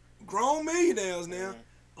 grown millionaires now,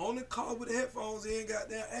 on the car with the headphones in,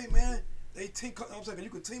 goddamn, hey man, they team, I'm saying, you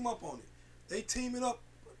can team up on it. They teaming up,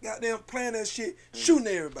 goddamn, playing that shit, shooting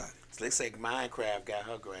everybody. So they say Minecraft got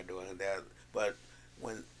her granddaughter, but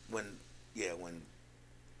when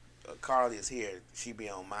Carly is here, she be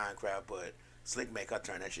on Minecraft, but Slick make her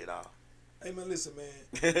turn that shit off. Hey man, listen, man,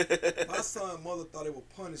 my son mother thought it was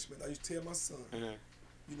punishment. I used to tell my son,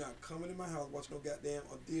 you're not coming in my house watching no goddamn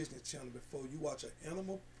on Disney Channel before you watch an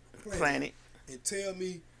Animal Planet and tell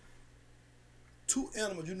me 2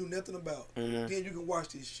 animals you knew nothing about. Then you can watch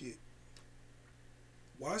this shit.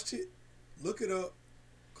 Watch it, look it up,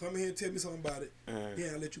 come here and tell me something about it.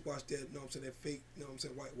 Yeah, I'll let you watch that, you know what I'm saying, that fake, you know what I'm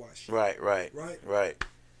saying, whitewash. Right.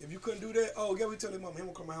 If you couldn't do that, yeah, we tell him, Mom, he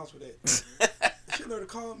won't come to my house with that. She never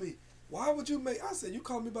called me. Why would you make, I said, you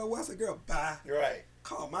called me about what? I said, girl, bye. Right.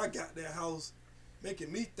 Call my goddamn house,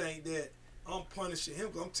 making me think that I'm punishing him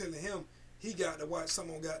because I'm telling him he got to watch some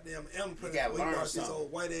on goddamn Animal Planet before he watch this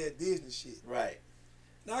old white ass Disney shit. Right.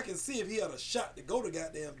 Now I can see if he had a shot to go to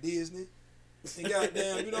goddamn Disney and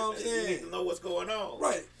goddamn, you know what I'm saying? You need to know what's going on.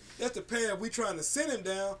 Right. That's the path we trying to send him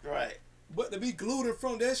down. Right. But to be glued in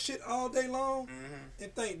front of that shit all day long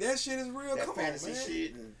and think that shit is real, that come fantasy on, man.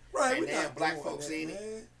 Shit right, and we not black doing folks that, in man.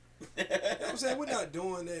 it. You know what I'm saying? We're not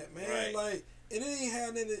doing that, man. Right. Like, and it ain't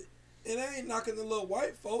having it ain't knocking the little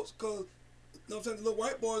white folks, because, you know what I'm saying, the little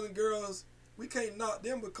white boys and girls, we can't knock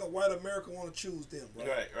them because white America want to choose them, right?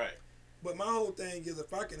 Right. But my whole thing is,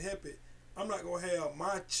 if I can help it, I'm not going to have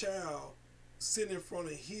my child sitting in front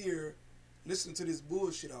of here listening to this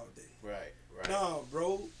bullshit all day. Right. Nah,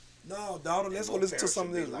 bro. Nah, daughter, let's go listen to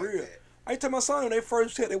something that's like real. That. I tell my son when they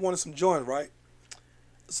first said they wanted some joints, right?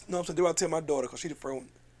 You know what I'm saying? Then I tell my daughter, because she the first one.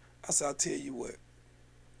 I said, I'll tell you what.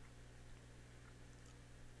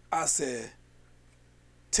 I said,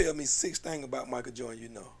 tell me 6 things about Michael Jordan you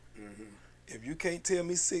know. If you can't tell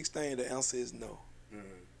me 6 things, the answer is no.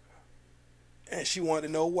 And she wanted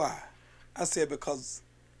to know why. I said, because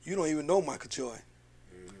you don't even know Michael Jordan.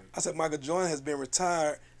 I said, Michael Jordan has been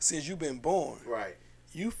retired since you've been born. Right.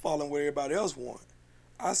 You following what everybody else want.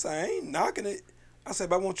 I said, I ain't knocking it. I said,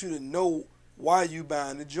 but I want you to know why you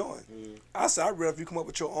buying the joint. I said, I'd rather if you come up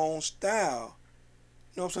with your own style.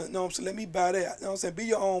 You know what I'm saying? No, I'm saying, let me buy that. You know what I'm saying? Be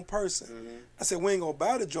your own person. I said, we ain't going to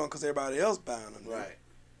buy the joint because everybody else buying them. Right.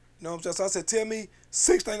 You know what I'm saying? So I said, tell me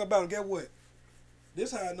 6 things about them. Get what?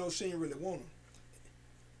 This how I know she ain't really want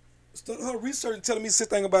them. Her research and telling me 6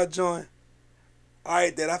 things about joint. All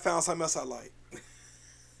right, Dad, I found something else I like.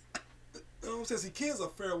 You know what I'm saying? See, kids are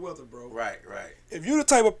fair weather, bro. Right. If you the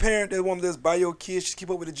type of parent that want to just buy your kids, just keep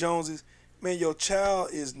up with the Joneses, man, your child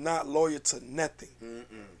is not loyal to nothing. You know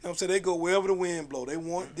what I'm saying? They go wherever the wind blow. They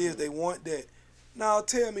want this, they want that. Now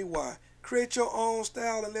tell me why. Create your own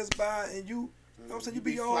style and let's buy it, and you know what I'm saying? You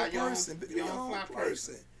be your own person. Be your own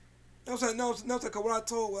person. You know what I'm saying? No, because what I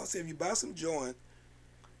told her, I said, if you buy some joint,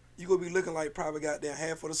 you going to be looking like probably goddamn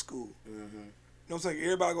half of the school. You know what I'm saying?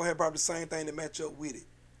 Everybody going to have probably the same thing to match up with it.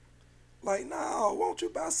 Like, no, why don't you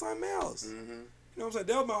buy something else? You know what I'm saying?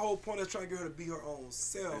 That was my whole point of trying to get her to be her own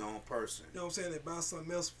self. Her own person. You know what I'm saying? They buy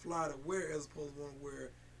something else fly to wear as opposed to want to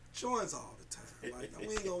wear joints all the time. Like, no,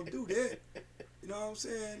 we ain't going to do that. You know what I'm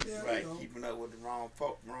saying? Yeah, right, you know. keeping up with the wrong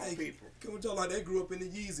people. Come on, like they grew up in the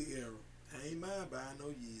Yeezy era. I ain't mind buying no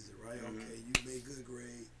Yeezy, right? Okay, you made good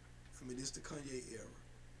grade. I mean, this the Kanye era.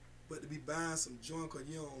 But to be buying some joint because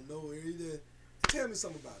you don't know either, tell me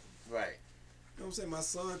something about them. Right. You know what I'm saying? My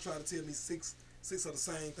son tried to tell me six of the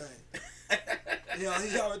same thing. Yeah,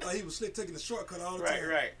 he always thought he was slick taking the shortcut all the time.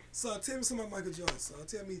 Right. Son, tell me something about Michael Jordan, son.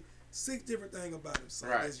 Tell me 6 different things about him, son.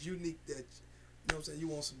 Right. That's unique that, you know what I'm saying, you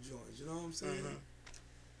want some joints. You know what I'm saying?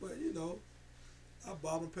 But, you know, I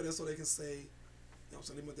bought them a pair so they can say, you know what I'm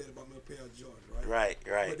saying, they my daddy bought me a pair of Jordans, right?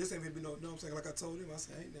 Right. But this ain't gonna be no, you know what I'm saying? Like I told him, I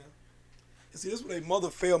said, hey, now. And see, this is where they mother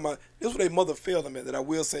failed them at, that I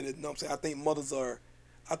will say that, you know what I'm saying, I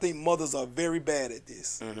think mothers are very bad at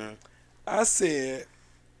this. I said,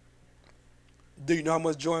 do you know how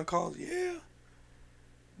much Jordan costs? Yeah.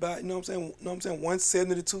 But, you know what I'm saying,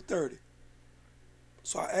 170 to 230.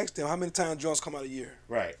 So I asked them, how many times Jordans come out a year?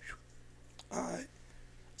 Right. All right.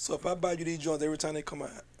 So if I buy you these Jordans every time they come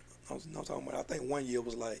out, I think 1 year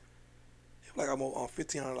was like I'm on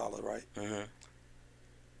 $1,500, right? I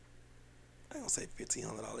ain't gonna say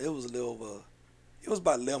 $1,500. It was a little over. It was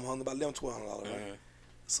about $1,100, about $1,100, right?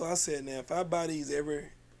 So I said, now if I buy these every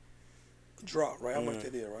drop, right? How much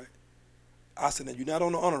that is, right? I said, now you're not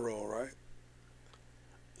on the honor roll, right?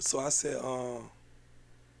 So I said, how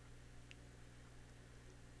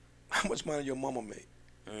much money your mama make?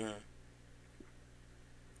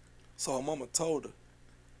 So her mama told her,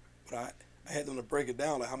 but I had them to break it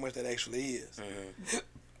down like how much that actually is.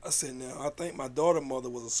 I said, now I think my daughter's mother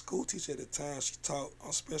was a school teacher at the time. She taught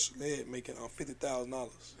on special ed, making $50,000.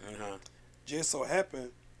 Just so happened,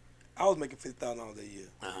 I was making $50,000 a year.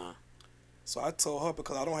 So I told her,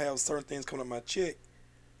 because I don't have certain things coming out my check,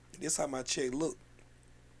 this how my check look.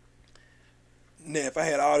 Now if I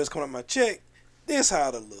had all this coming out my check, this how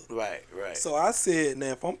it look. Right. So I said,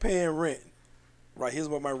 now if I'm paying rent, right, here's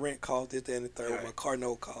what my rent cost, this, that, and the third, what my car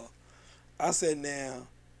note cost. I said, now,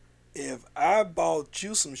 if I bought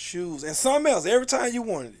you some shoes and something else every time you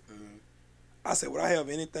wanted it, I said, would I have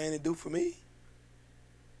anything to do for me?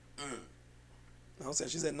 I said,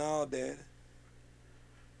 she said, no, Dad.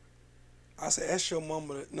 I said, ask your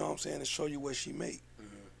mama, you know what I'm saying, to show you what she make.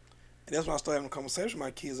 And that's when I started having a conversation with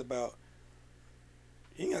my kids about,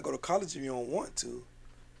 you ain't got to go to college if you don't want to.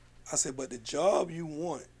 I said, but the job you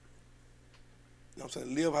want, you know what I'm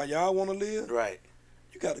saying, live how y'all want to live. Right.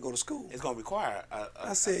 You got to go to school. It's going to require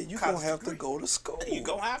I said, you're going to have to go to school. You're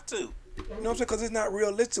going to have to. You know what I'm saying? Because it's not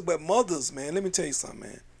realistic. But mothers, man, let me tell you something,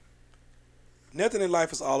 man. Nothing in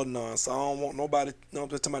life is all or none. So I don't want nobody, you know, I'm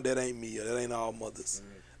just talking about that ain't me or that ain't all mothers.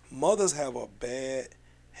 Mothers have a bad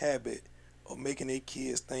habit of making their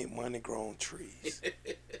kids think money grown trees.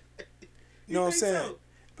 You know what I'm saying? So?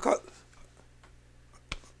 Because,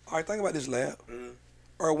 all right, think about this, Lab.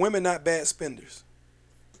 Are women not bad spenders?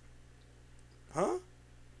 Huh?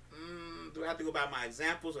 Do I have to go by my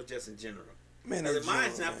examples or just in general? Man, in my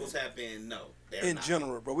examples have been no. In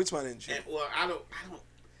general, bro. Which one in general? And, well, I don't.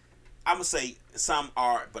 I'm gonna say some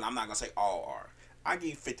are, but I'm not gonna say all are. I give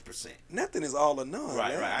you 50%. Nothing is all or none.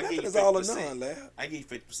 Right. Nothing is all or none, Lab. I give you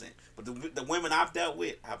 50%. But the women I've dealt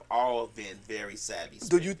with have all been very savvy.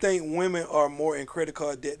 Do you think women are more in credit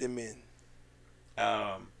card debt than men?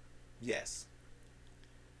 Yes.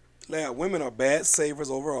 Lab, women are bad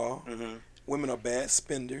savers overall. Women are bad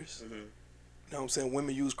spenders. You know what I'm saying?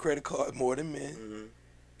 Women use credit cards more than men. You know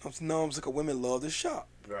what I'm saying? Women love to shop.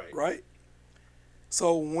 Right?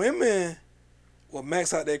 So women will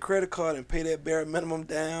max out their credit card and pay that bare minimum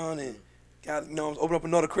down and got, you know, open up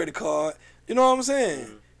another credit card. You know what I'm saying?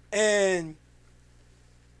 And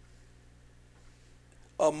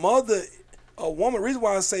a woman, reason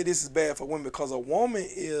why I say this is bad for women, because a woman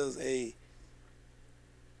is a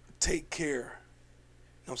take care. You know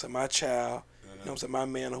what I'm saying? My child, you know what I'm saying? My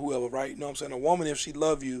man or whoever, right? You know what I'm saying? A woman, if she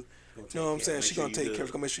love you, you know what I'm saying? She's going to take care.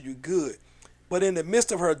 She's going to make sure you're good. But in the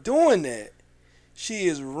midst of her doing that, she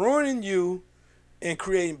is ruining you and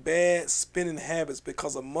creating bad spending habits,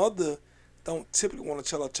 because a mother don't typically want to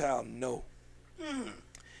tell a child no.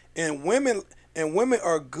 And women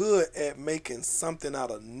are good at making something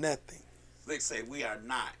out of nothing. They say we are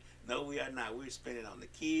not. No, we are not. We're spending on the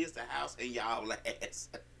kids, the house, and y'all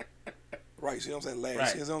last. Right, see what I'm saying? Last.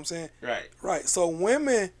 Right. You know what I'm saying? Right. So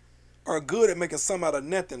women are good at making something out of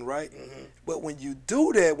nothing, right? But when you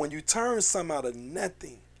do that, when you turn something out of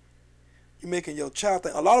nothing, you're making your child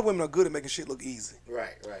think. A lot of women are good at making shit look easy.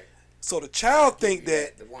 Right. So the child think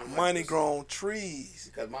that money grown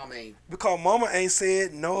trees. Because mama ain't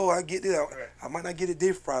said, no, I get it. I might not get it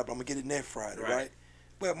this Friday, but I'm going to get it next Friday, right?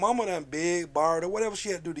 But mama done begged, borrowed, or whatever she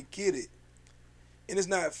had to do to get it. And it's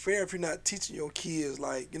not fair if you're not teaching your kids,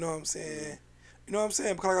 like, you know what I'm saying? You know what I'm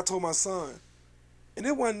saying? Because like I told my son, and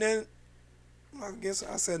it wasn't then,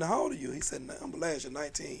 I said, how old are you? He said, I'm last year,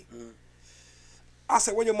 19. I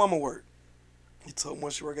said, where your mama work? He told me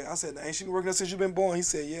where she work at. I said, ain't she been working there since you been born? He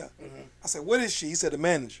said, yeah. I said, what is she? He said, the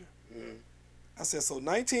manager. I said, so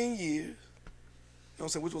 19 years, you know what I'm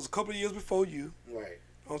saying, which was a couple of years before you. Right.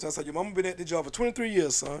 You know what I'm saying? I said, your mama been at the job for 23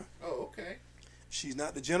 years, son. Oh, okay. She's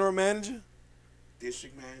not the general manager.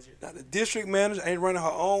 District manager. Not the district manager. Ain't running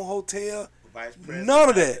her own hotel. Vice president. None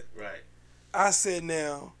of that. Right. I said,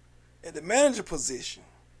 now, at the manager position,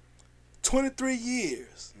 23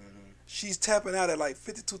 years, she's tapping out at like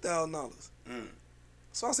 $52,000.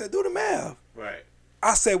 So I said, do the math. Right.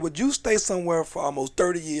 I said, would you stay somewhere for almost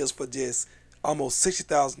 30 years for just almost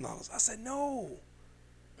 $60,000? I said, no.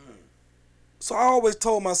 So I always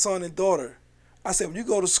told my son and daughter, I said, when you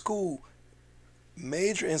go to school,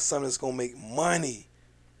 major in something that's going to make money.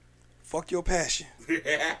 Fuck your passion.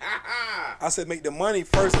 I said, make the money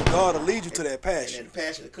first and God will lead you to that passion. And the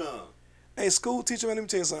passion to come. Hey, school teacher, man, let me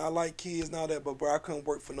tell you something. I like kids and all that, but, bro, I couldn't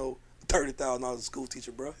work for no $30,000 as a school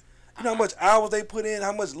teacher, bro. You know how much hours they put in,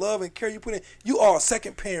 how much love and care you put in. You are a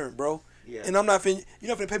second parent, bro. Yeah. And you're not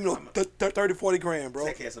finna pay me no 30, 40 grand, bro.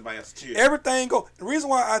 Take care of somebody else's children. Everything go. The reason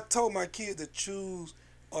why I told my kids to choose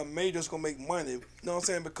a major that's gonna make money, you know what I'm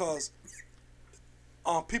saying? Because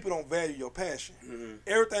people don't value your passion.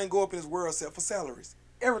 Everything go up in this world except for salaries.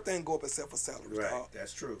 Everything go up except for salaries. Right, dog.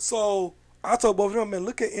 that's true. So I told both of them, man,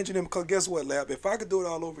 look at engineering, because guess what, Lab? If I could do it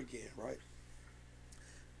all over again, right?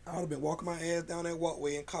 I would have been walking my ass down that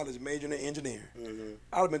walkway in college, majoring in engineering.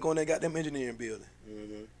 I would have been going to that goddamn engineering building.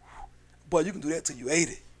 But you can do that till you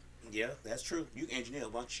 80. Yeah, that's true. You can engineer a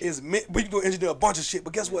bunch of shit. But you can engineer a bunch of shit.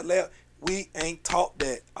 But guess what, Lab? We ain't taught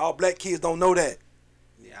that. Our black kids don't know that.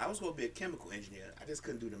 Yeah, I was going to be a chemical engineer. I just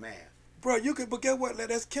couldn't do the math. Bro, you can, but guess what, Lab?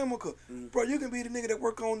 That's chemical. Bro, you can be the nigga that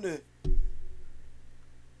work on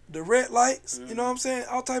the red lights. You know what I'm saying?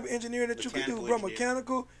 All type of engineering that you can do, bro.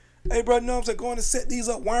 Mechanical. Hey, bro, you know what I'm saying? Going to set these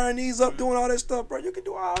up, wiring these up, doing all that stuff, bro. You can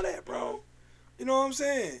do all that, bro. You know what I'm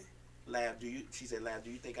saying? She said, Lab,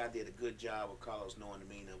 do you think I did a good job of Carlos knowing the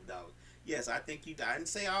meaning of dollars? Yes, I think you. I didn't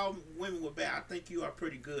say all women were bad. I think you are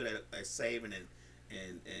pretty good at saving and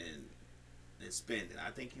spending.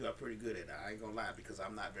 I think you are pretty good at it. I ain't gonna lie because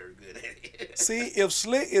I'm not very good at it. See, if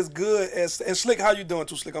Slick is good and Slick, how you doing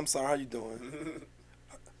too, Slick? I'm sorry, how you doing?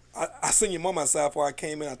 I seen your mom outside before I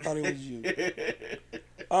came in. I thought it was you.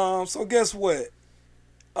 So guess what?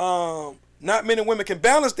 Not many women can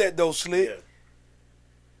balance that though, Slick. Yeah.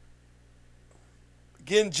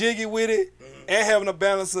 Getting jiggy with it and having a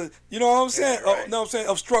balance of, you know what I'm saying? Yeah, right. Know what I'm saying?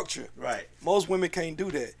 Of structure. Right. Most women can't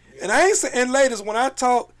do that. Yeah. And I ain't saying, and ladies, when I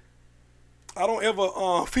talk, I don't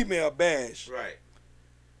ever female bash. Right.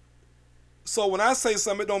 So when I say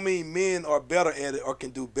something, it don't mean men are better at it or can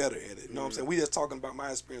do better at it. You know what I'm saying? We just talking about my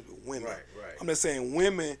experience with women. Right. I'm just saying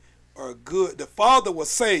women are good. The father will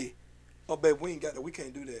say, "Oh, babe, we ain't got that. We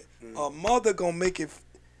can't do that." A mother gonna make it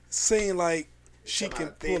seem like she can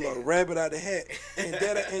pull a rabbit out of the hat, and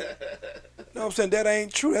that ain't. You know what I'm saying? That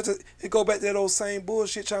ain't true. It go back to that old same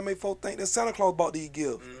bullshit trying to make folks think that Santa Claus bought these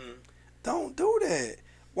gifts. Don't do that.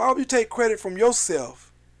 Why would you take credit from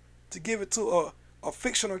yourself to give it to a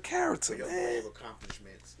fictional character, your brave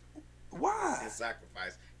accomplishments. Why? And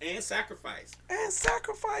sacrifice. And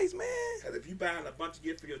sacrifice, man. Because if you buying a bunch of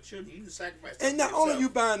gifts for your children, you need to sacrifice. And not only you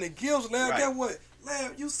buying the gifts, Lab, guess what?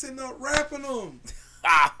 Lab, you sitting up wrapping them.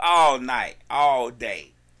 All night, all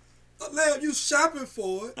day. Lab, you shopping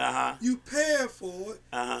for it. You paying for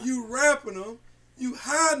it. You wrapping them. You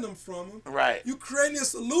hiding them from them. Right. You creating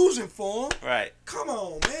this illusion for them. Right. Come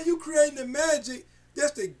on, man. You creating the magic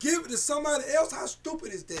just to give it to somebody else. How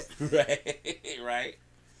stupid is that? Right.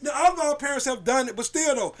 Now, I know our parents have done it, but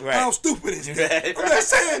still, though, how stupid is that? I'm just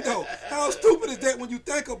saying, though, how stupid is that when you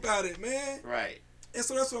think about it, man? Right. And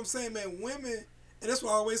so that's what I'm saying, man. Women, and that's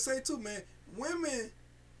what I always say, too, man. Women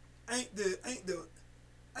ain't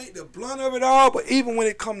the blunt of it all, but even when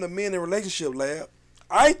it come to men in relationship, Lab,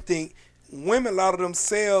 I think women lie to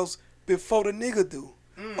themselves before the nigga do.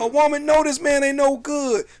 A woman know this man ain't no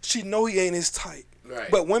good. She know he ain't his type. Right.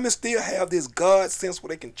 But women still have this God sense where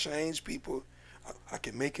they can change people. I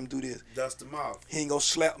can make him do this. Dust him off. He ain't gonna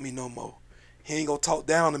slap me no more. He ain't gonna talk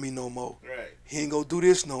down to me no more. Right. He ain't gonna do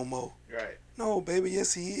this no more. Right. No, baby,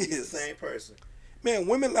 yes he is. He's the same person. Man,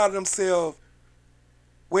 women lie to themselves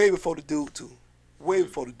way before the dude too. Way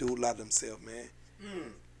before the dude lie to themselves, man. You know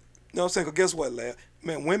what I'm saying? Cause guess what, lad?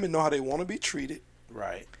 Man, women know how they want to be treated.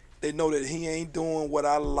 Right. They know that he ain't doing what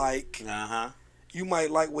I like. You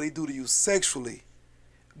might like what he do to you sexually,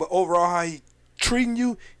 but overall how he treating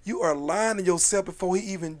you, you are lying to yourself before he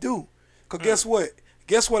even do. Cause guess what?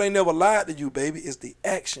 Guess what ain't never lied to you, baby? It's the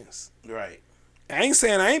actions. Right. I ain't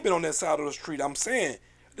saying I ain't been on that side of the street. I'm saying,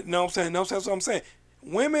 you know what I'm saying? That's what I'm saying.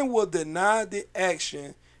 Women will deny the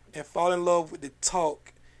action and fall in love with the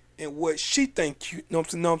talk and what she think you know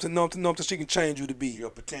what I'm saying, she can change you to be. Your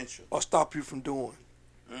potential. Or stop you from doing.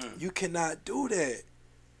 You cannot do that.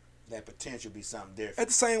 That potential be something different. At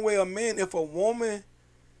the same way, a man, if a woman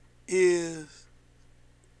is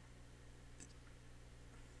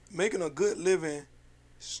making a good living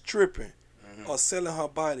stripping or selling her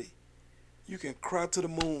body, you can cry to the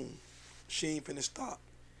moon. She ain't finna stop.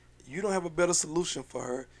 You don't have a better solution for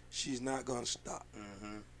her, she's not gonna stop.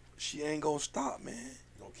 She ain't gonna stop, man.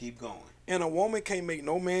 Gonna keep going. And a woman can't make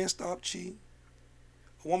no man stop cheating.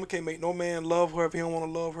 A woman can't make no man love her if he don't want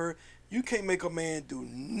to love her. You can't make a man do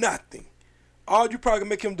nothing. All you probably can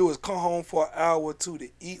make him do is come home for an hour or two to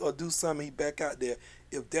eat or do something. He back out there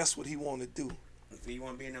if that's what he want to do. If he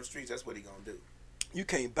want to be in them streets, that's what he gonna do. You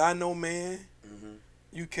can't buy no man.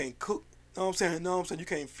 You can't cook. Know what I'm saying? Know what I'm saying? You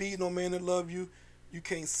can't feed no man that love you. You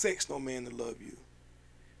can't sex no man that love you.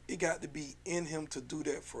 It got to be in him to do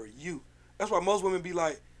that for you. That's why most women be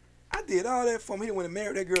like, I did all that for him. He didn't want to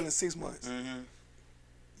marry that girl in 6 months.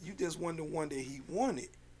 You just wasn't the one that he wanted. You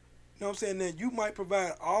know what I'm saying? Then you might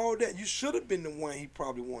provide all that. You should have been the one he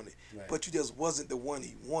probably wanted. But you just wasn't the one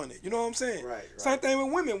he wanted. You know what I'm saying? Right. Same thing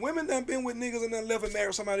with women. Women done been with niggas and then left and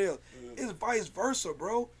married somebody else. It's vice versa,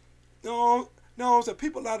 bro. You know what I'm saying?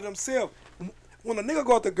 People lie to themselves. When a nigga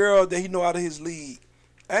go out the girl that he know out of his league,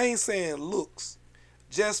 I ain't saying looks.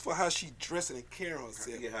 Just for how she dressing and carrying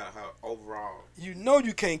herself. Yeah, how overall. You know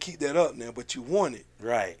you can't keep that up now, but you want it.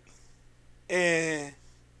 Right. And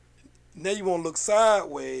now you want to look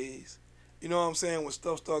sideways. You know what I'm saying? When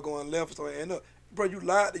stuff start going left and start end up. Bro, you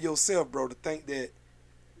lied to yourself, bro, to think that,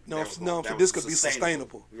 this could be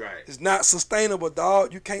sustainable. Right. It's not sustainable,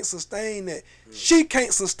 dog. You can't sustain that. She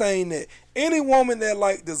can't sustain that. Any woman that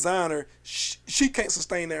like designer, she can't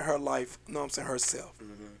sustain that in her life, you know what I'm saying, herself.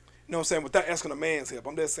 You know what I'm saying? Without asking a man's help.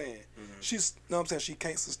 I'm just saying. She's, you know what I'm saying? She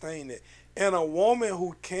can't sustain that. And a woman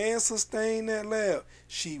who can sustain that, Lab,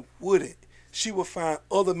 she wouldn't. she will find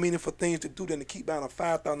other meaningful things to do than to keep buying a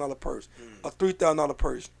 $5,000 purse, a $3,000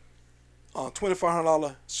 purse,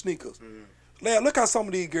 $2,500 sneakers. Lad, look how some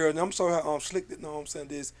of these girls, and I'm sorry how slick, you know what I'm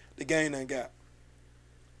saying, the game done got.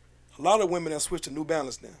 A lot of women that switch to New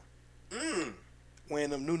Balance now. Wearing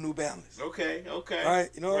them New Balance. Okay. Right?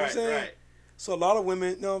 You know what I'm saying? Right. So a lot of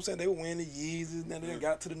women, you know what I'm saying, they were wearing the Yeezys, and then they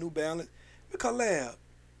got to the New Balance. Because, Lab,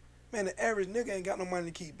 man, the average nigga ain't got no money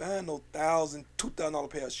to keep buying no $1,000, $2,000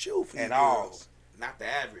 pair of shoes for at these all. girls. Not the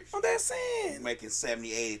average. I'm that saying. Making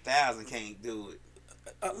 70, 80,000 can't do it.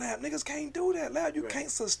 Lab, niggas can't do that. Lab, you can't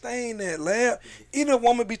sustain that. Lab, even a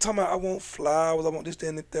woman be talking about, I want flowers, I want this, that,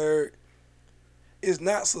 and the third. It's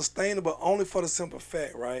not sustainable only for the simple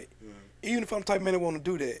fact, right? Even if I'm the type of man that want to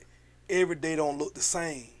do that, every day don't look the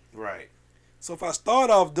same. Right. So if I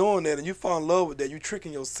start off doing that and you fall in love with that, you're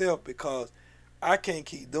tricking yourself because I can't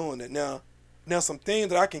keep doing that. Now some things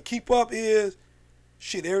that I can keep up is,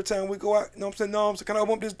 shit, every time we go out, you know what I'm saying? No, I'm saying, can I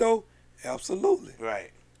open up this door? Absolutely.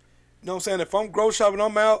 Right. You know what I'm saying? If I'm grocery shopping,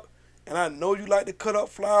 I'm out, and I know you like to cut up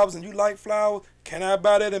flowers and you like flowers, can I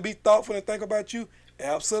buy that and be thoughtful and think about you?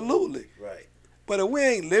 Absolutely. Right. But if we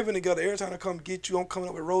ain't living together, every time I come get you, I'm coming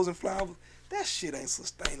up with roses and flowers, that shit ain't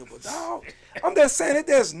sustainable, dog. I'm just saying it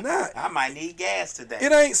that's not. I might need gas today.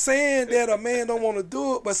 It ain't saying that a man don't want to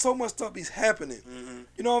do it, but so much stuff is happening.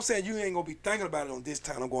 You know what I'm saying? You ain't going to be thinking about it on this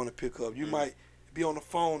time I'm going to pick up. You might be on the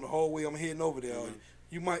phone the whole way I'm heading over there.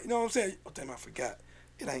 You might, you know what I'm saying? Oh, damn, I forgot.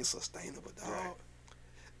 It ain't sustainable, dog. Right.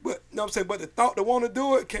 But, you know what I'm saying? But the thought to want to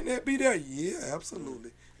do it, can that be there? Yeah,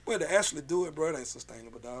 absolutely. But to actually do it, bro, it ain't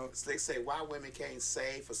sustainable, dog. They say, why women can't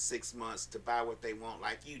save for 6 months to buy what they want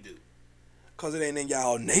like you do? Because it ain't in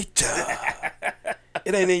y'all nature.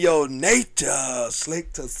 It ain't in your nature,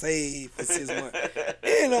 Slick, to save for 6 months.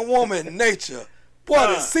 It ain't a woman nature. Boy,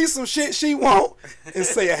 to see some shit she want and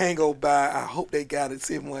say a hangover by, I hope they got it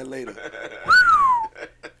 6 months later.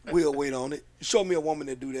 We'll wait on it. Show me a woman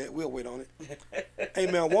that do that. We'll wait on it. Hey,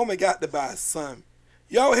 man, a woman got to buy something.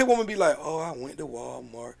 Y'all hear women be like, oh, I went to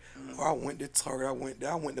Walmart, or I went to Target,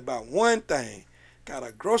 I went to buy one thing. Got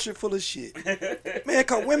a grocery full of shit. Man,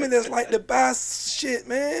 because women just like to buy shit,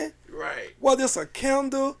 man. Right. Whether it's a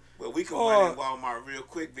candle. Well, we can run in Walmart real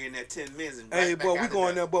quick, be in there 10 minutes. And hey, boy, we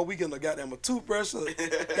going there, boy, we getting a goddamn a toothbrush,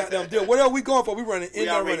 goddamn deal. Whatever we going for, we running in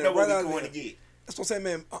there, running right out there. That's what I'm saying,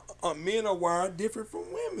 man. Men are wired different from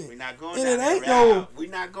women. We're not going down that route. We're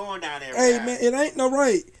not going down that route. Hey, man, it ain't no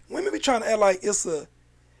right. Women be trying to act like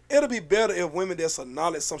it'll be better if women that's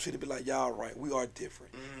acknowledge some shit to be like, y'all right, we are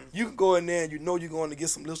different. You can go in there and you know you're going to get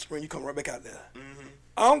some Listerine, you come right back out there.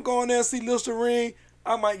 I'm going there and see Listerine,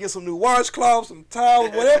 I might get some new washcloths, some towels,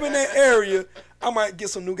 whatever in that area. I might get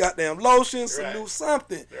some new goddamn lotion, some new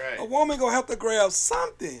something. Right. A woman gonna have to grab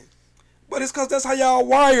something. But it's because that's how y'all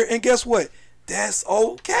wired, and guess what? That's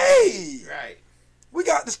okay. Right. We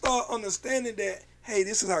got to start understanding that, hey,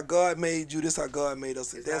 this is how God made you. This is how God made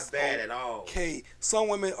us. It's that's not bad at all. Okay. Some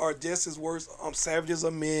women are just as worse. Savages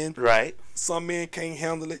as men. Right. Some men can't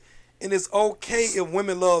handle it. And it's okay if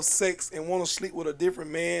women love sex and want to sleep with a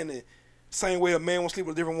different man, and same way a man want to sleep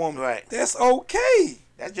with a different woman. Right. That's okay.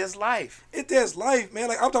 That's just life. That's life, man.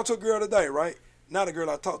 Like, I was talking to a girl today, right? Not a girl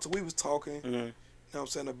I talked to. We was talking. You know what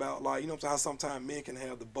I'm saying, about, like, you know what I'm saying, how sometimes men can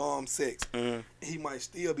have the bomb sex. He might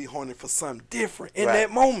still be horny for something different in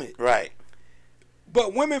that moment. Right.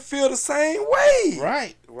 But women feel the same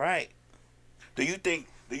way. Right. Do you think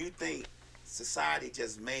society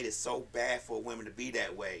just made it so bad for women to be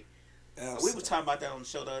that way? We was talking about that on the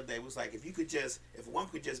show the other day. It was like, if a woman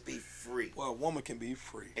could just be free. Well, a woman can be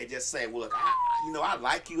free. And just say, well, look, I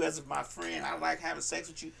like you as my friend. I like having sex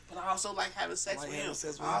with you, but I also like having sex with him.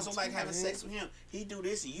 I also like having sex with him. He do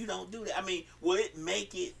this and you don't do that. I mean, will it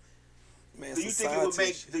make it? Man, do you think it would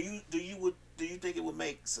make? Do you think it would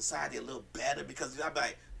make society a little better? Because I'm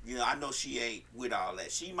like, you know, I know she ain't with all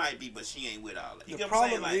that. She might be, but she ain't with all that. You the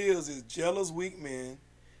problem is jealous, weak men,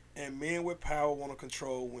 and men with power want to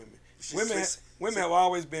control women. Women have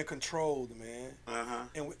always been controlled, man.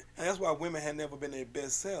 And that's why women have never been their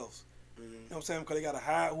best selves. You know what I'm saying? Because they got to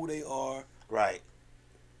hide who they are. Right.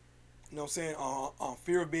 You know what I'm saying? On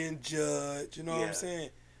fear of being judged. You know what I'm saying?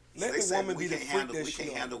 Let the woman be the freak that she is. We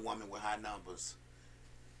can't handle women with high numbers.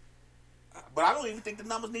 But I don't even think the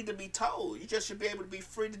numbers need to be told. You just should be able to be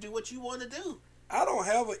free to do what you want to do. I don't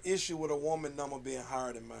have an issue with a woman number being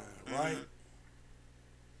higher than mine, right?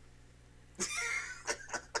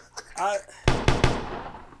 I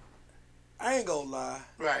ain't gonna lie.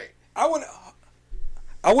 Right. I wouldn't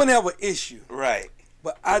have an issue. Right.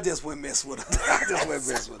 But I just wouldn't mess with her.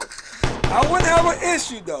 I wouldn't have an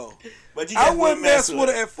issue though. But I wouldn't mess with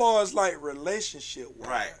her as far as like relationship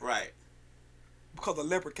wise. Right. Because a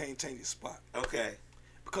leopard can't change his spot. Okay.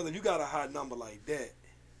 Because if you got a high number like that,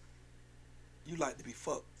 you like to be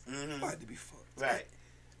fucked. You like to be fucked. Right.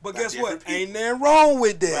 But guess what? Ain't nothing wrong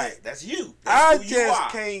with that. Right. That's you. That's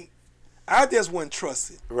I just wouldn't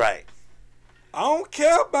trust it. Right. I don't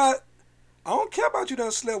care about you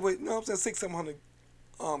done slept with, you know what I'm saying,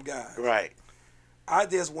 600-700 guys. Right. I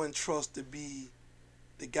just wouldn't trust to be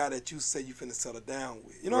the guy that you say you finna settle down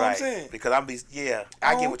with. You know what I'm saying? Because I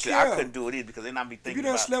get what you. I couldn't do it either because then I'd be thinking. If you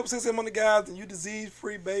done slept with 600 guys and you disease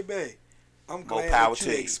free, baby, I'm glad that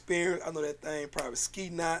you experienced. I know that thing probably ski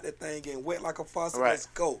knot, that thing getting wet like a faucet. Right. Let's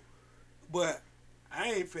go. But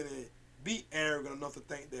I ain't finna be arrogant enough to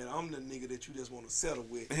think that I'm the nigga that you just want to settle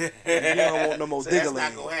with. And you don't want no more diggling.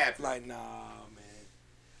 That's not gonna happen. Like, nah, man.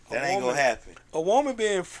 That ain't gonna happen. A woman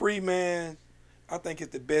being free, man, I think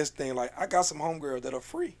it's the best thing. Like, I got some homegirls that are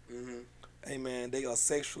free. Mm-hmm. Hey, man, they are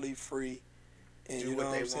sexually free. And do you know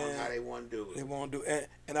what they I'm want, how they want to do it. They want to do it.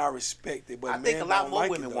 And I respect it. But I think a lot more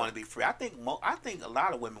women want to be free. I think a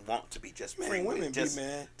lot of women want to be just free. Women just,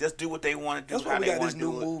 man. Just do what they want to do. That's why we got this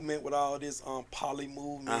new movement with all this poly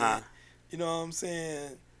movement. Uh-huh. You know what I'm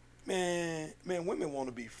saying? Man, women want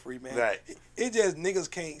to be free, man. Right. It just niggas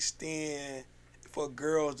can't stand for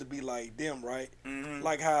girls to be like them, right? Mm-hmm.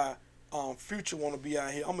 Like how Future want to be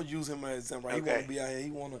out here. I'm gonna use him as an example. Right? Okay. He want to be out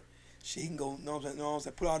here. He can go. Know what I'm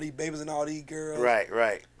saying? Put all these babies and all these girls.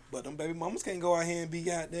 Right. But them baby mamas can't go out here and be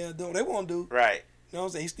out there doing what they want to do. Right. You know what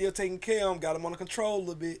I'm saying? He's still taking care of them, got them under control a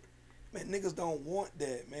little bit. Man, niggas don't want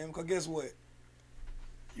that, man. Because guess what?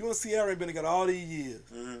 You and Sierra ain't been together all these years.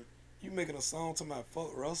 Mm-hmm. You making a song to my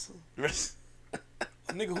fuck Russell?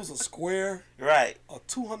 A nigga who's a square. Right. A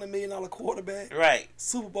 $200 million quarterback. Right.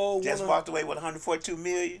 Super Bowl winner. Just walked away with $142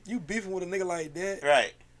 million. You beefing with a nigga like that.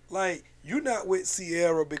 Right. Like, you not with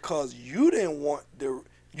Sierra because you didn't want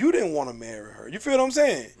to marry her. You feel what I'm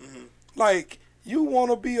saying? Mm-hmm. Like, you want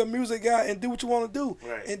to be a music guy and do what you want to do.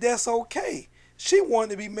 Right. And that's okay. She wanted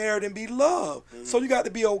to be married and be loved. Mm-hmm. So you got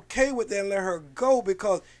to be okay with that and let her go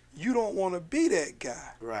because you don't want to be that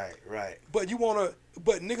guy. Right. But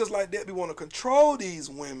niggas like that want to control these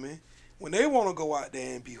women when they want to go out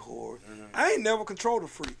there and be whore. Mm-hmm. I ain't never controlled a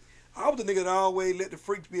freak. I was the nigga that always let the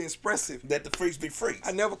freaks be expressive. Let the freaks be freaks.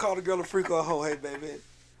 I never called a girl a freak or a hoe. Hey, baby,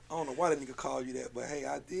 I don't know why that nigga called you that, but hey,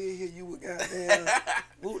 I did hear you with goddamn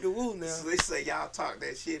woo the woo now. So they say y'all talk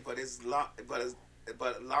that shit, but as long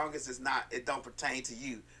as it don't pertain to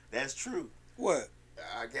you. That's true. What?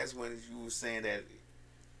 I guess when you were saying that.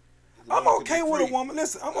 I'm okay with a woman.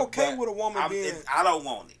 Listen, I'm okay with a woman being. I don't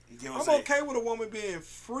want it. You know what I'm saying? Okay with a woman being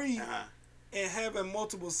free and having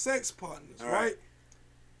multiple sex partners, right?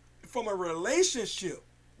 From a relationship.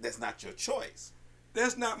 That's not your choice.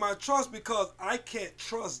 That's not my choice because I can't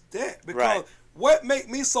trust that. Because what make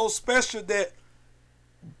me so special that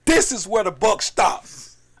this is where the buck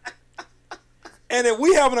stops? And if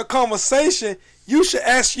we having a conversation, you should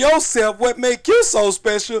ask yourself what make you so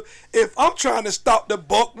special if I'm trying to stop the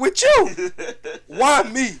buck with you. Why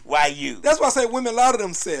me? Why you? That's why I say women lie to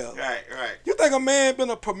themselves. Right. You think a man been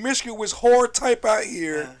a promiscuous whore type out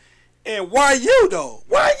here, and why you though?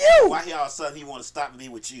 Why you? Why he all of a sudden he want to stop me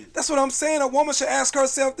with you? That's what I'm saying. A woman should ask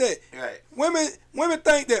herself that. Right. Women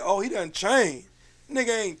think that, oh, he done changed.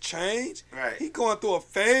 Nigga ain't changed. Right. He going through a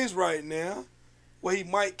phase right now where he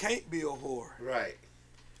can't be a whore. Right.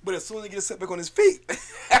 But as soon as he gets set back on his feet,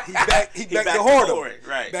 he back to whoredom.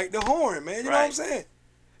 Right. Back to whoring, man. You know what I'm saying?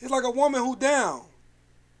 It's like a woman who down.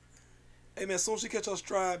 Hey, man, as soon as she catch her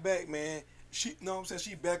stride back, man, she, you know what I'm saying,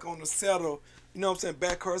 she back on the saddle, you know what I'm saying,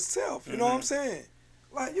 back herself. You know what I'm saying?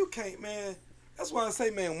 Like, you can't, man. That's why I say,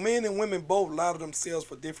 man, men and women both lie to themselves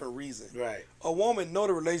for different reasons. Right. A woman know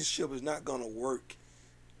the relationship is not going to work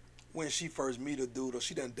when she first meet a dude or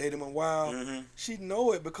she done date him a while. Mm-hmm. She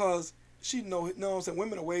know it because she know, you know what I'm saying,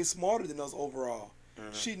 women are way smarter than us overall.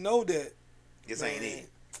 Mm-hmm. She know that this ain't it.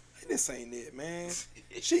 This ain't it, man.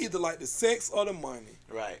 She either like the sex or the money.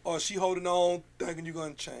 Right. Or she holding on thinking you're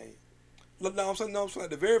going to change. Look, I'm saying,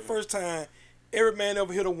 the very first time every man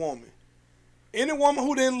ever hit a woman, any woman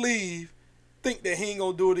who didn't leave think that he ain't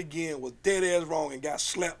going to do it again was dead ass wrong and got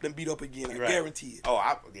slapped and beat up again. I guarantee it. Oh, I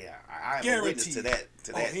have a witness to that.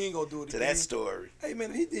 He ain't going to do it again. To that story. Hey,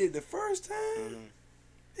 man, if he did it the first time,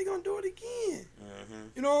 he going to do it again. Mm-hmm.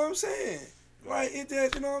 You know what I'm saying? Like, it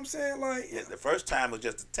just, you know what I'm saying? Like, yeah, the first time was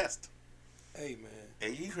just a test. Hey, man.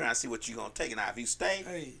 And you trying to see what you're going to take. Now, if you stay,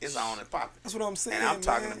 it's on and popping. That's what I'm saying, and I'm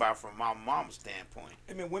talking about from my mom's standpoint.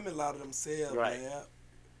 Hey, man, women lie to themselves, man.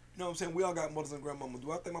 You know what I'm saying? We all got mothers and grandmamas.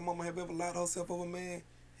 Do I think my mama have ever lied to herself over a man?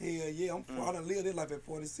 Hell yeah. I done lived this life at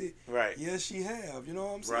 46. Right. Yes, she have. You know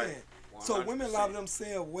what I'm saying? Right. 100%. So women lie to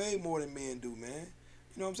themselves way more than men do, man.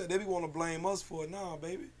 You know what I'm saying? They be want to blame us for it. Nah,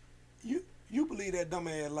 baby. You believe that dumb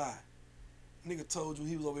ass lie. Nigga told you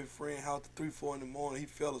he was over at friend house at 3, 4 in the morning. He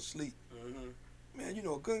fell asleep. Man, you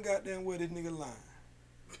know, good goddamn well this nigga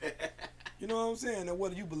lying. You know what I'm saying? And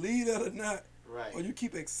whether you believe that or not, right, or you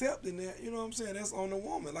keep accepting that, you know what I'm saying? That's on the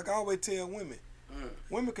woman. Like I always tell women,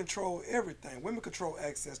 women control everything. Women control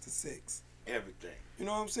access to sex. Everything. You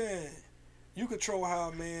know what I'm saying? You control how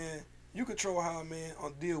a man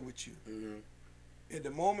deal with you. At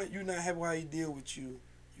the moment you not happy how he deal with you,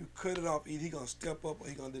 you cut it off. Either he gonna step up or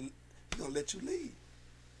he gonna let you leave.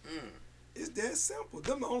 It's that simple.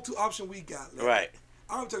 Them the only two options we got. Like, right.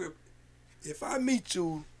 I'm talking. If I meet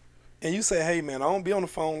you and you say, hey man, I don't be on the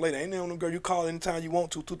phone later. Ain't there on the girl you call anytime you want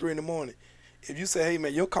to, 2, 3 in the morning. If you say, hey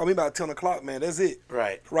man, you'll call me about 10 o'clock, man, that's it.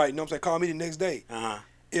 Right. Right. You know what I'm saying? Call me the next day.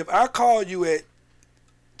 If I call you at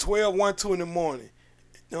 12, 1, 2 in the morning,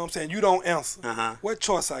 you know what I'm saying, you don't answer. What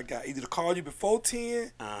choice I got? Either to call you before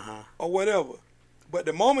 10 or whatever. But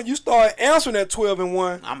the moment you start answering at 12 and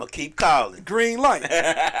 1, I'm going to keep calling. Green light.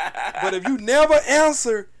 But if you never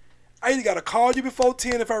answer, I either got to call you before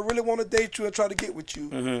 10 if I really want to date you and try to get with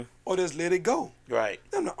you, or just let it go. Right.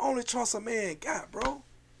 That's the only choice a man got, bro.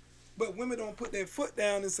 But women don't put their foot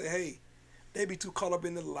down and say, hey, they be too caught up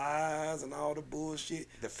in the lies and all the bullshit.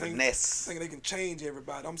 The finesse. Thinking they can change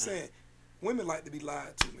everybody. I'm saying women like to be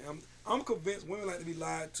lied to, man. I'm convinced women like to be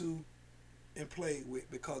lied to and played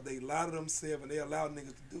with because they lie to themselves and they allow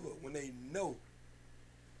niggas to do it when they know.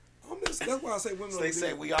 That's why I say women. So they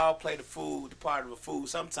say we all play the part of a fool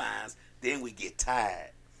sometimes, then we get tired.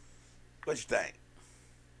 What you think?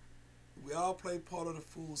 We all play part of the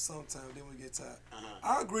fool sometimes, then we get tired.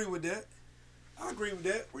 I agree with that.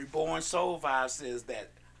 Reborn Soul Vibe says that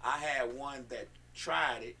I had one that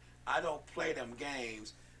tried it. I don't play them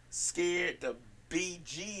games. Scared the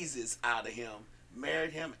bejesus out of him.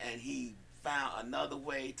 Married him and he found another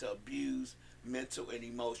way to abuse mental and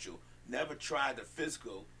emotional. Never tried the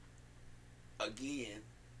physical again.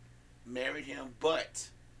 Married him, but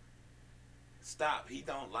stop. He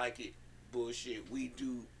don't like it. Bullshit. We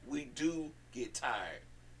do get tired.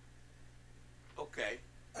 Okay.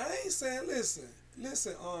 I ain't saying listen,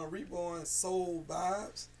 Reborn Soul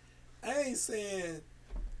Vibes. I ain't saying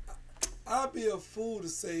I'd be a fool to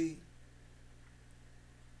say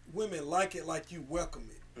women like it like you welcome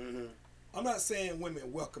it. I'm not saying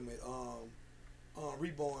women welcome it.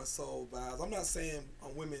 Reborn Soul Vibes. I'm not saying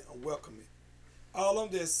women welcome it. All I'm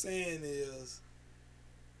just saying is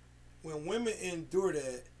when women endure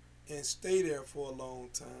that and stay there for a long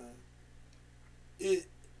time,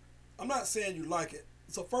 I'm not saying you like it.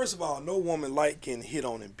 So first of all, no woman like getting hit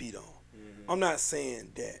on and beat on. I'm not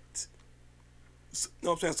saying that. You know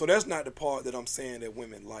what I'm saying? So that's not the part that I'm saying that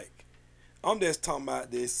women like. I'm just talking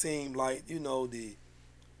about that it seem like, you know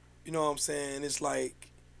what I'm saying? It's like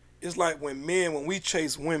when we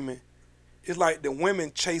chase women, it's like the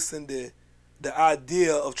women chasing the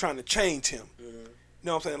idea of trying to change him. You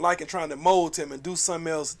know what I'm saying? Like and trying to mold him and do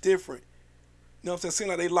something else different. You know what I'm saying? Seem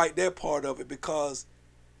like they like that part of it because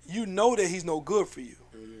you know that he's no good for you.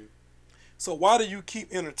 So why do you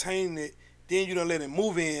keep entertaining it? Then you don't let him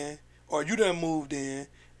move in, or you done moved in.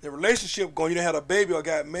 The relationship going, you done had a baby or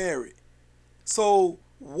got married. So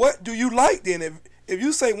what do you like then? If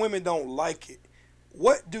you say women don't like it,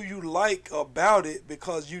 what do you like about it?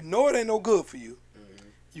 Because you know it ain't no good for you.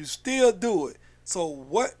 You still do it. So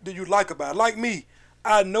what do you like about it? Like me,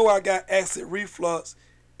 I know I got acid reflux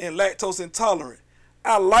and lactose intolerant.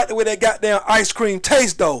 I like the way that goddamn ice cream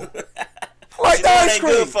tastes though. I like the ice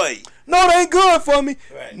cream. Good for you. No, it ain't good for me.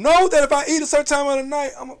 Right. Know that if I eat a certain time of the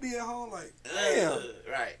night, I'm gonna be at home like, damn.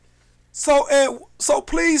 Right. So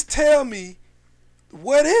please tell me,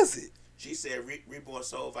 what is it? She said, Reborn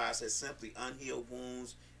Soul Vibe says simply unhealed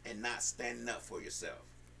wounds and not standing up for yourself.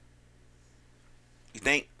 You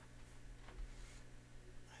think?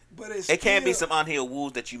 But it can't be some unhealed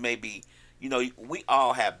wounds that you may be. You know, we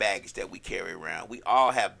all have baggage that we carry around. We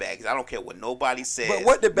all have baggage. I don't care what nobody says. But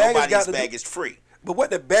what the baggage got to baggage free. But what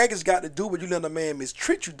the baggage got to do with you letting a man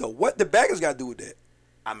mistreat you, though? What the baggage got to do with that?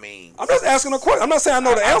 I mean, I'm just asking a question. I'm not saying I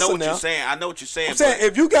know the answer now. I know what you're saying. I know what you're saying. I'm saying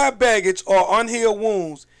if you got baggage or unhealed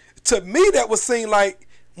wounds, to me that would seem like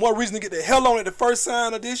more reason to get the hell on at the first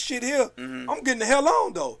sign of this shit here. I'm getting the hell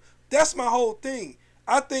on, though. That's my whole thing.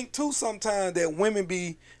 I think, too, sometimes that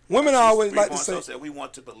women always like to say. Said we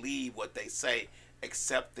want to believe what they say,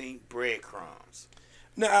 accepting breadcrumbs.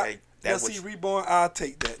 Now, see, Reborn, I'll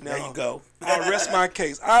take that. Now, there you go. I'll rest my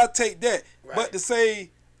case. I'll take that. Right. But to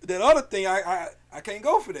say that other thing, I can't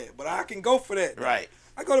go for that. But I can go for that. Right.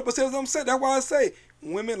 I go to, but I'm saying, that's why I say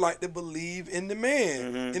women like to believe in the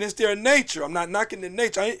man. And it's their nature. I'm not knocking the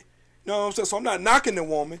nature. You know what I'm saying? So I'm not knocking the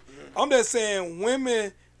woman. Mm-hmm. I'm just saying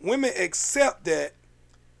women accept that.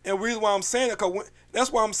 And the reason why I'm saying it, because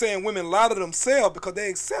that's why I'm saying women lie to themselves, because they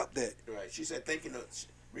accept that. Right. She said thinking of,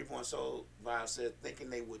 Reborn Soul Vibe said thinking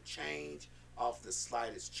they would change off the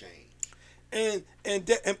slightest change. And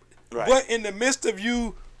right. But in the midst of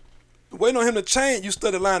you waiting on him to change, you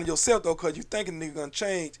study lying to yourself though, because you thinking the nigga gonna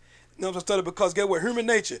change. You know what I'm saying? Because get what? Human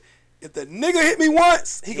nature. If the nigga hit me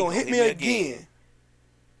once, he gonna hit me again.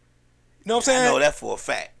 You know what I'm saying? I know that for a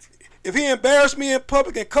fact. If he embarrass me in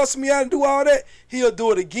public and cuss me out and do all that, he'll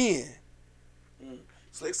do it again.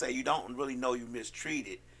 Slick say you don't really know you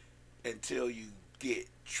mistreated until you get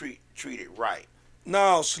treated right.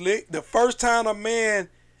 No, Slick. The first time a man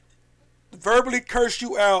verbally curse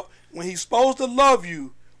you out when he's supposed to love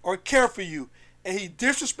you or care for you, and he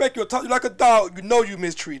disrespect you or talk to you like a dog, you know you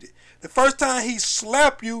mistreated. The first time he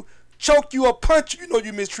slap you, choke you or punch you, you know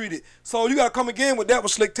you mistreated. So you gotta come again with that one,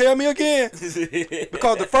 Slick. Tell me again.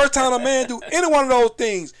 Because the first time a man do any one of those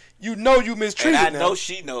things, you know you mistreated. And I know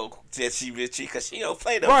she know that she mistreated because she don't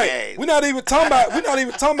play no games. We're not even talking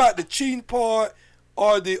about the cheating part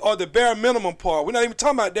or the bare minimum part. We're not even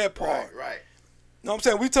talking about that part. Right. You know what I'm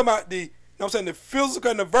saying? We talking about the physical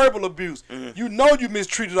and the verbal abuse. Mm-hmm. You know you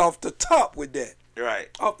mistreated off the top with that. Right.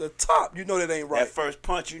 Off the top, you know that ain't right. That first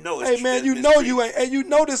punch, you know it's hey man, you know you ain't, and you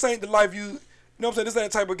know this ain't the life you know what I'm saying? This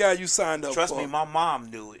ain't the type of guy you signed up Trust for. me, my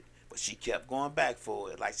mom knew it, but she kept going back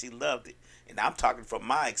for it. Like she loved it. And I'm talking from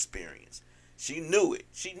my experience. She knew it.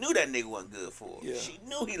 She knew that nigga wasn't good for her. Yeah. She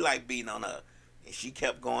knew he liked beating on her. And she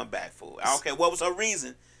kept going back for it. I don't care what was her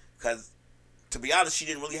reason, because to be honest, she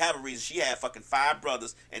didn't really have a reason. She had fucking 5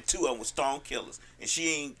 brothers, and 2 of them were stone killers. And she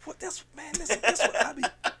ain't... What? That's what I be...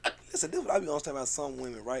 Listen, this is what I be honest about some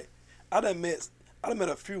women, right? I done met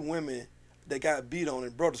a few women that got beat on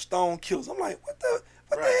and brother stone killers. I'm like, what the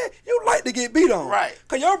hell? You like to get beat on. Right.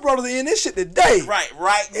 Because your brothers are in this shit today. Right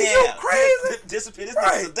now. You crazy? Disappear this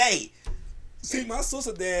nigga today. See, my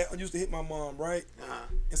sister dad used to hit my mom, right? Uh-huh.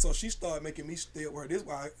 And so she started making me stay up with her. This is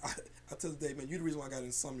why I tell this day, man, you the reason why I got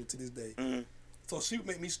insomnia to this day. Mm-hmm. So she would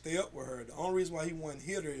make me stay up with her. The only reason why he wouldn't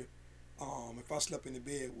hit her if I slept in the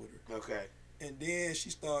bed with her. Okay. And then she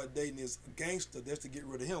started dating this gangster just to get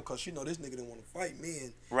rid of him, because she know this nigga didn't want to fight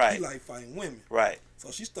men. Right. He like fighting women. Right.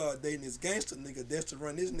 So she started dating this gangster nigga just to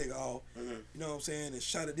run this nigga off. Mm-hmm. You know what I'm saying? And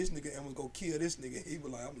shot at this nigga and was going to kill this nigga. He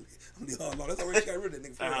was like, I'm the hard law. That's already she got rid of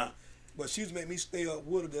that nigga for her. But she was making me stay up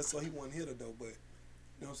with her just so he wouldn't hit her though. But,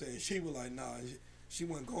 you know what I'm saying? She was like, nah, she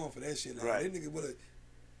wasn't going for that shit. Like, right. That nigga would have,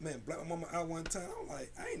 man, black my mama out one time. I'm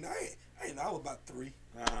like, I ain't know. I was about 3.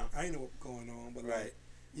 I ain't know what was going on. But like,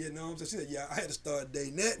 you know what I'm saying? She said, yeah, I had to start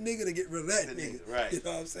dating that nigga to get rid of that nigga. Right. You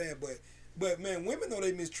know what I'm saying? But man, women know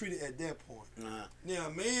they mistreated at that point. Now,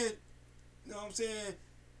 man, you know what I'm saying?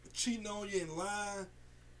 Cheating on you and lying,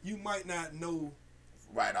 you might not know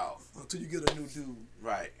right off until you get a new dude.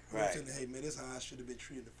 Right. You know what I'm saying? Hey, man, this is how I should have been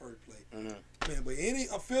treated in the first place. Mm-hmm. Man, but any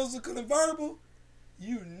physical and verbal,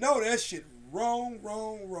 you know that shit wrong.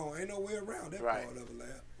 Ain't no way around that part of it,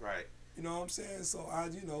 lab. Right. You know what I'm saying? So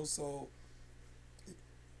you know what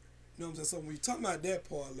I'm saying? So when you talking about that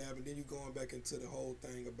part, lab, and then you going back into the whole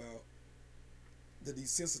thing about the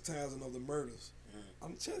desensitizing of the murders,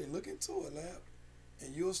 I'm telling you, look into it, lab,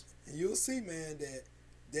 and you'll see, man,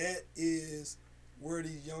 that is where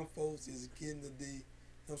these young folks is getting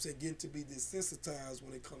getting to be desensitized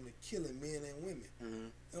when it comes to killing men and women. Mm-hmm. You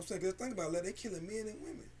know what I'm saying? Because think about it, they killing men and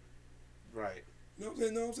women. Right. You know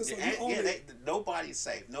what I'm saying? So nobody's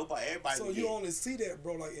safe. Everybody. So you only see that,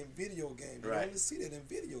 bro, like in video games. You only see that in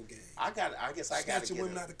video games. I guess I got to snatching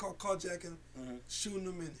women out the car, carjacking, shooting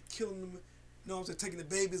them and killing them. You know what I'm saying? Taking the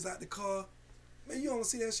babies out the car. Man, you only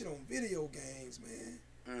see that shit on video games, man.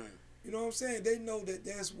 You know what I'm saying? They know that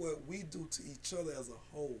that's what we do to each other as a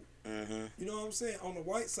whole. Mm-hmm. You know what I'm saying? On the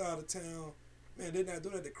white side of town, man, they're not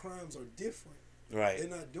doing that. The crimes are different. Right. They're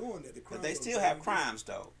not doing that. But they still have crimes,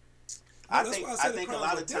 though. I think a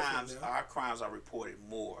lot of times our crimes are reported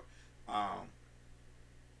more. Man,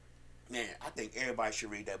 I think everybody should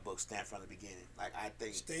read that book, Stamped from the Beginning. Like, I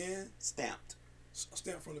think Stamped.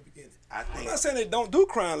 Stamped from the beginning. I'm not saying they don't do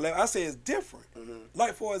crime. I say it's different. Mm-hmm.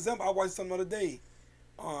 Like, for example, I watched something the other day.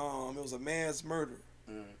 It was a mass murder.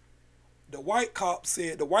 Mm-hmm. The white cop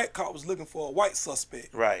was looking for a white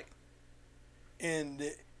suspect. Right. And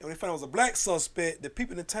when they found it was a black suspect, the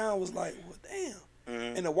people in the town was like, well, damn.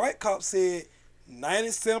 Mm-hmm. And the white cop said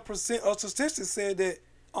 97% of statistics said that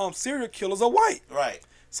serial killers are white. Right.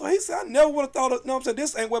 So he said, I never would have thought of, you know what I'm saying,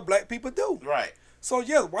 this ain't what black people do. Right. So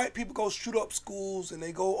yeah, white people go shoot up schools and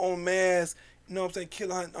they go on mass, you know what I'm saying,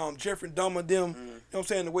 killing Jeffrey Dahmer them, you know what I'm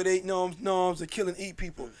saying, the way they, you know what I'm saying, kill and eat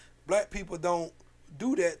people. Black people don't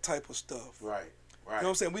do that type of stuff. Right. You know what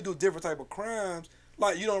I'm saying? We do different type of crimes.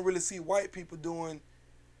 Like, you don't really see white people doing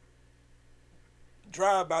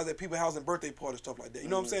drive-bys at people's house and birthday parties, stuff like that. You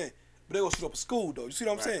know what I'm saying? But they gonna shoot up a school, though. You see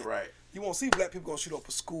what I'm saying? Right. You won't see black people gonna shoot up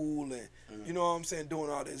a school and, you know what I'm saying, doing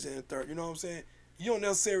all this and the third. You know what I'm saying? You don't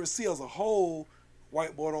necessarily see as a whole,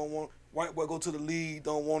 white boy go to the league,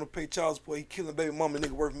 don't want to pay child support, he killing baby mama,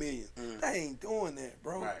 nigga worth millions. They ain't doing that,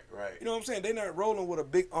 bro. Right. You know what I'm saying? They not rolling with a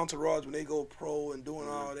big entourage when they go pro and doing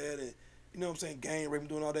all that and, you know what I'm saying, gang rape and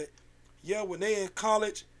doing all that. Yeah, when they in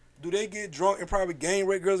college, do they get drunk and probably gang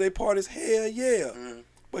rape girls at their parties? Hell yeah.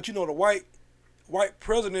 But you know, the white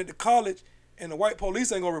president at the college and the white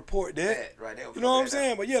police ain't gonna report that. Right. You know what I'm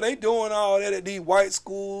saying? But yeah, they doing all that at these white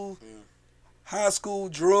schools, high school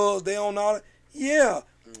drugs, they on all that. Yeah.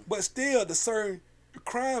 But still, the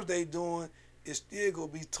crimes they doing is still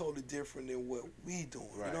gonna be totally different than what we doing.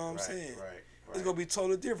 You know what I'm saying? Right. It's gonna be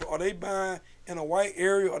totally different. Are they buying in a white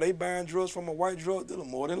area? Are they buying drugs from a white drug dealer?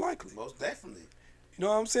 More than likely. Most definitely. You know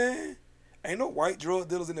what I'm saying? Ain't no white drug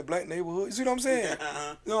dealers in the black neighborhood. You see what I'm saying?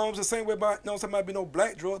 You know what I'm saying? Same way about might be no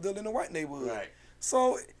black drug dealer in the white neighborhood. Right.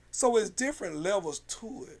 So it's different levels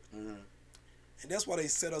to it. And that's why they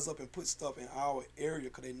set us up and put stuff in our area,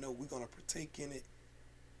 because they know we're gonna partake in it.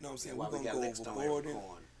 You know what I'm saying? We're gonna go overboard it.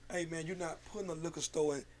 Hey man, you're not putting a liquor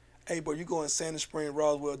store in. Hey, bro, you go in Sandy Spring,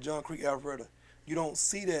 Roswell, John Creek, Alpharetta. You don't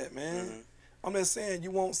see that, man. I'm just saying you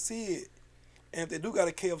won't see it. And if they do got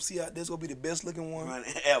a KFC out there, it's gonna be the best looking one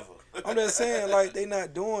ever. I'm just saying, like, they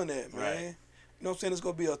not doing that, man. Right. You know what I'm saying? It's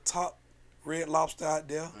gonna be a top Red Lobster out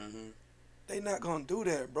there. They not gonna do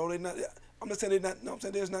that, bro. I'm just saying they not. You know what I'm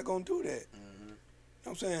saying? They're just not gonna do that. You know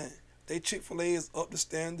what I'm saying? They Chick-fil-A is up the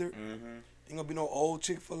standard. Ain't gonna be no old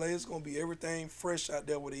Chick-fil-A. It's gonna be everything fresh out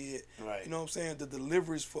there where they at. Right. You know what I'm saying? The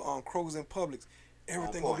deliveries for Kroger's and Publix,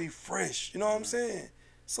 everything gonna be fresh. You know what I'm saying?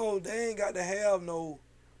 So they ain't got to have no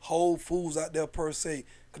Whole Foods out there per se,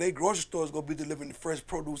 cause they grocery stores gonna be delivering the fresh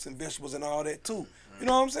produce and vegetables and all that too. You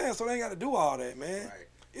know what I'm saying? So they ain't got to do all that, man. Right.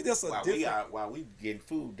 It's just a different. While we getting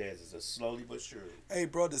food deserts, it's slowly but surely. Hey,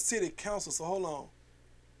 bro, the city council. So hold on.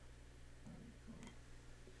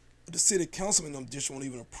 The city councilman them just won't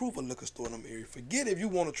even approve a liquor store in them area. Forget if you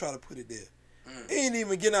want to try to put it there. It ain't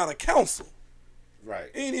even getting out of council. Right.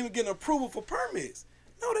 It ain't even getting approval for permits.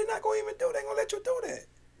 No, they not gonna even do. They ain't gonna let you do that.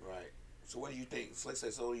 Right. So what do you think? Flick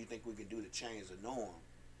says, so what do you think we can do to change the norm?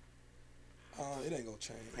 It ain't gonna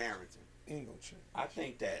change. Parenting. It ain't gonna change. I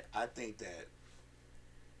think that.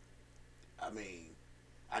 I mean,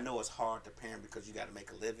 I know it's hard to parent because you got to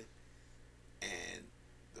make a living, and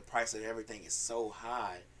the price of everything is so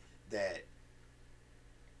high that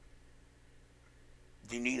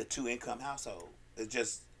you need a 2-income household. It's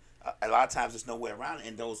just a lot of times there's no way around it.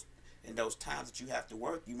 In those times that you have to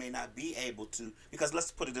work, you may not be able to, because let's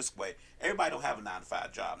put it this way: everybody don't have a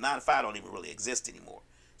 9-to-5 job. 9-to-5 don't even really exist anymore.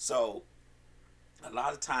 So a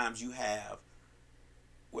lot of times you have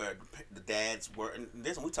where the dads work, and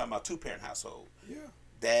this we talking about 2-parent household. Yeah.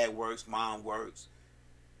 Dad works, mom works.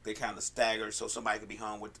 They kind of stagger so somebody can be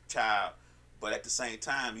home with the child. But at the same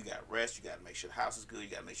time, you got rest. You got to make sure the house is good. You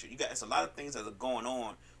got to make sure it's a lot of things that are going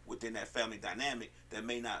on within that family dynamic that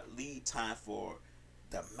may not leave time for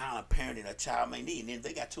the amount of parenting a child may need. And then if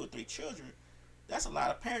they got 2 or 3 children, that's a lot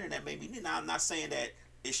of parenting that may be needed. Now, I'm not saying that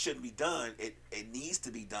it shouldn't be done. It needs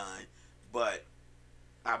to be done. But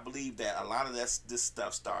I believe that a lot of this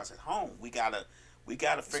stuff starts at home. We gotta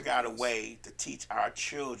figure out a way to teach our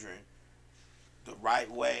children the right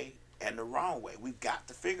way and the wrong way. We've got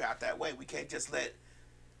to figure out that way. We can't just let.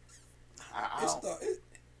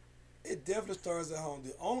 It definitely starts at home.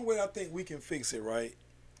 The only way I think we can fix it, right,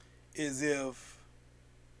 is if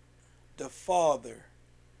the father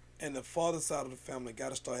and the father side of the family got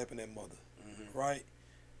to start helping that mother, right?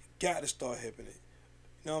 Got to start helping it.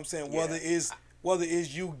 You know what I'm saying? Yeah. Whether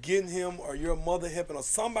it's you getting him or your mother helping or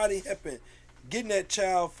somebody helping, getting that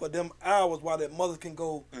child for them hours while that mother can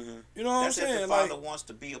go. You know what I'm saying? If the father wants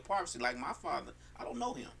to be a part. See, like my father, I don't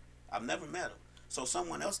know him. I've never met him. So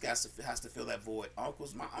someone else has to fill that void.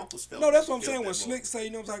 My uncles feel. No, that's what I'm saying. When Slick say, you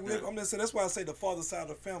know what I'm saying? I'm just saying, that's why I say the father side of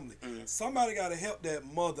the family. Somebody got to help that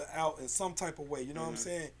mother out in some type of way. You know what I'm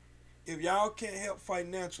saying? If y'all can't help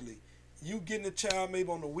financially, you getting the child maybe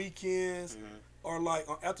on the weekends or like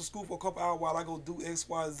after school for a couple hours while I go do X,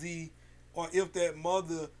 Y, Z, or if that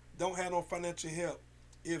mother don't have no financial help,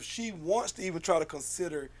 if she wants to even try to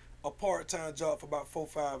consider a part-time job for about 4 or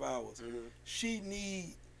 5 hours, she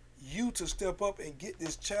need you to step up and get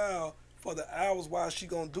this child for the hours while she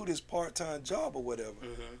gonna do this part-time job or whatever.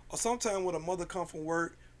 Or sometimes when a mother come from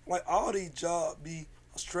work, like all these jobs be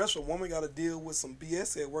a stressful. Woman got to deal with some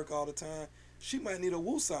BS at work all the time. She might need a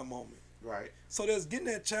woosah moment. Right. So there's getting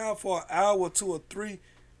that child for an hour, 2 or 3,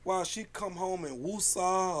 while she come home and woosah,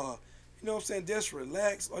 or, you know what I'm saying, just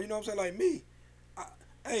relax, or you know what I'm saying, like me.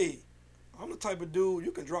 Hey, I'm the type of dude,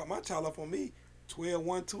 you can drop my child off on me 12,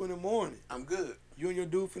 1, 2 in the morning. I'm good. You and your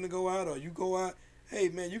dude finna go out, or you go out. Hey,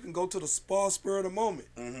 man, you can go to the spa spur of the moment.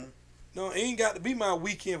 Mm-hmm. No, it ain't got to be my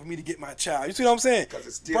weekend for me to get my child. You see what I'm saying?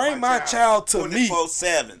 It's still bring my child to me.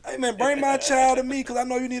 24/7. Hey, man, bring my child to me because I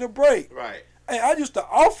know you need a break. Right. Hey, I used to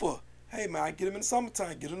offer. Hey, man, I get him in the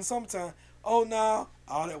summertime. Get him in the summertime. Oh, now,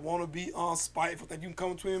 all that want to be spiteful, think you can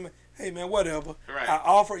come to him. Hey, man, whatever. Right. I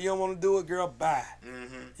offer. You don't want to do it, girl, bye.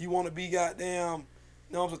 Mm-hmm. You want to be goddamn,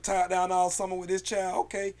 you know, I'm tied down all summer with this child.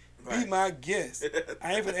 Okay, be my guest.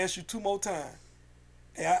 I ain't gonna ask you 2 more times.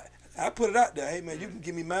 Hey, I put it out there. Hey, man, you can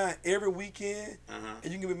give me mine every weekend, and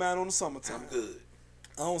you can give me mine on the summertime. I'm good.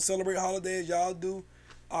 I don't celebrate holidays. Y'all do.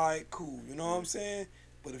 All right, cool. You know what I'm saying?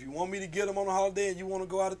 But if you want me to get them on a holiday and you want to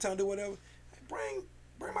go out of town, do whatever, hey,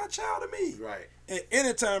 bring my child to me. Right. And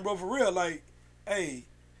anytime, bro, for real, like, hey,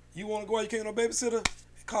 you want to go out, you can't get no babysitter?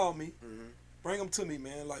 Call me. Mm-hmm. Bring them to me,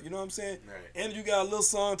 man. Like, you know what I'm saying? Right. And if you got a little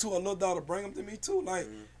son, too, or a little daughter, bring them to me, too. Like,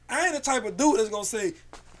 I ain't the type of dude that's going to say,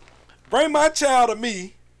 bring my child to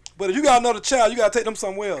me, but if you got another child, you got to take them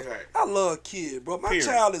somewhere else. Right. I love kids, bro. My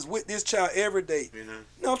child is with this child every day. Mm-hmm. You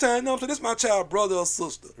know what I'm saying? You know what I'm saying? This is my child, brother or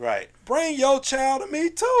sister. Right. Bring your child to me,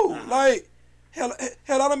 too. Like, hell,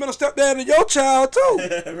 I done been a stepdad to your child,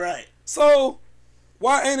 too. Right. So,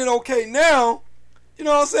 why ain't it okay now? You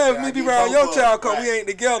know what I'm saying? If me be around your child because we ain't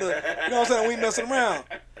together. You know what I'm saying? We ain't messing around.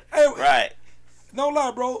 Hey, right. No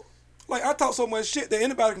lie, bro. Like, I talk so much shit that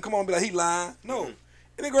anybody can come on and be like, he lying. No.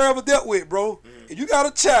 Any girl I ever dealt with, bro, if you got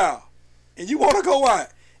a child and you want to go out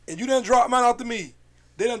and you done drop mine out to me,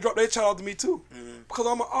 they done drop their child out to me too.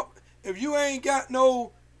 Because if you ain't got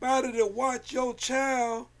nobody to watch your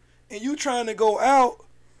child and you trying to go out,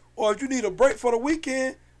 or if you need a break for the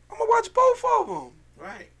weekend, I'm going to watch both of them.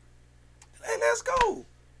 Right. Hey, let's go.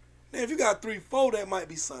 Now, if you got 3, 4, that might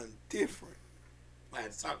be something different. I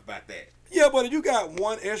had to talk about that. Yeah, but if you got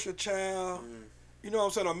 1 extra child, you know what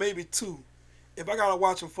I'm saying, or maybe 2, if I got to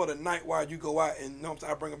watch them for the night while you go out and, you know what I'm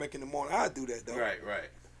saying, I bring them back in the morning, I do that, though. Right. You know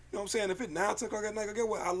what I'm saying? If it's 9, 10 o'clock at night, guess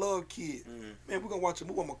what? I love kids. Man, we're going to watch a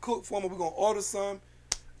movie. I'm going to cook for them. We're going to order some.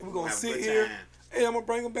 And we're going to sit here. Hey, I'm going to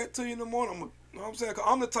bring them back to you in the morning. You know what I'm saying? Cause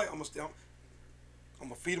I'm the type, I'm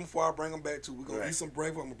going to feed them before I bring them back to you. We're going to eat some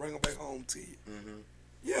breakfast. I'm going to bring them back home to you.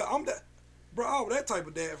 Yeah, I'm that. Bro, I was that type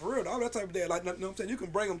of dad, for real. I was that type of dad. Like, you know what I'm saying? You can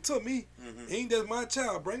bring them to me. It ain't just my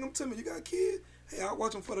child. Bring them to me. You got kids? Hey, I'll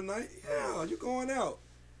watch them for the night. Yeah, you going out.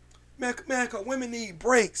 Man, because women need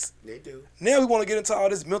breaks. They do. Now we want to get into all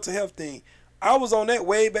this mental health thing. I was on that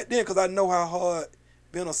way back then because I know how hard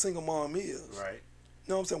being a single mom is. Right. You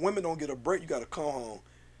know what I'm saying? Women don't get a break. You got to come home.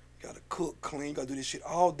 You got to cook, clean. You got to do this shit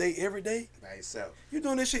all day, every day. By yourself. You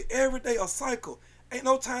doing this shit every day, a cycle. Ain't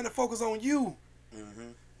no time to focus on you.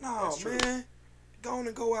 No, man. Go on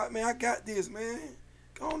and go out, man. I got this, man.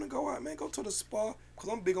 Go on and go out, man. Go to the spa.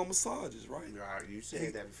 Because I'm big on massages, right? Right, you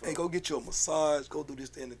said that before. Hey, go get you a massage. Go do this,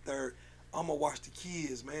 that, and the third. I'm going to watch the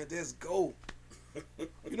kids, man. Let's go.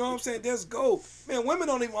 You know what I'm saying? Let's go. Man, women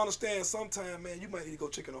don't even understand sometimes, man, you might need to go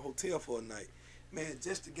check in a hotel for a night. Man,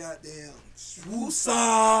 just to goddamn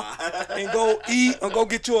woosah and go eat or go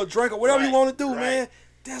get you a drink or whatever you want to do, man.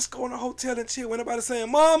 Just go in a hotel and chill. When everybody's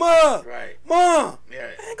saying, Mama, Mom,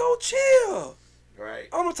 man, go chill. Right.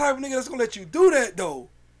 I'm the type of nigga that's going to let you do that, though.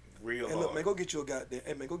 Real and look, man, go get you a goddamn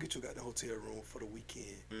hotel room for the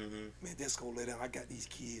weekend. Man, that's gonna lay down. I got these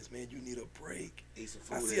kids, man. You need a break. Eat some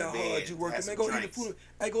food. I see how hard you working, man. Go eat the food.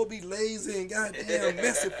 I go be lazy and goddamn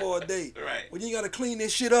messy for a day. Right. When you gotta clean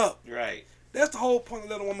this shit up. Right. That's the whole point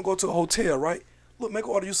of letting a woman go to a hotel, right? Look, make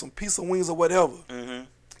her order you some pizza wings or whatever.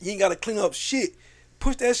 You ain't gotta clean up shit.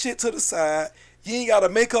 Push that shit to the side. You ain't gotta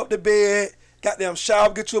make up the bed. Goddamn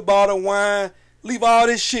shower, get you a bottle of wine. Leave all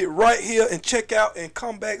this shit right here and check out and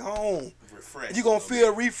come back home. Refresh. You gonna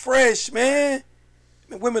feel refreshed, man.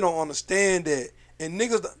 Man. Women don't understand that. And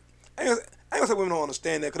niggas, I ain't gonna say women don't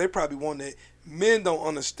understand that because they probably want that. Men don't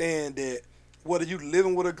understand that whether you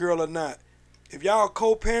living with a girl or not. If y'all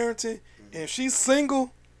co-parenting and if she's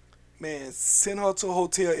single, man, send her to a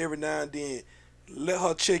hotel every now and then. Let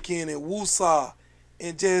her check in and woosah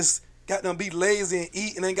and just got them be lazy and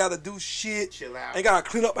eat and ain't got to do shit. Chill out. Ain't got to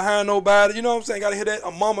clean up behind nobody. You know what I'm saying? Got to hear that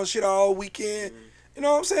a mama shit all weekend. You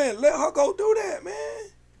know what I'm saying? Let her go do that, man.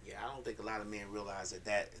 Yeah, I don't think a lot of men realize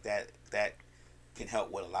that can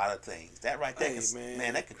help with a lot of things. That right there,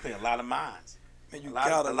 man, that can clear a lot of minds. Man, you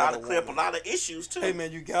gotta clear up a lot of issues too. Hey,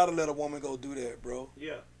 man, you gotta let a woman go do that, bro.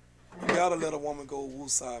 Yeah. You gotta let a woman go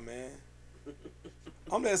woosah, man.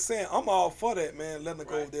 I'm just saying, I'm all for that, man. Letting her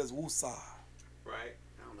go over there as woosah. Right.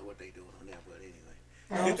 I don't know what they doing on that, but anyway.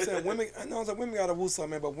 You know what I'm saying? Women got a woosah,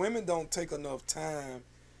 man, but women don't take enough time,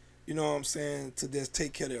 you know what I'm saying, to just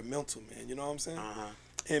take care of their mental, man. You know what I'm saying?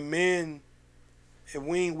 And men, if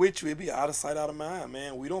we ain't with you, it be out of sight, out of mind,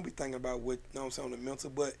 man. We don't be thinking about what, you know what I'm saying, on the mental,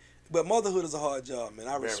 but motherhood is a hard job, man.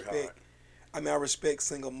 I respect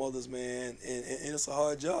single mothers, man, and it's a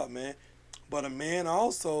hard job, man. But a man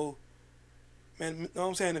also, man, you know what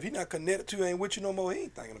I'm saying, if he not connected to you, ain't with you no more, he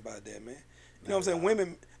ain't thinking about that, man. You know what I'm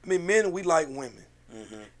saying? Men, we like women.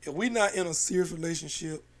 If we not in a serious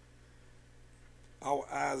relationship, our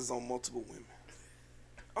eyes is on multiple women.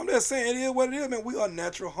 I'm just saying, it is what it is, man. We are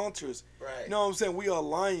natural hunters. Right. You know what I'm saying? We are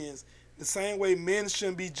lions. The same way men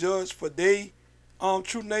shouldn't be judged for their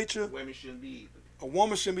true nature. Women shouldn't be either. A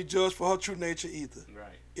woman shouldn't be judged for her true nature either.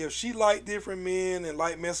 Right. If she like different men and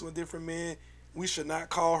like messing with different men, we should not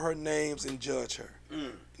call her names and judge her.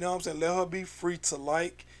 You know what I'm saying? Let her be free to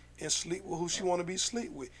like and sleep with who she want to be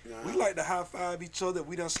sleep with. We like to high five each other.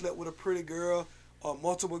 We done slept with a pretty girl or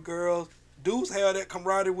multiple girls. Dudes have that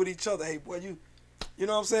camaraderie with each other. Hey, boy, you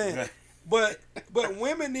know what I'm saying? Right. But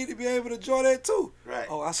women need to be able to enjoy that too. Right.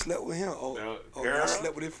 Oh, I slept with him. I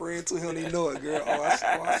slept with his friend too. He don't even know it, girl.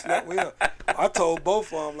 I slept with him. I told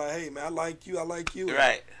both of them, like, hey, man, I like you.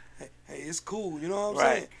 Right. Hey, it's cool. You know what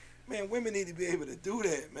I'm saying? Man, women need to be able to do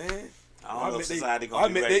that, man. I don't know if society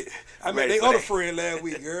gonna be ready. I met their other friend last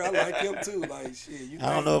week, girl. I like him too. Like, shit.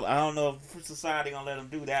 I don't know if society gonna let them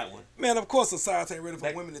do that one. Man, of course society ain't ready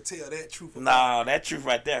for women to tell that truth. Nah, that truth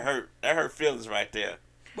right there hurt. That hurt feelings right there.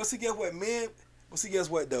 But see, guess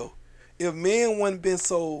what, though? If men wouldn't been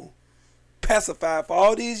so pacified for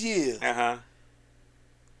all these years, you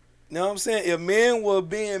know what I'm saying? If men were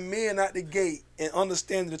being men out the gate and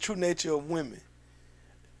understanding the true nature of women,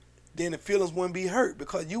 then the feelings wouldn't be hurt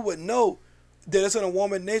because you would know that it's in a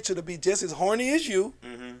woman's nature to be just as horny as you,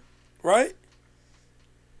 right?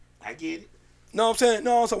 I get it. Know what I'm saying?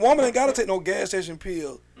 No, so a woman ain't got to take no gas station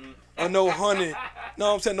pill or no honey. Know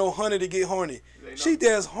what I'm saying? No honey to get horny. She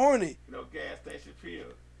just horny. No gas station pill.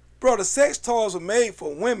 Bro, the sex toys were made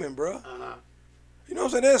for women, bro. You know what I'm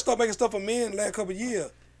saying? They start making stuff for men the last couple of years.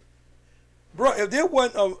 Bro, if there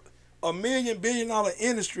wasn't a $1 billion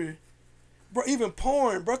industry, bro, even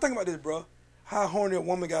porn, bro, think about this, bro. How horny a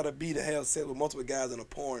woman got to be to have sex with multiple guys in a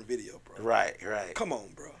porn video, bro. Right. Come on,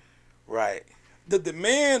 bro. Right. The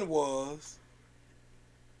demand was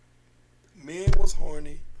men was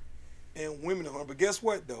horny and women are horny. But guess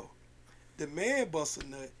what, though? The man bust a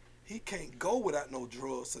nut, he can't go without no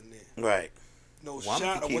drugs or nothing. Right. No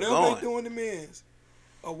shot or whatever they doing to men's.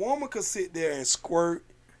 A woman could sit there and squirt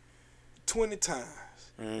 20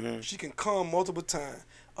 times. She can come multiple times.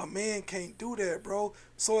 A man can't do that, bro.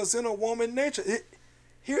 So it's in a woman's nature.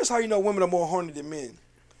 Here's how you know women are more horny than men.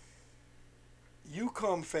 You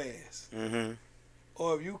come fast.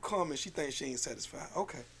 Or if you come and she thinks she ain't satisfied.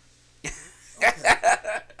 Okay.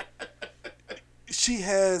 She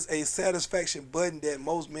has a satisfaction button that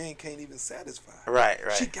most men can't even satisfy. Right.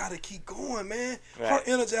 She gotta keep going, man. Her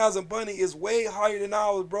energizing bunny is way higher than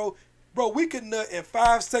ours, bro. Bro, we could nut in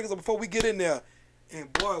 5 seconds before we get in there.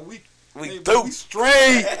 And boy, we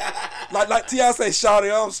straight. like T.I. say,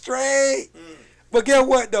 shawty, I'm straight. But guess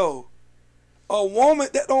what though? A woman,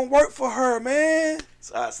 that don't work for her, man.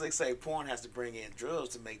 So Slick say porn has to bring in drugs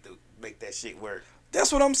to make that shit work.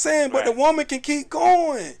 That's what I'm saying. But the woman can keep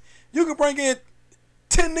going. You can bring in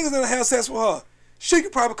 10 niggas that have sex with her. She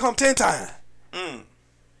could probably come 10 times.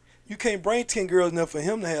 You can't bring 10 girls enough for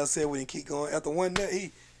him to have sex with and keep going. After one nut,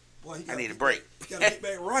 I need a break. He gotta get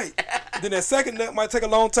back right. Then that second nut might take a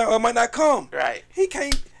long time or might not come. Right. He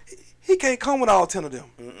can't come with all 10 of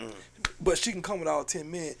them. But she can come with all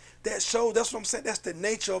 10 men. That's what I'm saying. That's the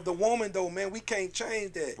nature of the woman though, man. We can't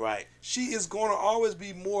change that. Right. She is gonna always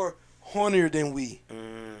be more hornier than we.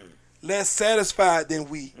 Less satisfied than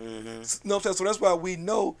we. You know what I'm saying? So that's why we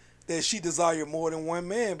know that she desire more than one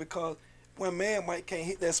man, because one man can't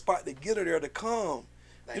hit that spot to get her there to come.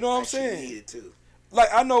 You know what I'm saying? She needed to. Like,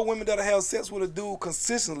 I know women that have sex with a dude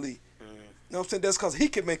consistently. You know what I'm saying? That's because he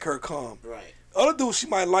can make her come. Right. Other dudes she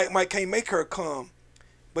might can't make her come.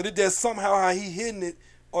 But it just somehow how he hitting it,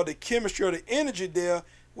 or the chemistry or the energy there,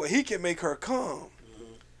 where he can make her come.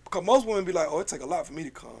 Because most women be like, oh, it take a lot for me to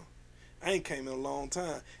come. I ain't came in a long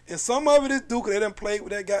time. And some of it is due because they done played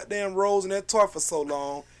with that goddamn rose and that toy for so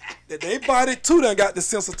long that they body too done got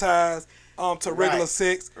desensitized to regular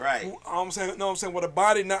sex. Right. You know what I'm saying? Well, the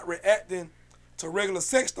body not reacting to regular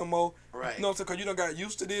sex no more. Right. You know what I'm saying? Because you done got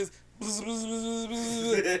used to this.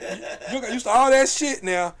 You done got used to all that shit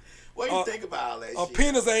now. What do you think about all that shit? A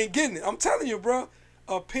penis ain't getting it. I'm telling you, bro.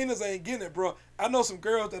 a penis ain't getting it, bro. I know some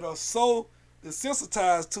girls that are so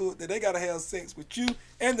desensitized to it that they gotta have sex with you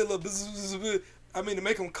and the little to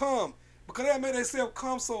make them come, because they make themselves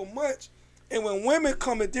come so much. And when women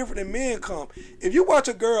come, it's different than men come. If you watch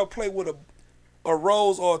a girl play with a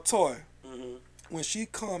rose or a toy, when she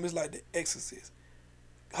come, it's like the Exorcist.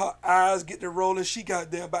 Her eyes get to rolling. She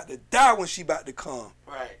got there about to die when she about to come.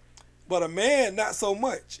 Right. But a man, not so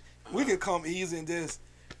much. We can come easy and just.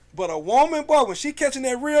 But a woman, boy, when she catching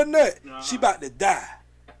that real nut, she about to die.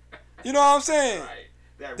 You know what I'm saying?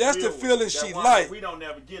 Right. That's the feeling she like. We don't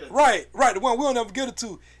never get her to. Right. The one we don't never get her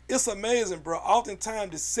to. It's amazing, bro.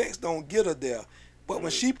 Oftentimes the sex don't get her there. But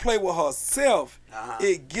when she play with herself,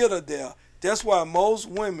 it get her there. That's why most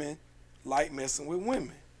women like messing with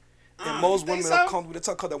women. And most women are comfortable with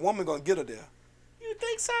it because the woman gonna get her there. You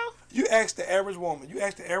think so? You ask the average woman. You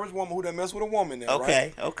ask the average woman who done mess with a woman now,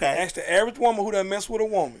 right? Okay. Ask the average woman who done mess with a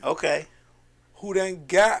woman. Okay. Who done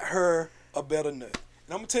got her a better nut.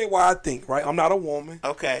 And I'm going to tell you why I think, right? I'm not a woman.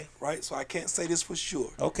 Okay. Right? So I can't say this for sure.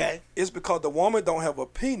 Okay. It's because the woman don't have a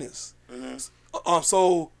penis.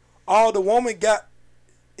 So all the woman got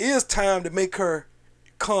is time to make her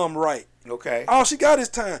come right. Okay. All she got is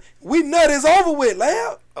time. We nut is over with,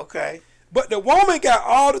 lad. Okay. But the woman got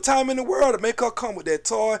all the time in the world to make her come with that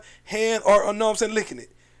toy, hand, or no, I'm saying licking it.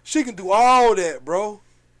 She can do all that, bro.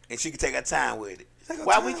 And she can take her time with it.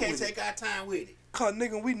 Why we can't take our time with it? Cause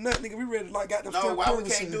nigga, we nut, nigga, we ready to like got them. No, why we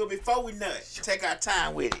can't do it before we nut? Take our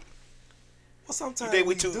time with it. Well, sometimes you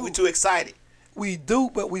think we too excited. We do,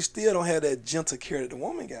 but we still don't have that gentle care that the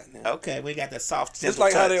woman got now. Okay, we got that soft, gentle It's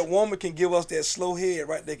like touch. how that woman can give us that slow head,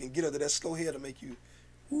 right? They can get her to that slow head to make you.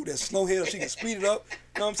 Ooh, that slow head, she can speed it up.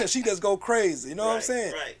 You know what I'm saying? She just go crazy. You know what I'm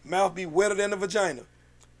saying? Right. Mouth be wetter than the vagina.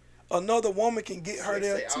 Another woman can get her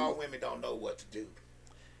there too. All women don't know what to do.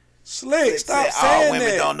 Slick, stop saying all women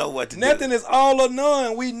that. Don't know what to Nothing do. is all or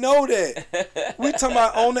none. We know that. We talking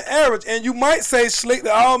about on the average. And you might say, Slick,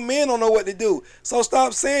 that all men don't know what to do. So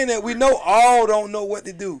stop saying that. We know all don't know what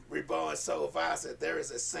to do. Reborn Soul Fire said there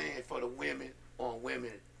is a saying for the women on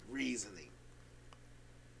women reasoning.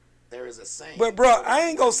 There is a saying. But bro, I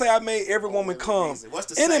ain't gonna say I made every woman come.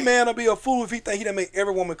 What's the Any saying? man will be a fool if he think he done made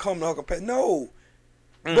every woman come to her companion. No.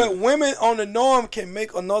 But women on the norm can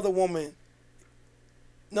make another woman.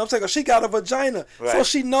 You know what I'm saying? She got a vagina. Right. So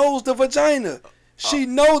she knows the vagina. She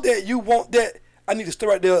know that you want that. I need to stay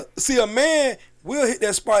right there. See, a man will hit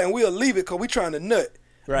that spot and we'll leave it because we trying to nut.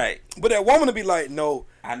 Right. But that woman will be like, no.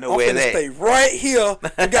 I know I'm where finna that. stay right here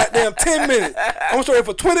for goddamn 10 minutes. I'm sorry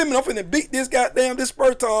for 20 minutes. I'm finna beat this goddamn this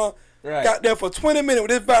sperton. Right. Goddamn for 20 minutes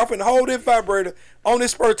with this I'm finna hold this vibrator on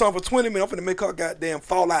this sperton for 20 minutes. I'm finna make her goddamn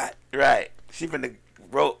fall out. Right. She finna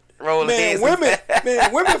roll her Man,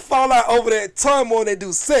 hands. women fall out over that toy more than they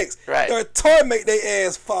do sex. Right. Their toy make their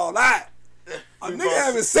ass fall out. A nigga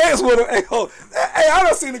having sex with her. Hey, I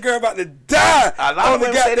done seen a girl about to die. A lot on of the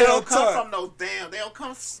women say they don't goddamn come toy. from no damn.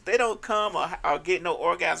 They don't come or get no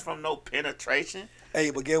orgasm from no penetration. Hey,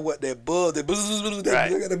 but get what? That buzz, that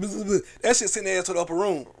that shit send their ass to the upper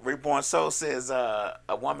room. Reborn Soul says a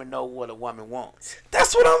woman know what a woman wants.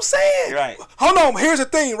 That's what I'm saying. Right. Hold on. Here's the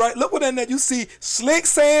thing, right? Look what in that you see Slick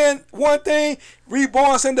saying one thing,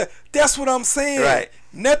 Reborn saying that. That's what I'm saying. Right.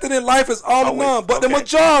 Nothing in life is all or none, but the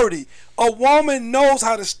majority. A woman knows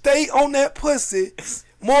how to stay on that pussy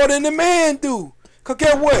more than the man do. Cause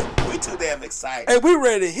get what? We too damn excited. Hey, we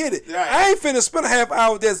ready to hit it. Right. I ain't finna spend a half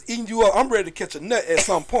hour just eating you up. I'm ready to catch a nut at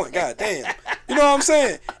some point. God damn. You know what I'm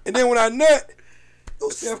saying? And then when I nut,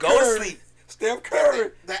 Steph go Curry, to sleep. Steph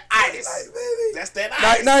Curry. That itis. Night, baby. That's that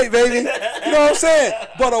itis. Night, baby. You know what I'm saying?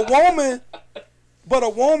 But a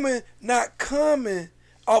woman not coming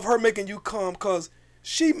off her making you come cause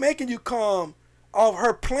she making you come off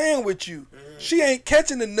her playing with you. She ain't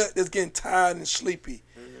catching the nut that's getting tired and sleepy.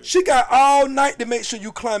 She got all night to make sure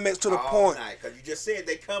you climax to the point. All night, because you just said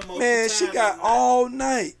they come most Man, of the she time got all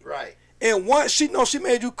night. Right. And once she knows she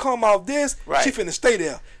made you come off this, Right. she finna stay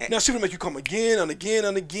there. Now she finna make you come again and again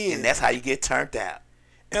and again. And that's how you get turned out.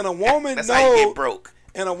 And a woman That's how you knows. get broke.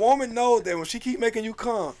 And a woman knows that when she keep making you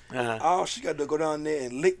come, all she got to go down there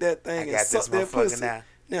and lick that thing and suck that pussy.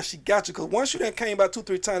 Now she got you, because once you done came about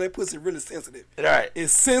 2-3 times, that pussy really sensitive. Right.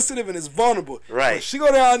 It's sensitive and it's vulnerable. Right. When she go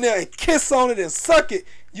down there and kiss on it and suck it,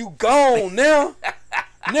 you gone now.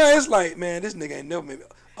 Now it's like, man, this nigga ain't never made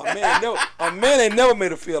a man ain't never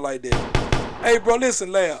made her feel like that. Hey, bro,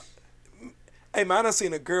 listen, Lab. Hey, man, I done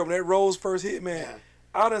seen a girl when that rose first hit, man. Yeah.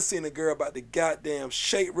 I done seen a girl about the goddamn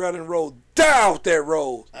shake, rather than roll down with that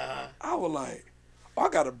rose. I was like, I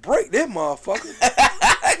gotta break that motherfucker.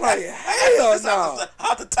 Like, hell no.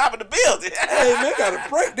 Off the top of the building. Hey, man, gotta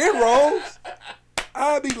break that rose.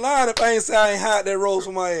 I'd be lying if I ain't say I ain't hide that rose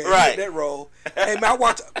from my ass. Right. That rose. Hey man,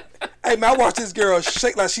 I watch this girl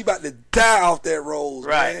shake like she about to die off that rose,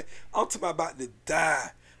 right. man. I'm talking about to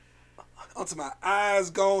die. I'm talking about eyes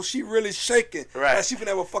gone. She really shaking. Right. Like she finna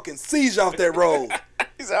have a fucking seizure off that rose.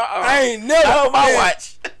 He said, I ain't never. Oh, my man.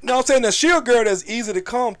 watch. No, I'm saying that she a girl that's easy to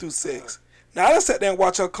calm through sex. Now I done sat there and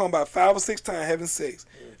watch her come about 5 or 6 times having sex.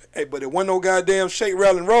 Hey, but it wasn't no goddamn shake,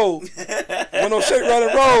 rattle, and roll. Wasn't no shake, rattle,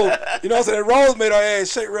 and roll. You know what I'm saying? That rose made her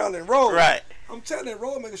ass shake, rattle, and roll. Right. I'm telling that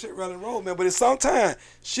rose make her shake, rattle, and roll, man. But it's sometimes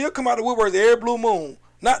she'll come out of the woodwork every blue moon.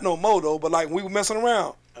 Not no more though, but like we were messing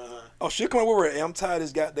around. Oh, she'll come out of the woodwork. Hey, I'm tired of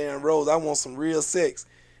this goddamn rose. I want some real sex.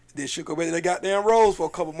 Then she'll go back to that goddamn rose for a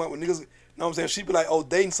couple months when niggas, you know what I'm saying? She'd be like, oh,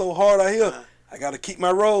 dating so hard out here. I gotta keep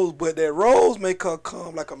my rose. But that rose make her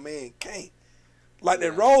come like a man can't. Like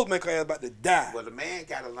that rose make her ass about to die. Well, the man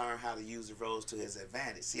got to learn how to use the rose to his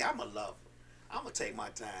advantage. See, I'm a lover. I'm going to take my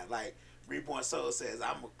time. Like Reborn Soul says,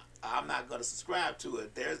 I'm not going to subscribe to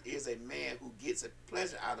it. There is a man who gets a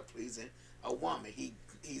pleasure out of pleasing a woman.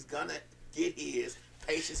 He's going to get his.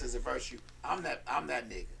 Patience is a virtue. I'm that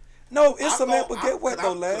nigga. No, it's a man, but get what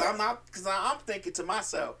though, lad? Because I'm thinking to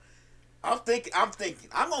myself, I'm thinking, I'm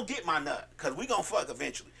going to get my nut because we going to fuck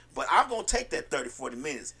eventually. But I'm going to take that 30, 40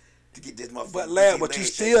 minutes to get this motherfucker. But lad, but you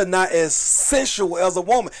still not as sensual as a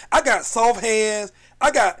woman. I got soft hands.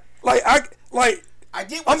 I got I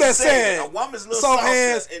get what you're saying. A woman's little soft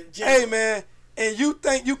hands. Hey man, and you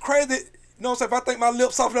think you crazy? You know what I'm saying? If I think my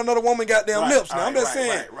lips softer than another woman goddamn lips. Now I'm just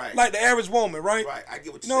saying, like the average woman, right? Right. I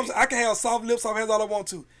get what you know what I'm saying? I can have soft lips, soft hands, all I want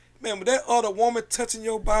to. Man, but that other woman touching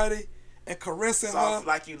your body and caressing soft her,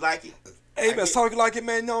 like you like it. Hey man, talking like it,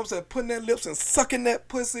 man. You know what I'm saying? Putting that lips and sucking that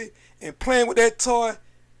pussy and playing with that toy.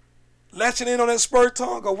 Latching in on that spur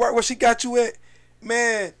tongue or where she got you at,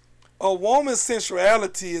 man. A woman's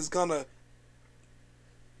sensuality is gonna,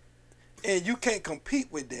 and you can't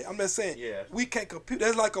compete with that. I'm just saying, we can't compete.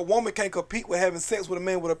 That's like a woman can't compete with having sex with a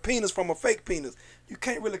man with a penis from a fake penis. You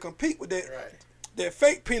can't really compete with that. Right. That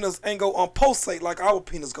fake penis ain't gonna pulsate like our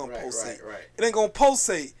penis gonna pulsate. Right. It ain't gonna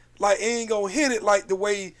pulsate like it ain't gonna hit it like the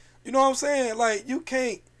way, you know what I'm saying? Like you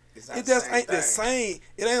can't. It just ain't the same.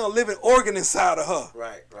 It ain't a living organ inside of her.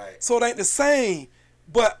 Right. So it ain't the same.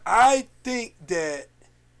 But I think that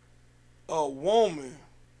a woman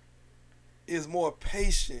is more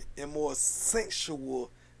patient and more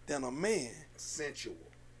sensual than a man. Sensual.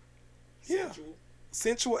 Yeah.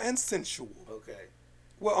 Sensual and sensual. Okay.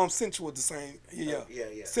 Well, sensual the same. Yeah.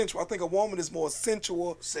 Sensual. I think a woman is more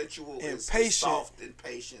sensual. Sensual and is patient. Soft and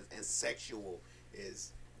patient, and sexual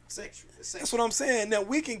is sexual. That's what I'm saying. Now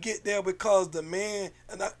we can get there because the man,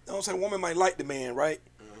 and I'm saying, a woman might like the man, right?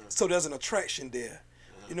 So there's an attraction there.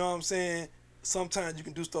 You know what I'm saying? Sometimes you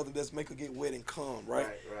can do stuff that just make her get wet and come, right?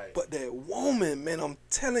 Right. But that woman, man, I'm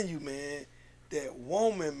telling you, man, that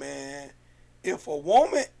woman, man, if a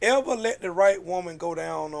woman ever let the right woman go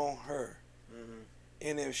down on her,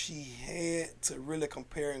 and if she had to really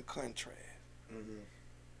compare and contrast,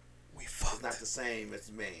 we fucked. It's not the same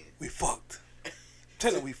as man. We fucked.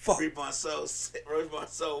 Tell her we fucked. Reborn Soul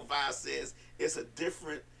Vibe says it's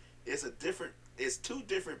two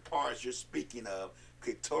different parts you're speaking of.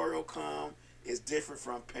 Clitoral cum is different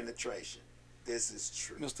from penetration. This is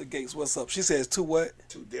true. Mr. Gates, what's up? She says two what?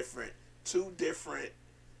 Two different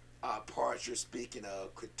parts you're speaking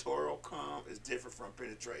of. Clitoral cum is different from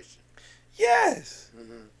penetration. Yes.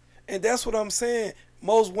 And that's what I'm saying.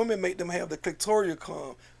 Most women make them have the clitoral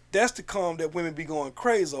cum. That's the cum that women be going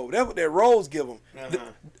crazy over. That's what that rose give them. You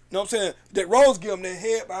know what I'm saying? That rose give them that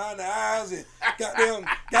head behind the eyes and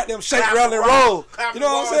got them shake, rattle, and roll. You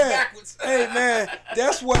know what I'm saying? Hey, man,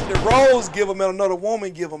 that's what the rose give them and another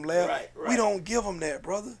woman give them, lad. Right. We don't give them that,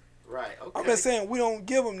 brother. Right, okay. I'm just saying we don't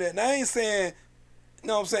give them that. Now, I ain't saying, you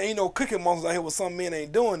know what I'm saying, ain't no cooking monsters out here with some men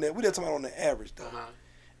ain't doing that. We just talking about on the average, though.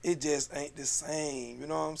 It just ain't the same. You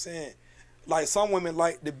know what I'm saying? Like, some women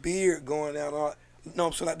like the beard going down, you know what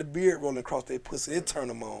I'm saying, like the beard rolling across their pussy. It turn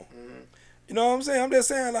them on. You know what I'm saying? I'm just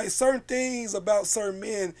saying, like, certain things about certain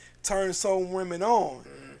men turn some women on.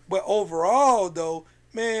 But overall, though,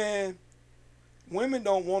 man, women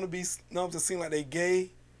don't want to be, you know what I'm saying, seem like they gay.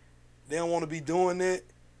 They don't want to be doing that.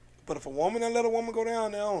 But if a woman that let a woman go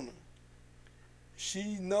down there on her,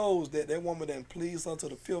 she knows that woman done pleased her to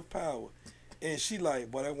the fifth power. And she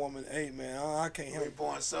like, boy, that woman, hey, man, I can't help it.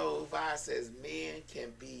 Reborn Soul Vibe says, men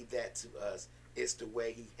can be that to us. It's the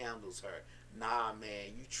way he handles her. Nah,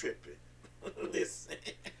 man, you tripping. Listen.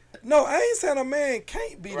 No, I ain't saying a man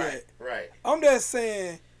can't be that. Right. I'm just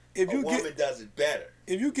saying, if a you woman does it better.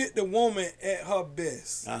 If you get the woman at her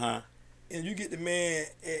best, and you get the man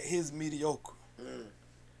at his mediocre,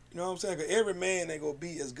 You know what I'm saying? 'Cause every man ain't gonna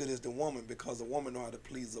be as good as the woman because the woman know how to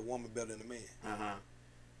please the woman better than the man.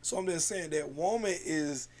 So I'm just saying that woman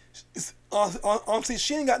is see,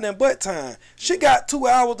 she ain't got nothing but time. She got 2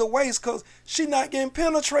 hours to waste because she not getting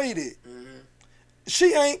penetrated.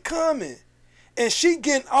 She ain't coming. And she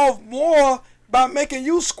getting off more by making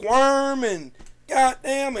you squirm and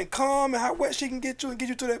goddamn and calm and how wet she can get you and get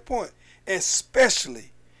you to that point.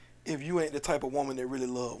 Especially if you ain't the type of woman that really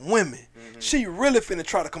love women. She really finna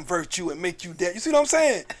try to convert you and make you that. You see what I'm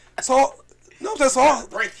saying? So, you know what I'm saying?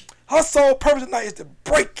 So her sole purpose tonight is to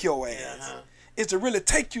break your ass. Is to really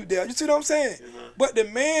take you there. You see what I'm saying? But the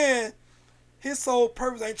man, his sole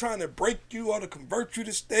purpose ain't trying to break you or to convert you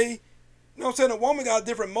to stay. You know what I'm saying? The woman got a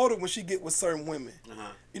different motive when she get with certain women.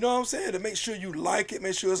 You know what I'm saying? To make sure you like it,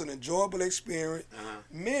 make sure it's an enjoyable experience.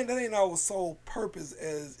 Men, that ain't our sole purpose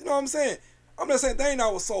as, you know what I'm saying? I'm just saying, that ain't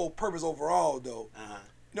our sole purpose overall, though. You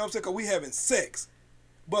know what I'm saying? Because we having sex.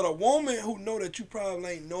 But a woman who know that you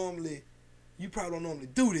probably don't normally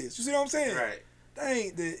do this. You see what I'm saying? Right. That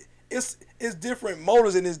ain't the, it's different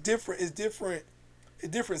motives and it's different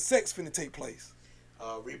sex finna take place.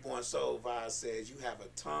 Reborn Soul Vibe says, you have a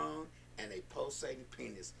tongue and a pulsating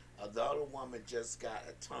penis. The other woman just got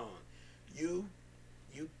a tongue. You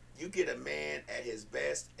get a man at his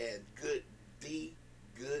best and good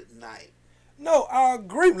night. No, I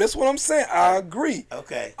agree. That's what I'm saying. I agree.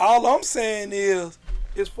 Okay. All I'm saying is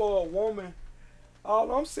for a woman.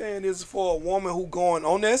 All I'm saying is for a woman who going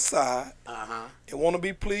on that side and want to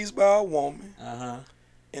be pleased by a woman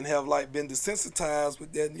and have like been desensitized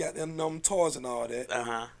with that, got them toys and all that.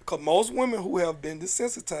 Because most women who have been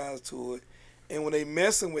desensitized to it, and when they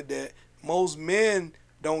messing with that, most men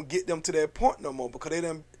don't get them to that point no more because they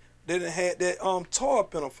done had that toy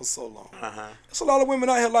up in them for so long. There's a lot of women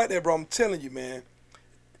out here like that, bro. I'm telling you, man.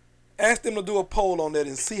 Ask them to do a poll on that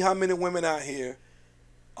and see how many women out here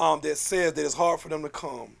that says that it's hard for them to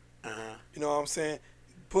come. You know what I'm saying?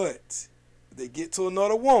 But they get to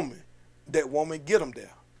another woman, that woman get them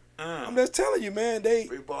there. I'm just telling you, man.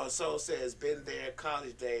 Reborn Soul says, been there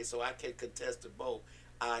college days, so I can contest to both.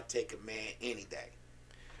 I'd take a man any day.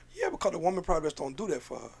 Yeah, because the woman probably just don't do that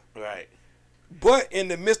for her. Right. But in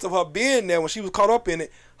the midst of her being there, when she was caught up in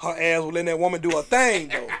it, her ass was letting that woman do her thing,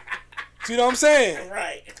 though. See what I'm saying?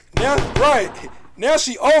 Right. Now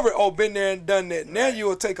she over it. Oh, been there and done that. Now you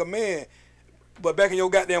will take a man. But back in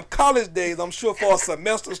your goddamn college days, I'm sure for a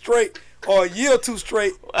semester straight or a year or two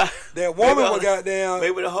straight, that woman was goddamn.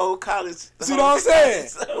 Maybe the whole college. See what I'm saying?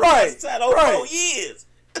 Right. 4 years.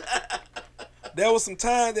 There was some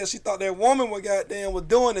time that she thought that woman was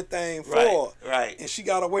doing the thing for her. Right. And she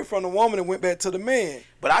got away from the woman and went back to the man.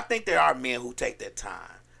 But I think there are men who take their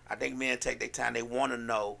time. I think men take their time. They want to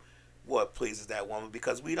know what pleases that woman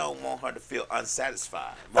because we don't want her to feel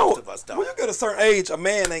unsatisfied. Most of us don't. When you get a certain age, a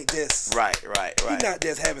man ain't just right. He's not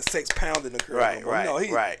just having sex pounding a girl.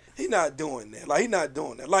 Right. He's not doing that. Like he's not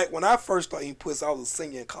doing that. Like when I first started eating pussy, I was a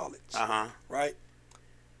senior in college. Right.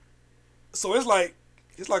 So it's like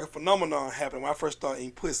a phenomenon happened when I first started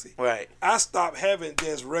eating pussy. Right. I stopped having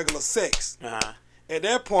just regular sex. At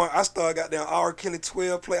that point, I started goddamn R. Kelly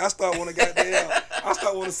 12 play. I started want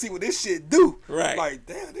to see what this shit do. Right. Like,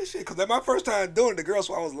 damn, this shit. Because that my first time doing it, the girl,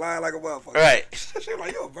 so I was lying like a motherfucker. Right. She was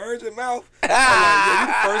like, you a virgin mouth? I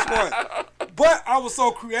was like, yeah, you the first one. But I was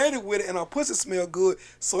so creative with it, and her pussy smelled good,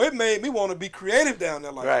 so it made me want to be creative down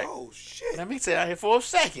there. Like, oh, shit. Let me sit out here for a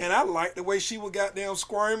second. And I liked the way she was goddamn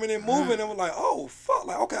squirming and moving, and was like, oh, fuck.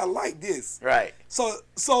 Like, okay, I like this. Right.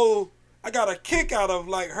 So I got a kick out of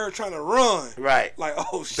like her trying to run. Right. Like,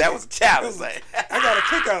 oh shit. That was a challenge. I got a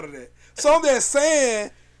kick out of that. So I'm just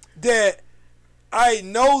saying that I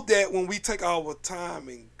know that when we take our time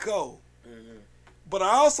and go. But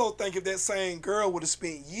I also think if that same girl would have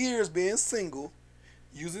spent years being single,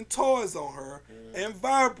 using toys on her and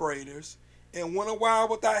vibrators, and went a while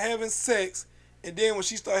without having sex, and then when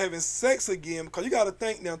she started having sex again, because you got to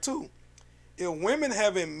think now too, if women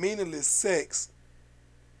having meaningless sex,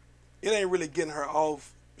 it ain't really getting her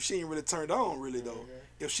off. She ain't really turned on, really, though.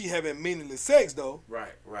 If she having meaningless sex, though. Right.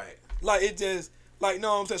 Like, it just, like, you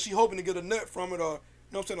know what I'm saying? She hoping to get a nut from it or, you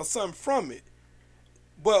know what I'm saying, or something from it.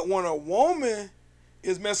 But when a woman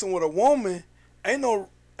is messing with a woman, ain't no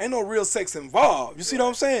real sex involved. You see what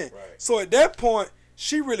I'm saying? Right. So at that point,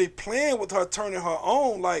 she really playing with her, turning her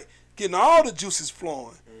on, like, getting all the juices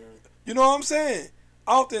flowing. You know what I'm saying?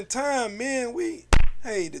 Oftentimes, men,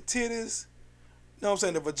 the titties, you know what I'm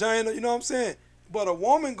saying, the vagina, you know what I'm saying? But a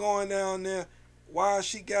woman going down there while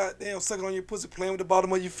she goddamn sucking on your pussy, playing with the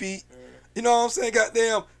bottom of your feet, you know what I'm saying,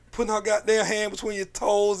 goddamn putting her goddamn hand between your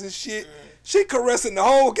toes and shit. She caressing the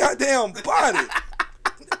whole goddamn body.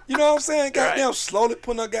 You know what I'm saying? Goddamn, slowly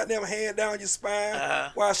putting her goddamn hand down your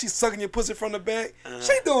spine while she's sucking your pussy from the back.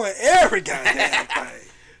 She doing every goddamn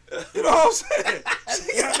thing. You know what I'm saying?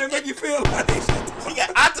 She got to make you feel like she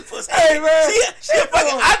got octopus. Hey man, she a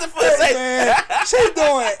fucking octopus. Hey man, she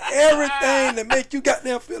doing everything to make you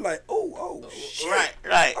goddamn feel like, oh shit.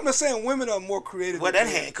 Right. I'm just saying, women are more creative. Where that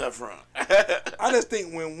hand come from? I just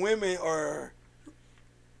think when women are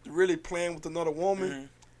really playing with another woman,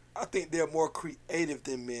 I think they're more creative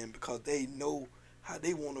than men because they know how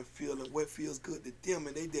they want to feel and what feels good to them,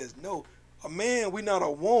 and they just know. A man, we not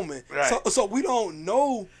a woman, so we don't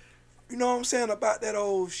know. You know what I'm saying, about that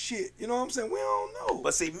old shit. You know what I'm saying? We don't know.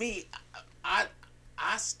 But see, me, I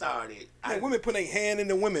started. Women put their hand in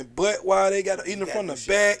the women's butt while they got eating from the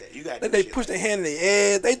back. They push their hand in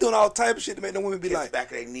their ass. They doing all type of shit to make the women be like,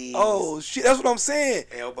 back of their knees. Oh shit, that's what I'm saying.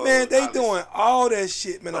 Elbows, man, they doing all that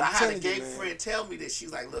shit, man. But I'm telling you, man. I had a gay friend tell me this.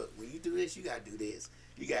 She's like, look, when you do this, you gotta do this.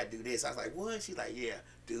 You gotta do this. I was like, what? She's like, yeah,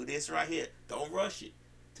 do this right here. Don't rush it.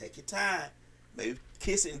 Take your time. Maybe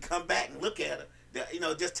kiss it and come back and look at her. You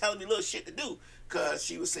know, just telling me little shit to do. Because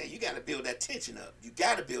she was saying, you got to build that tension up. You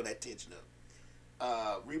got to build that tension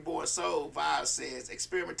up. Reborn Soul Vibe says,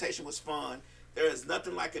 experimentation was fun. There is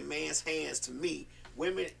nothing like a man's hands to me.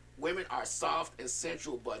 Women are soft and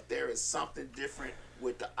sensual, but there is something different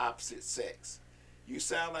with the opposite sex. You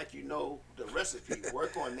sound like you know the recipe.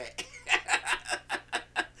 Work on that.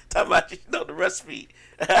 Talking about you know the recipe.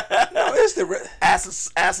 No, it's the add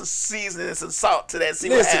some seasoning and some salt to that.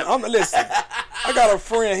 Listen, I got a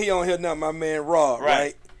friend. He on here now. My man Rob,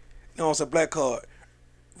 right? You know, on some black card.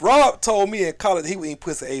 Rob told me in college he would eat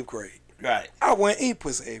pussy 8th grade. Right. I went eat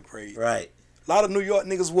pussy 8th grade. Right. A lot of New York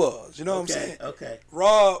niggas was. You know what I'm saying? Okay.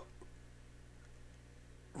 Rob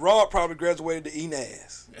probably graduated to eating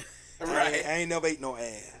ass. Right. I ain't never ate no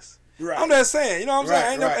ass. Right. I'm just saying. You know what I'm saying?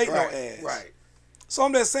 I ain't never ate no ass. Right. So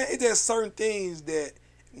I'm just saying, it's just certain things that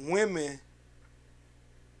women,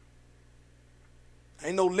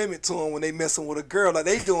 ain't no limit to them when they messing with a girl. Like,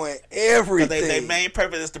 they doing everything. Their main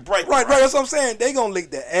purpose is to break. Right, that's what I'm saying. They gonna lick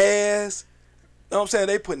the ass. You know what I'm saying?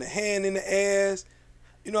 They putting the hand in the ass.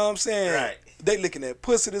 You know what I'm saying? Right. They licking that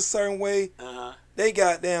pussy this certain way. They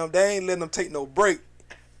ain't letting them take no break.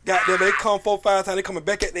 Goddamn, they come 4-5 times, they coming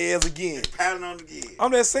back at their ass again. Pounding on again.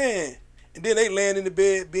 I'm just saying. And then they laying in the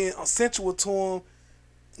bed being sensual to them.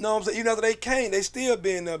 You know what I'm saying? Even after they came, they still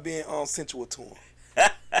being there being sensual to them.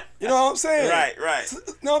 You know what I'm saying? Right. So,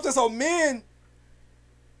 you know what I'm saying? So men,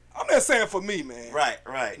 I'm just saying for me, man. Right.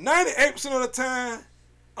 98% of the time,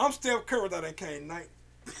 I'm Steph Curry without that cane night.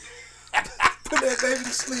 Put that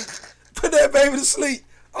baby to sleep.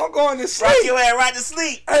 I'm going to sleep. Rock your ass right to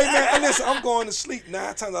sleep. Hey man, listen, I'm going to sleep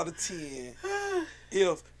 9 times out of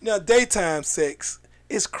 10. Now daytime sex,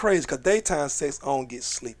 it's crazy because daytime sex I don't get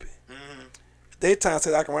sleepy. Daytime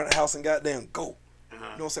sex, I can run the house and goddamn go. You know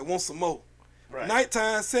what I'm saying? Want some more. Right.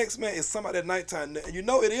 Nighttime sex, man, is somebody at nighttime. And you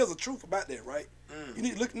know it is a truth about that, right? You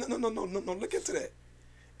need to look. No, look into that.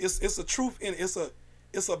 It's a truth in it.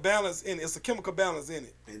 It's a balance in it. It's a chemical balance in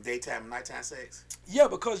it. In daytime and nighttime sex? Yeah,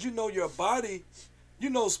 because you know your body, you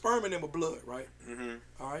know sperm in the blood, right?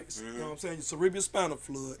 All right? You know what I'm saying? Your cerebral spinal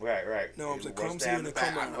fluid. Right. You know what I'm saying? Comes in and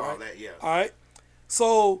come out, right? All that, yeah. All right?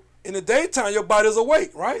 So, in the daytime, your body's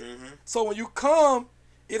awake, right? So when you come,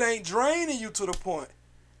 it ain't draining you to the point.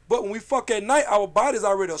 But when we fuck at night, our body's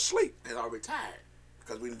already asleep. It's already tired.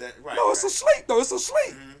 Because it's asleep, though. It's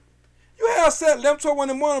asleep. You have sex 11, 12, 1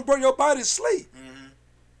 in the morning, bro, your body's asleep.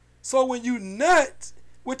 So when you nut,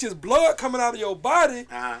 which is blood coming out of your body,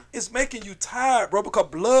 it's making you tired, bro, because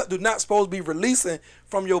blood do not supposed to be releasing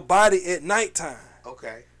from your body at nighttime.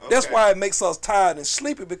 Okay. That's why it makes us tired and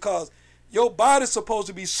sleepy, because your body's supposed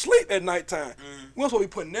to be asleep at nighttime. We're supposed to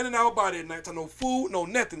be putting nothing in our body at nighttime. No food, no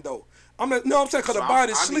nothing, though. I'm saying, because the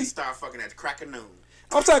body's sleep. I need to start fucking at the crack of noon.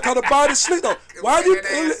 I'm saying, because the body's sleep, though. Why do you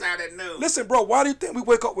think? Listen, bro, why do you think we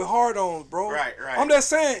wake up with hard-ons, bro? Right. I'm just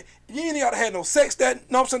saying, you ain't got to have no sex that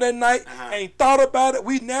night. Ain't thought about it.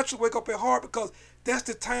 We naturally wake up at hard because that's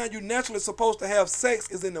the time you naturally supposed to have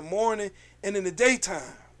sex, is in the morning and in the daytime.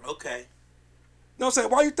 Okay. You know what I'm saying?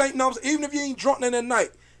 Why you think, even if you ain't drunk in that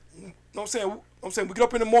night, you know what I'm saying? We get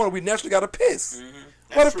up in the morning, we naturally got to piss.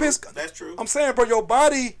 That's true. I'm saying, bro, your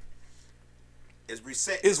body is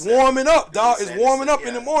reset. It's warming up, dog. It's warming up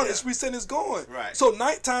in the morning. Yeah. It's resetting. It's going. Right. So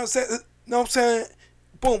nighttime sex, you know what I'm saying?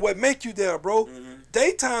 Boom, what make you there, bro?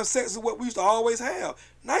 Daytime sex is what we used to always have.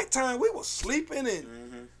 Nighttime, we was sleeping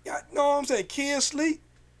and, you know what I'm saying? Kids sleep.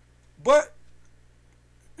 But,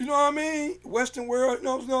 you know what I mean? Western world, you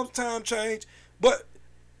know, time change. But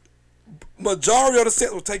majority of the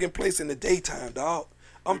sex was taking place in the daytime, dog.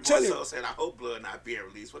 I'm telling you. Soul said, I hope blood not being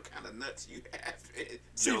released. What kind of nuts you have?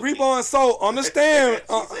 See, Reborn Soul, understand.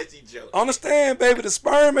 She said she joking. Understand, baby, the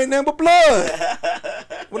sperm ain't nothing but blood.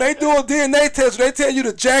 When they do a DNA test, they tell you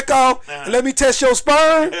to jack off and let me test your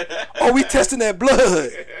sperm, or we testing that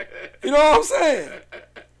blood. You know what I'm saying?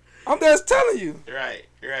 I'm just telling you. Right.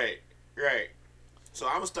 So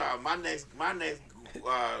I'm gonna start my next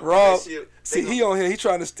Rob. See, he on here. He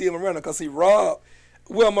trying to steal Miranda because he Rob.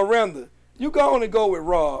 Well, Miranda, you go on and go with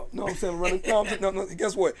Rob. You know what I'm saying, Miranda? No,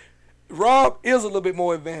 guess what? Rob is a little bit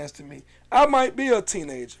more advanced than me. I might be a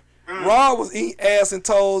teenager. Rob was eating ass and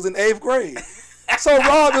toes in 8th grade. So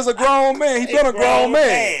Rob is a grown man. He been a grown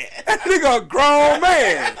man. That nigga a grown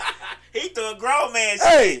man. He doing grown man shit.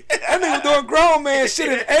 Hey, that nigga doing grown man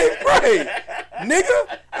shit in 8th grade.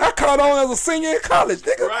 Nigga, I caught on as a senior in college,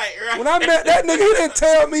 nigga. Right. When I met that nigga, he didn't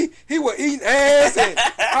tell me he was eating ass and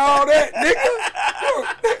all that, nigga.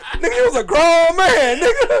 Nigga, he was a grown man,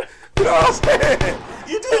 nigga. You know what I'm saying?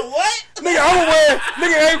 You doing what? Nigga,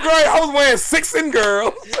 8th grade, I was wearing 6 in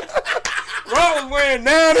girls. Rob was wearing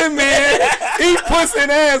 9 in men. Eat pussy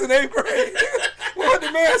and ass in 8th grade. What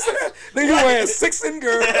the man said? Nigga, you wearing 6 in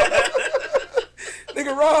girls.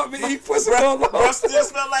 Nigga, Rob be eat pussy for long. Bro still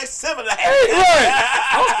smell like similar. Hey, right.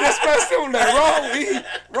 I still smell similar.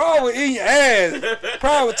 Rob was eating ass.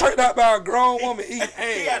 Probably was turned out by a grown woman eating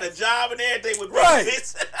ass. He got a job and everything with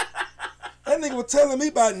benefits. That nigga was telling me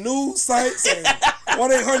about news sites and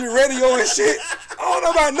 1-800 radio and shit. I don't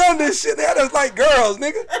know about none of this shit. That is like girls,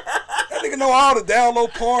 nigga. That nigga know all the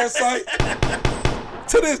download porn sites.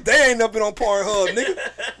 To this day, ain't never been on Pornhub, nigga.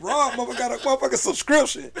 Rob motherfucker got a motherfucking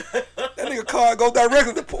subscription. That nigga card go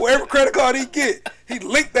directly to every credit card he get. He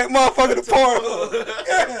linked that motherfucker to Pornhub.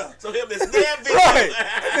 Yeah. So him this damn video. Right.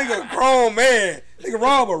 That nigga a grown man. Nigga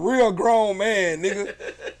Rob a real grown man, nigga.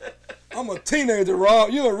 I'm a teenager, Rob.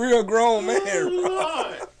 You a real grown man,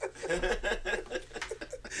 Rob.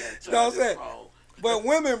 You know what I'm saying? But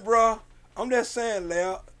women, bro, I'm just saying,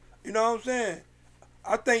 Leo. You know what I'm saying?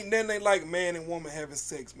 I think then they like man and woman having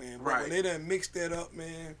sex, man. But right. When they done mix that up,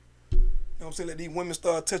 man, you know what I'm saying? Let these women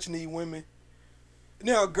start touching these women.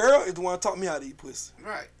 Now, a girl is the one taught me how to eat pussy.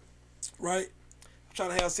 Right. Right? I'm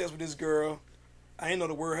trying to have sex with this girl. I ain't know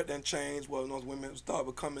the word had done changed. Well, those women start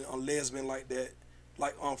becoming a lesbian like that,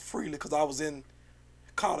 like freely, because I was in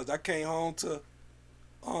college. I came home to,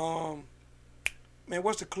 man,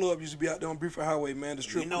 what's the club used to be out there on Beaufort Highway, man? The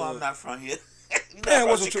strip club. You know I'm not from here. Man,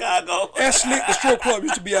 from Chicago. That Slick, the strip club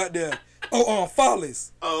used to be out there. Oh,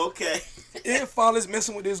 Follies. Oh, okay. And Follies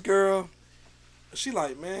messing with this girl. She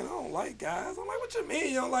like, man, I don't like guys. I'm like, what you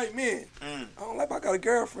mean you don't like men? I don't like, I got a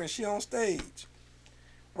girlfriend. She on stage.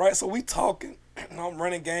 Right, so we talking. I'm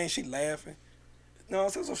running game. She laughing. No,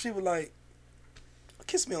 so she was like,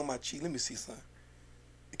 kiss me on my cheek. Let me see something.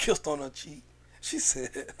 Kissed on her cheek. She said,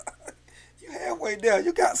 you halfway there.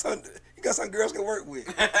 You got some girls can work with.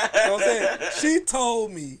 You know what I'm saying? She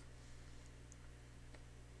told me,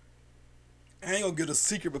 I ain't gonna get a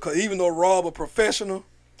secret because even though Rob a professional,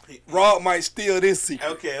 Rob might steal this secret.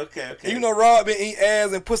 Okay. Even though Rob been eating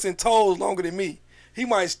ass and pussy and toes longer than me, he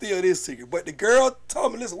might steal this secret. But the girl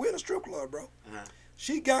told me, listen, we're in a strip club, bro.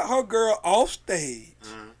 She got her girl off stage,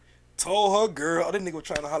 told her girl, oh, this nigga was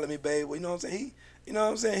trying to holler at me, babe. Well, you know what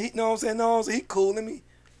I'm saying? He cooling me.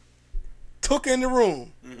 Took her in the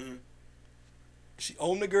room. She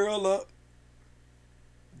opened the girl up,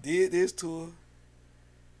 did this to her,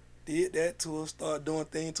 did that to her, started doing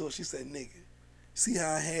things to her. She said, nigga, see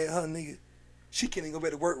how I had her, nigga? She can't even go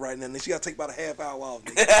back to work right now, nigga. She got to take about a half hour off,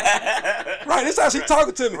 nigga. Right, this how she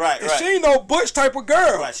talking to me. Right. She ain't no butch type of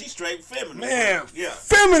girl. Right, she straight feminine. Man, yeah.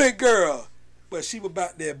 Feminine girl. But she was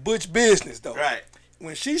about that butch business, though. Right.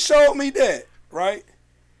 When she showed me that, right,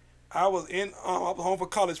 I was home for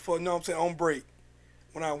college for, you know what I'm saying, on break.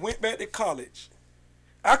 When I went back to college,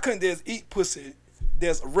 I couldn't just eat pussy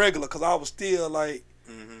that's regular because I was still like,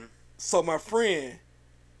 so my friend,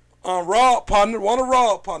 Rob partner,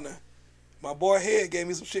 my boy Head gave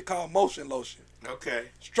me some shit called motion lotion. Okay.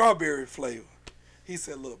 Strawberry flavor. He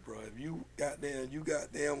said, look, bro, if you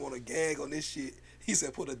goddamn want to gag on this shit, he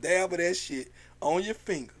said, put a dab of that shit on your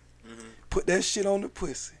finger. Put that shit on the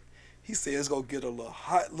pussy. He said, it's going to get a little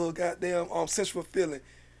hot, little goddamn sensual feeling.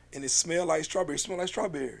 And it smelled like strawberry. You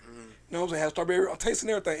know what I'm saying? It had strawberry taste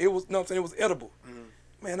and everything. It was, you know what I'm saying? It was edible.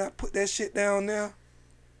 Man, I put that shit down there.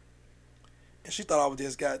 And she thought I was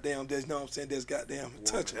just goddamn, you know what I'm saying? Just goddamn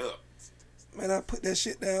touching. Man, I put that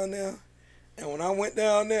shit down there. And when I went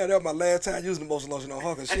down there, that was my last time using the motion lotion on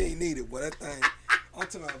her because she ain't need it. Boy, that thing, I'm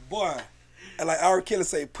telling my boy, And like R. Kelly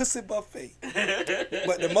say, pussy buffet.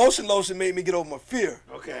 But the motion lotion made me get over my fear.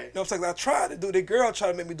 Okay. You know what I'm saying? I tried to do it. The girl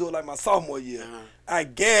tried to make me do it like my sophomore year. I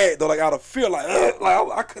gagged though, like out of fear, like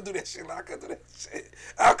I couldn't do that shit. Like, I couldn't do that shit.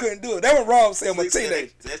 I couldn't do it. That was Rob saying I'm a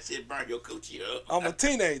teenager. That shit burn your coochie up. I'm a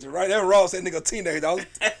teenager, right? That was Rob saying nigga a teenager.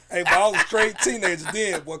 But I was a straight teenager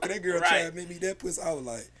then, boy. Cause that girl tried to make me that pussy. I was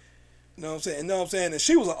like, you know what I'm saying? You know what I'm saying? And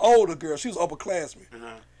she was an older girl. She was upperclassman.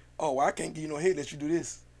 Oh, well, I can't give you no head unless you do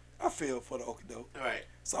this. I fell for the okie doke. Right.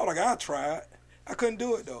 So I was like, I tried. I couldn't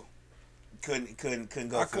do it though. Couldn't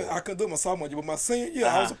go. I couldn't do it my sophomore year, but my senior year,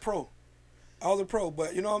 I was a pro.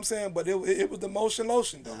 But you know what I'm saying? But it was the motion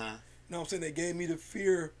lotion though. You know what I'm saying? They gave me the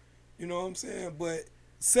fear. You know what I'm saying? But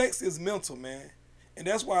sex is mental, man, and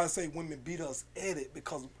that's why I say women beat us at it,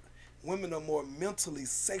 because women are more mentally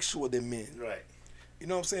sexual than men. Right. You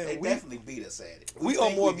know what I'm saying? They definitely beat us at it. We are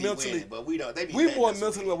more mentally, winning, but we don't. They be we more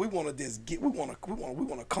mentally. We want to just get. We want to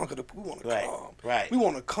conquer the. We want to calm. Right. We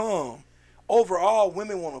want to calm. Overall,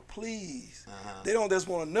 women want to please. They don't just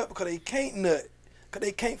want to nut because they can't nut, because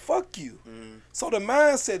they can't fuck you. So the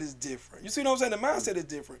mindset is different. You see what I'm saying? The mindset is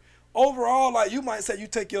different. Overall, like you might say, you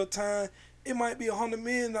take your time. It might be 100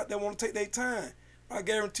 men that want to take their time. I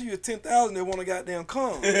guarantee you, 10,000 they want to goddamn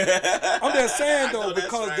come. I'm just saying though,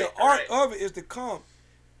 because the art of it is to come.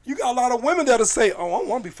 You got a lot of women that'll say, "Oh, I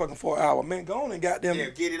want to be fucking for an hour, man. Go on and goddamn,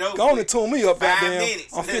 get it over. Go on and tune me up, 5 goddamn,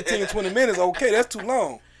 minutes. on 15, 20 minutes. Okay, that's too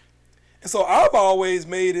long." And so I've always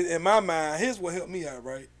made it in my mind. Here's what helped me out,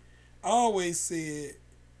 right? I always said,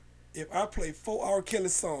 if I play 4 R. Kelly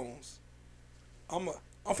songs, I'm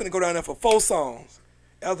finna go down there for 4 songs.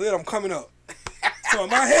 After that, I'm coming up. So in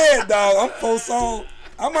my head, dog, I'm 4 songs.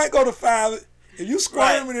 I might go to 5. If you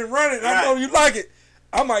squirming and running, I know you like it.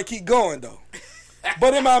 I might keep going though.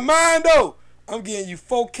 But in my mind though, I'm getting you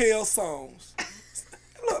 4 KL songs.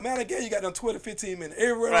 Look, man, I gave you got them 12 to 15 minutes.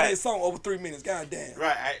 Every other song over 3 minutes. Goddamn.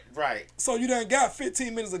 Right. So you done got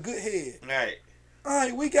 15 minutes of good head. Right. All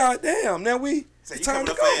right, we goddamn. Now So it's you time coming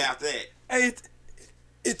to up go. after that. Hey,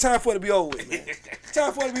 it's time for it to be over with, man. It's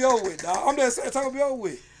time for it to be over with, dog. I'm just saying, it's time to be over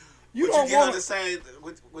with. Would you give her the same?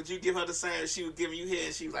 Would you give her the same? She was giving you head,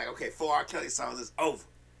 and she was like, "Okay, 4 R. Kelly songs is over."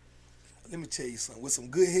 Let me tell you something. With some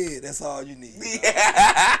good head, that's all you need.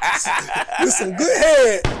 With some good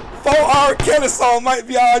head, 4 R. Kelly songs might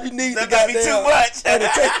be all you need. That might be too much. And to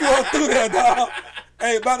take you on through there, dog.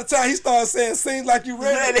 Hey, by the time he starts saying "seems like you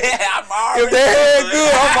ready," I'm already. If that head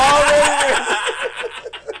good, I'm already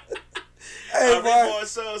ready. Hey, boy.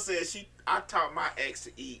 So said I taught my ex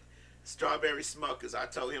to eat strawberry smuckers. I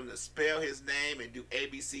told him to spell his name and do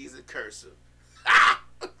ABCs in cursive.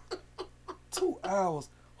 2 hours.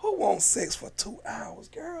 Who wants sex for 2 hours,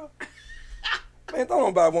 girl? Man, don't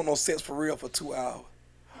nobody want no sex for real for 2 hours.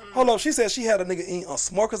 Hold up, she said she had a nigga eating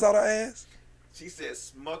Smuckers out her ass? She said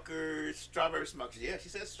Smuckers, strawberry Smuckers. Yeah, she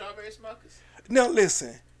said strawberry Smuckers. Now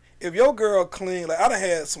listen, if your girl clean, like I done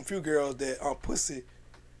had some few girls that pussy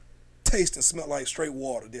taste and smell like straight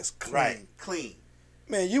water, that's clean. Right, clean.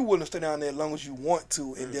 Man, you wouldn't stay down there as long as you want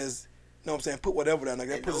to and just, you know what I'm saying, put whatever down there.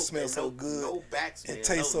 That pussy smells so good. No back smell, and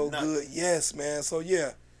tastes so good. Yes, man. So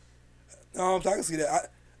yeah. I can see that.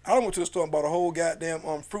 I went to the store and bought a whole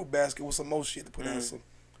goddamn fruit basket with some more shit to put in some.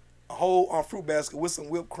 A whole fruit basket with some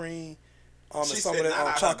whipped cream and some of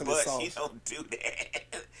that chocolate sauce. She don't do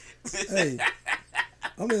that. Hey,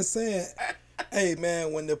 I'm just saying. Hey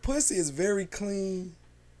man, when the pussy is very clean,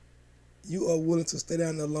 you are willing to stay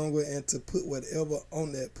down there longer and to put whatever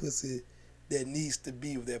on that pussy that needs to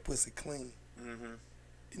be with that pussy clean. Mm-hmm.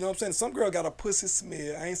 You know what I'm saying? Some girl got a pussy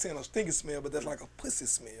smell. I ain't saying a stinky smell, but that's like a pussy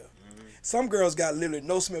smell. Some girls got literally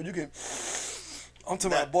no smell. I'm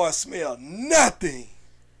talking about, boy, smell nothing.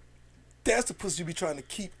 That's the pussy you be trying to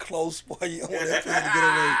keep close, boy. You don't want that pussy to get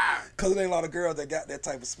away. Because there ain't a lot of girls that got that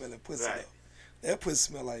type of smelling pussy, though. That pussy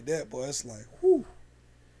smell like that, boy. It's like, whoo.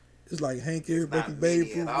 It's like Hank Aaron making baby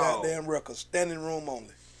food, goddamn record. Standing room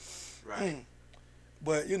only. Right.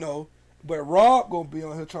 But, you know, Rob gonna be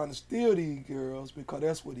on here trying to steal these girls because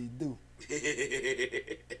that's what he do.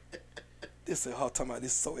 This is her talking about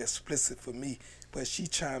this is so explicit for me, but she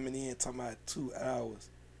chiming in talking about 2 hours.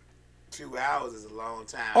 2 hours is a long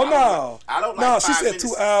time. Oh no, I don't like no. 5 She said minutes.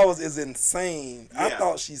 2 hours is insane. Yeah. I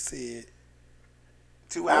thought she said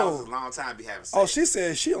 2 hours is a long time to be having sex. Oh, she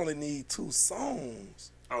said she only need 2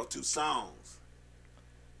 songs. Oh, 2 songs.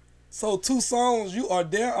 So 2 songs, you are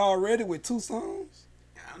there already with 2 songs?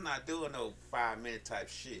 I'm not doing no 5-minute type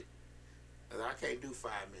shit. I can't do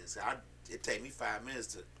 5 minutes. It take me 5 minutes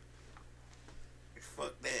to.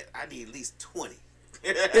 Fuck that. I need at least 20.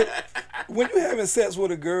 When you having sex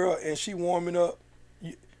with a girl and she warming up,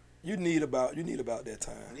 you need about that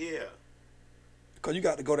time. Yeah. Cause you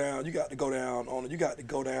got to go down. You got to go down on it. You got to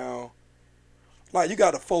go down. Like you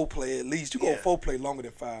got to foreplay at least. You go foreplay longer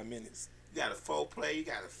than 5 minutes. You got to foreplay. You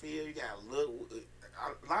got to feel. You got to look.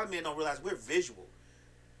 A lot of men don't realize we're visual.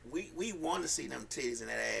 We want to see them titties and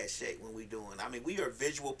that ass shake when we doing. I mean, we are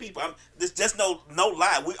visual people. There's just no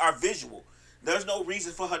lie. We are visual. There's no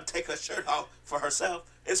reason for her to take her shirt off for herself.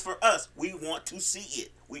 It's for us. We want to see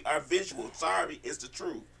it. We are visual. Sorry, it's the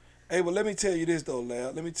truth. Hey, well, let me tell you this though,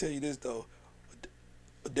 Lab. Let me tell you this though.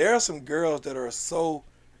 There are some girls that are so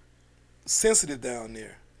sensitive down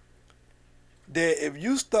there that if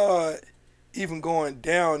you start even going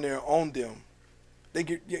down there on them, they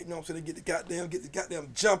get, you know what I'm saying, they get the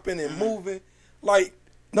goddamn jumping and moving. Like, you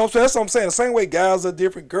know what I'm saying? That's what I'm saying. The same way guys are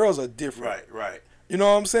different, girls are different. Right. You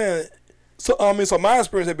know what I'm saying? So so my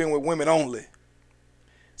experience has been with women only.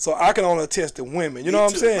 So I can only attest to women. You know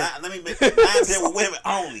what I'm saying? Let me make mine been with women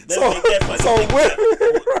only.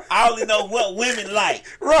 I only know what women like.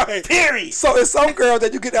 Right. Period. So it's some girls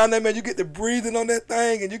that you get down there, man, you get the breathing on that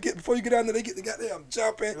thing, and before you get down there, they get the goddamn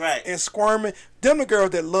jumping and squirming. Them the girls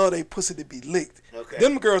that love their pussy to be licked. Okay.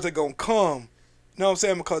 Them the girls that gonna come. You know what I'm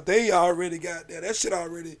saying? Because they already got that shit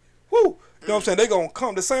already. Woo. You know what I'm saying? They gonna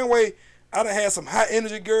come the same way. I done had some high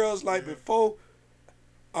energy girls like before.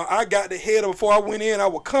 I got the head before I went in. I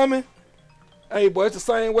was coming. Hey, boy, it's the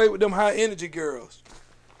same way with them high energy girls.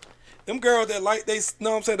 Them girls that like they,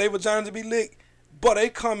 know what I'm saying, they vagina to be licked, but they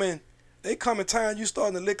coming time you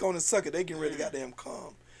starting to lick on and suck it, they getting ready to goddamn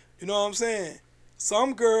come. You know what I'm saying?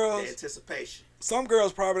 Some girls, the anticipation. Some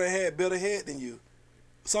girls probably had better head than you.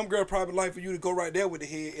 Some girl probably like for you to go right there with the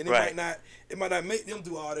head, and it might not make them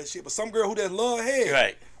do all that shit. But some girl who that love head,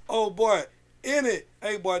 right? Oh boy. In it,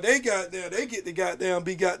 hey boy, they get the goddamn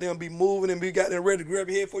be moving and be goddamn ready to grab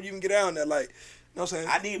your head before you even get down there. Like, you know what I'm saying?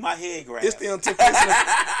 I need my head grabbed. It's the anticipation.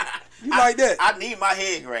 You like that? I need my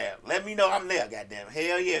head grabbed. Let me know I'm there, goddamn.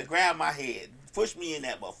 Hell yeah, grab my head. Push me in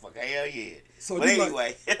that motherfucker. Hell yeah. So but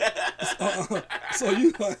anyway. So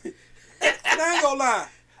you like, and I ain't gonna lie.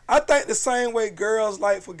 I think the same way girls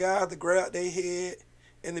like for guys to grab their head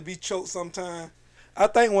and to be choked sometimes. I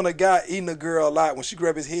think when a guy eating a girl a lot, when she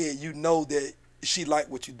grab his head, you know that she like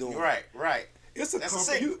what you doing. Right. It's a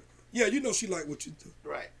compliment. You know she like what you do.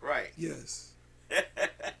 Right. Yes.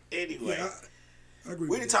 Anyway. Yeah, I agree.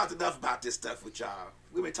 We done talked enough about this stuff with y'all.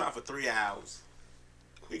 We've been talking for 3 hours.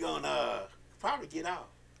 We gonna probably get out.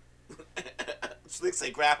 Slick say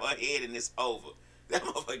grab her head and it's over. That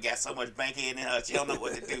motherfucker got so much bank head in her, she don't know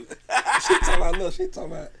what to do.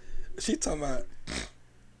 She talking about,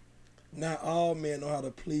 not all men know how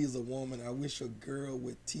to please a woman. I wish a girl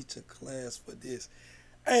would teach a class for this.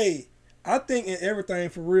 Hey, I think in everything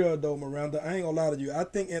for real though, Miranda, I ain't gonna lie to you. I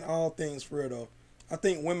think in all things for real though, I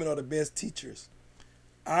think women are the best teachers.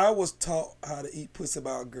 I was taught how to eat pussy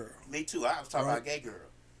by a girl. Me too. I was talking about a gay girl.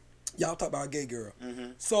 Y'all talk about a gay girl.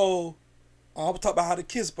 Mm-hmm. So I was talking about how to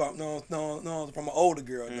kiss pop. No, from an older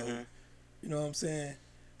girl though. Mm-hmm. You know what I'm saying?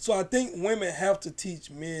 So I think women have to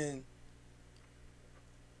teach men.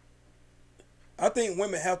 I think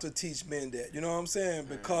women have to teach men that. You know what I'm saying?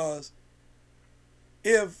 Because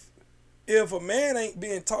if a man ain't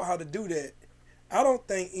being taught how to do that, I don't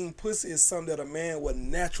think eating pussy is something that a man would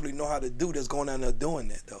naturally know how to do that's going down there doing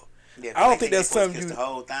that, though. Yeah, I don't think that's something you... kiss the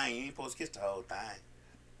whole thing. You ain't supposed to kiss the whole thing.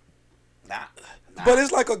 Nah. But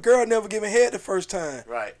it's like a girl never giving head the first time.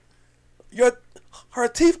 Right. Her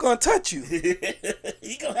teeth gonna touch you.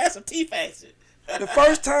 You gonna have some teeth action. The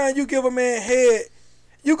first time you give a man head,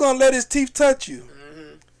 you gonna let his teeth touch you.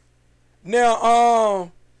 Mm-hmm.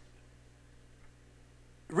 Now,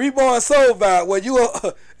 Reborn Soul Vibe, were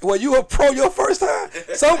you a pro your first time?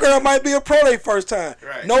 Some girl might be a pro their first time.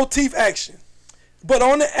 Right. No teeth action. But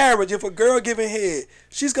on the average, if a girl giving head,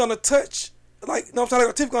 she's gonna touch, like, no, I'm saying, like,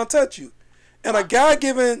 her teeth gonna touch you. And a guy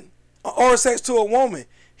giving oral sex to a woman,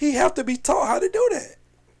 he have to be taught how to do that.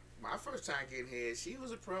 My first time getting head, she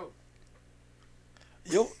was a pro.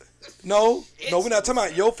 No, we're not talking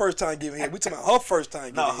about your first time giving head. We're talking about her first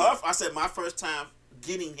time giving head. I said my first time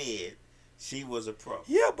getting head, she was a pro.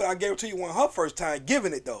 Yeah, but I guarantee you when her first time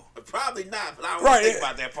giving it, though. Probably not, but I don't want to think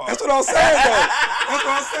about that part. That's what I'm saying, though. That's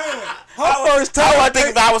what I'm saying. Her first time. I want to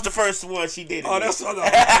think if I was the first one she did it. Oh, that's what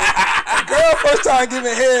a girl first time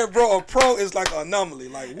giving head, bro, a pro is like an anomaly.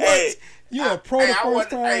 Like, what? Hey, you a pro the first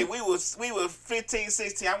time? Hey, we were 15,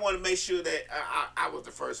 16. I want to make sure that I was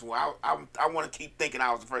the first one. I want to keep thinking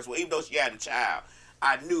I was the first one. Even though she had a child,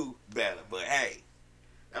 I knew better. But, hey,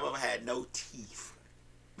 that mother had no teeth.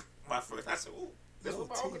 My first, I said, ooh, this what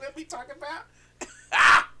my uncle that be talking about?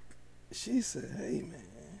 She said, hey,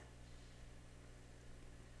 man.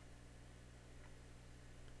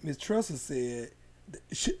 Miss Trusser said,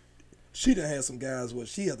 she done had some guys where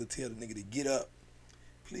she had to tell the nigga to get up.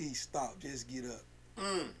 Please stop, just get up.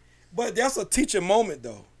 But that's a teaching moment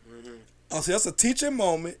though. I say that's a teaching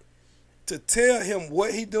moment to tell him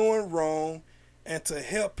what he doing wrong and to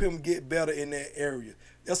help him get better in that area.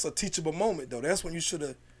 That's a teachable moment though. That's when you should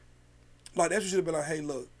have, like, that you should have been like, hey,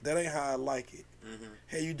 look, that ain't how I like it.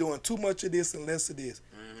 Hey, you doing too much of this and less of this.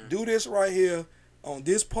 Do this right here on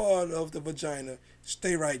this part of the vagina.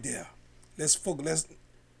 Stay right there. Let's focus. Let's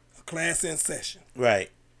a class in session.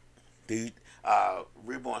 Right. Dude,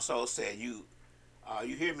 Reborn Soul said you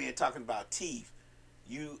hear me talking about teeth.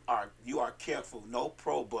 You are careful, no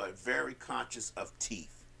pro, but very conscious of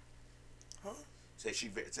teeth. Huh? Say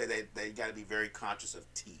they got to be very conscious of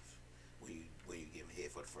teeth when you give them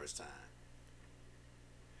head for the first time.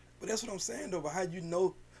 But that's what I'm saying though. But how you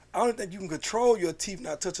know? I don't think you can control your teeth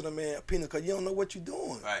not touching a man's penis because you don't know what you're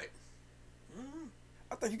doing. Right.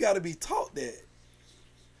 I think you got to be taught that.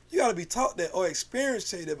 You got to be taught that or experience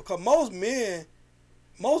say that because most men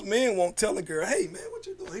won't tell a girl, hey man, what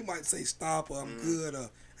you doing? He might say stop or I'm good or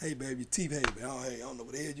hey baby, your teeth, hey man, I don't know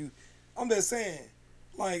what the hell you. I'm just saying,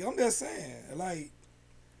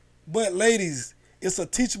 but ladies, it's a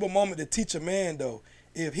teachable moment to teach a man though.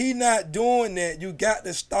 If he not doing that, you got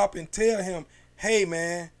to stop and tell him, hey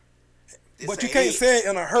man, but you can't say it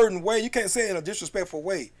in a hurting way. You can't say it in a disrespectful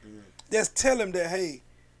way. Just tell him that, hey,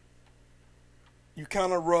 you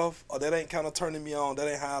kind of rough or that ain't kind of turning me on. That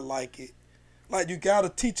ain't how I like it. Like, you got to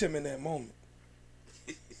teach him in that moment.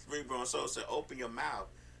 Reborn Soul said, open your mouth.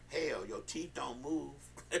 Hell, your teeth don't move.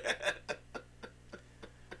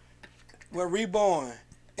 Well, Reborn,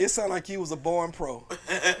 it sounded like he was a born pro.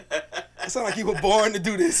 It sounded like he was born to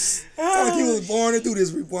do this. It sounded like he was born to do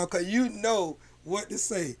this, Reborn, because you know what to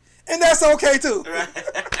say. And that's okay, too. Right.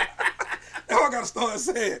 Now I got to start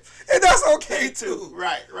saying, and that's okay, too.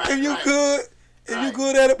 Right. If you good, you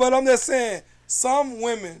good at it, but I'm just saying, some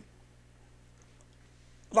women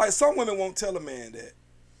won't tell a man that.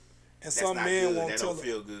 And that's some men good. won't that tell don't them.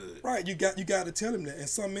 Feel good. Right, you got to tell him that. And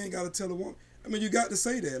some men got to tell a woman. I mean, you got to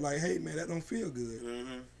say that. Like, hey, man, that don't feel good.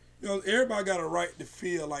 You know, everybody got a right to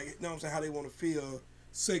feel like, you know what I'm saying, how they want to feel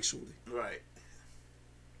sexually. Right.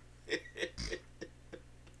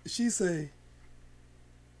 She say,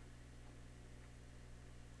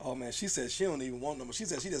 oh, man, she said she don't even want no more. She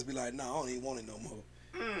said she just be like, nah, I don't even want it no more.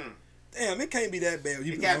 Damn, it can't be that bad.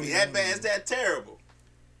 It can't be that bad. It's that terrible.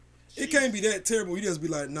 It can't be that terrible. You just be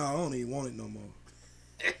like, nah, I don't even want it no more.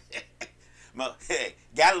 Hey,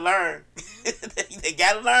 gotta learn. They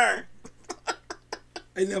gotta learn.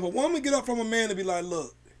 And if a woman get up from a man and be like,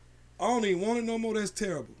 look, I don't even want it no more, that's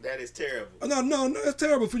terrible. That is terrible. No, it's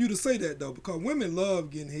terrible for you to say that, though, because women love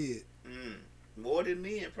getting head. More than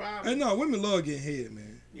men, probably. And no, women love getting head,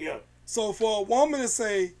 man. Yeah. So for a woman to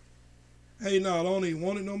say, hey, no, I don't even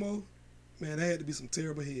want it no more, man, that had to be some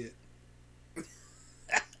terrible head.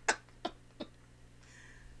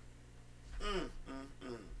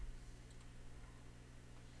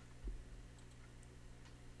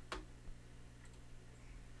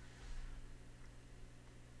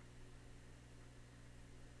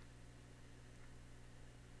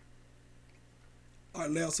 All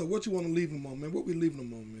right, Lal, so what you want to leave them on, man? What we leaving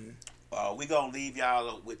them on, man? We gonna leave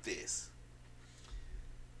y'all with this.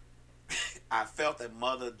 I felt that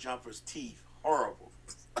Mother Jumper's teeth horrible.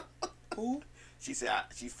 Who? She said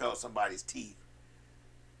she felt somebody's teeth.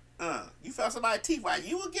 You felt somebody's teeth while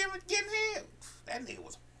you were getting him. That nigga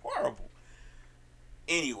was horrible.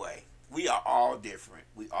 Anyway, we are all different.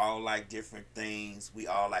 We all like different things. We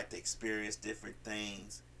all like to experience different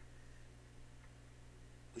things.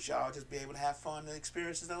 We should all just be able to have fun and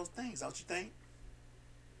experience those things, don't you think?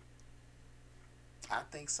 I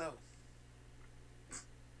think so.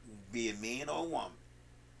 Be a man or a woman.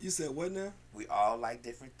 You said what now? We all like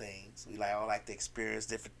different things. We all like to experience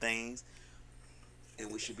different things. And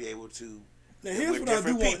we should be able to. Now here's what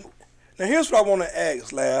I want to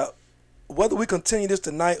ask, Lab. Whether we continue this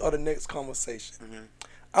tonight or the next conversation.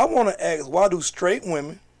 I want to ask, why do straight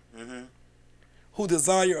women who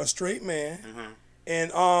desire a straight man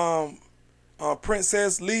and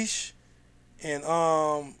Princess Leash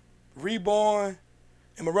and Reborn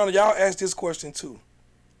and Miranda, y'all ask this question too.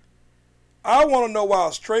 I want to know why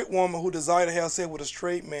a straight woman who desire to have sex with a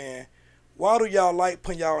straight man, why do y'all like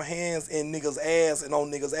putting y'all hands in niggas' ass and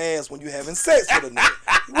on niggas' ass when you having sex with a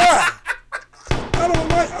nigga? Why?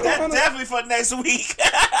 That's definitely for next week.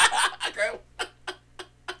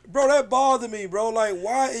 Bro, that bothered me, bro. Like,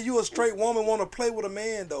 why is you a straight woman want to play with a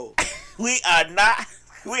man though? We are not.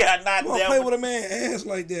 You want to play with a man's ass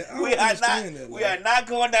like that? I don't understand that. We are not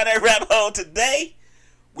going down that rabbit hole today.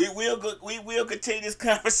 We will continue this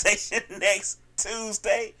conversation next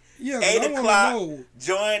Tuesday. Yeah, 8 o'clock. Know.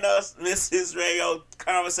 Join us, Mrs. Radio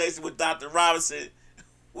Conversation with Dr. Robinson.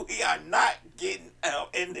 We are not getting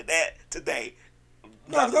into that today.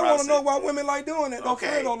 No, because I want to know why women like doing that.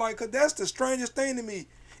 Okay. Though, like, because that's the strangest thing to me.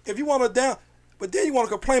 If you want to down, but then you want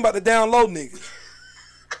to complain about the down low niggas.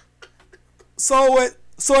 So at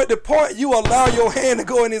the point you allow your hand to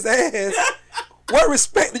go in his ass, what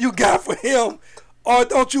respect do you got for him? Or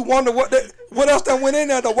don't you wonder what else that went in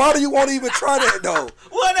there though? Why do you want to even try that though?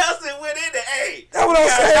 What else that went in there? Hey, that's what I'm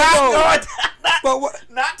saying though.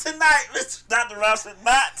 Not tonight, Mr. Dr. Robinson.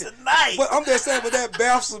 Not tonight. But I'm just saying, but that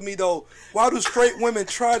baffles me though. Why do straight women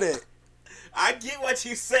try that? I get what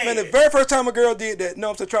you saying. Man, the very first time a girl did that, no,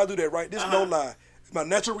 I'm saying try to do that, right? This is no lie. My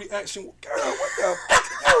natural reaction, girl, what the fuck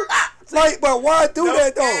you? Like, but why do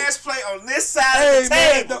that though? Ass play on this side of the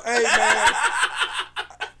table. Hey man,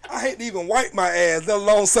 I hate to even wipe my ass, let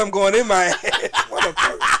alone something going in my ass. What the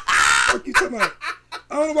fuck you talking about?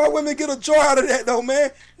 I don't know why women get a joy out of that though,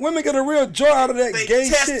 man. Women get a real joy out of that gay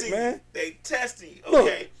shit, man. They testing.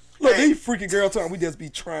 Okay. Look, these freaky girls talking, we just be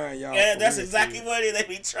trying, y'all. Yeah, that's exactly what it is. They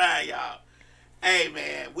be trying, y'all. Hey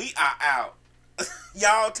man, we are out.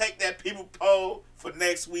 Y'all take that people poll for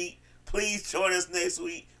next week. Please join us next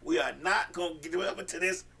week. We are not going to get up into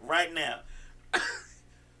this right now.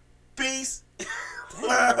 Peace.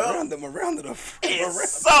 Miranda and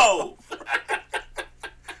soul.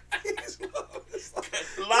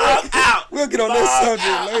 Log out. We'll get on that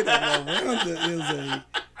subject later. Miranda is a...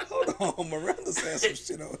 Hold on. Miranda saying some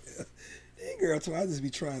shit on here. Hey, girl, I just be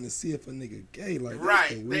trying to see if a nigga gay. Like,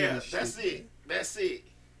 right there. That's it.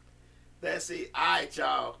 That's it. All right,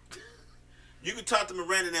 y'all. You can talk to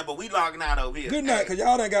Miranda now, but we logging out over here. Good night, because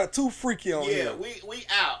y'all done got too freaky on here. Yeah, we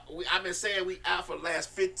out. I've been saying we out for the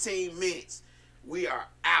last 15 minutes. We are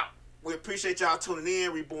out. We appreciate y'all tuning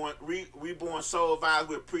in. Reborn Soul Vibes.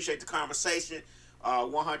 We appreciate the conversation.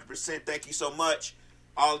 100%. Thank you so much.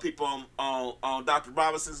 All the people on Dr.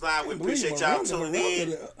 Robinson's Live, we appreciate y'all tuning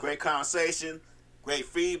in. Great conversation. Great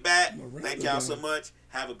feedback. Thank y'all so much.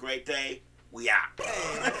 Have a great day. We out. Hey,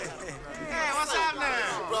 what's up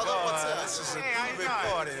now? Brother, what's up? This is a big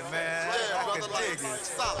party, man. Yeah, I brother, can dig it.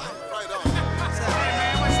 solid. Right on. Hey,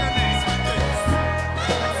 man, what's your name?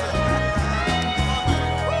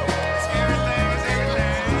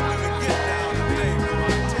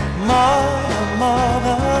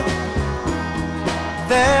 Mother,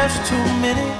 there's too many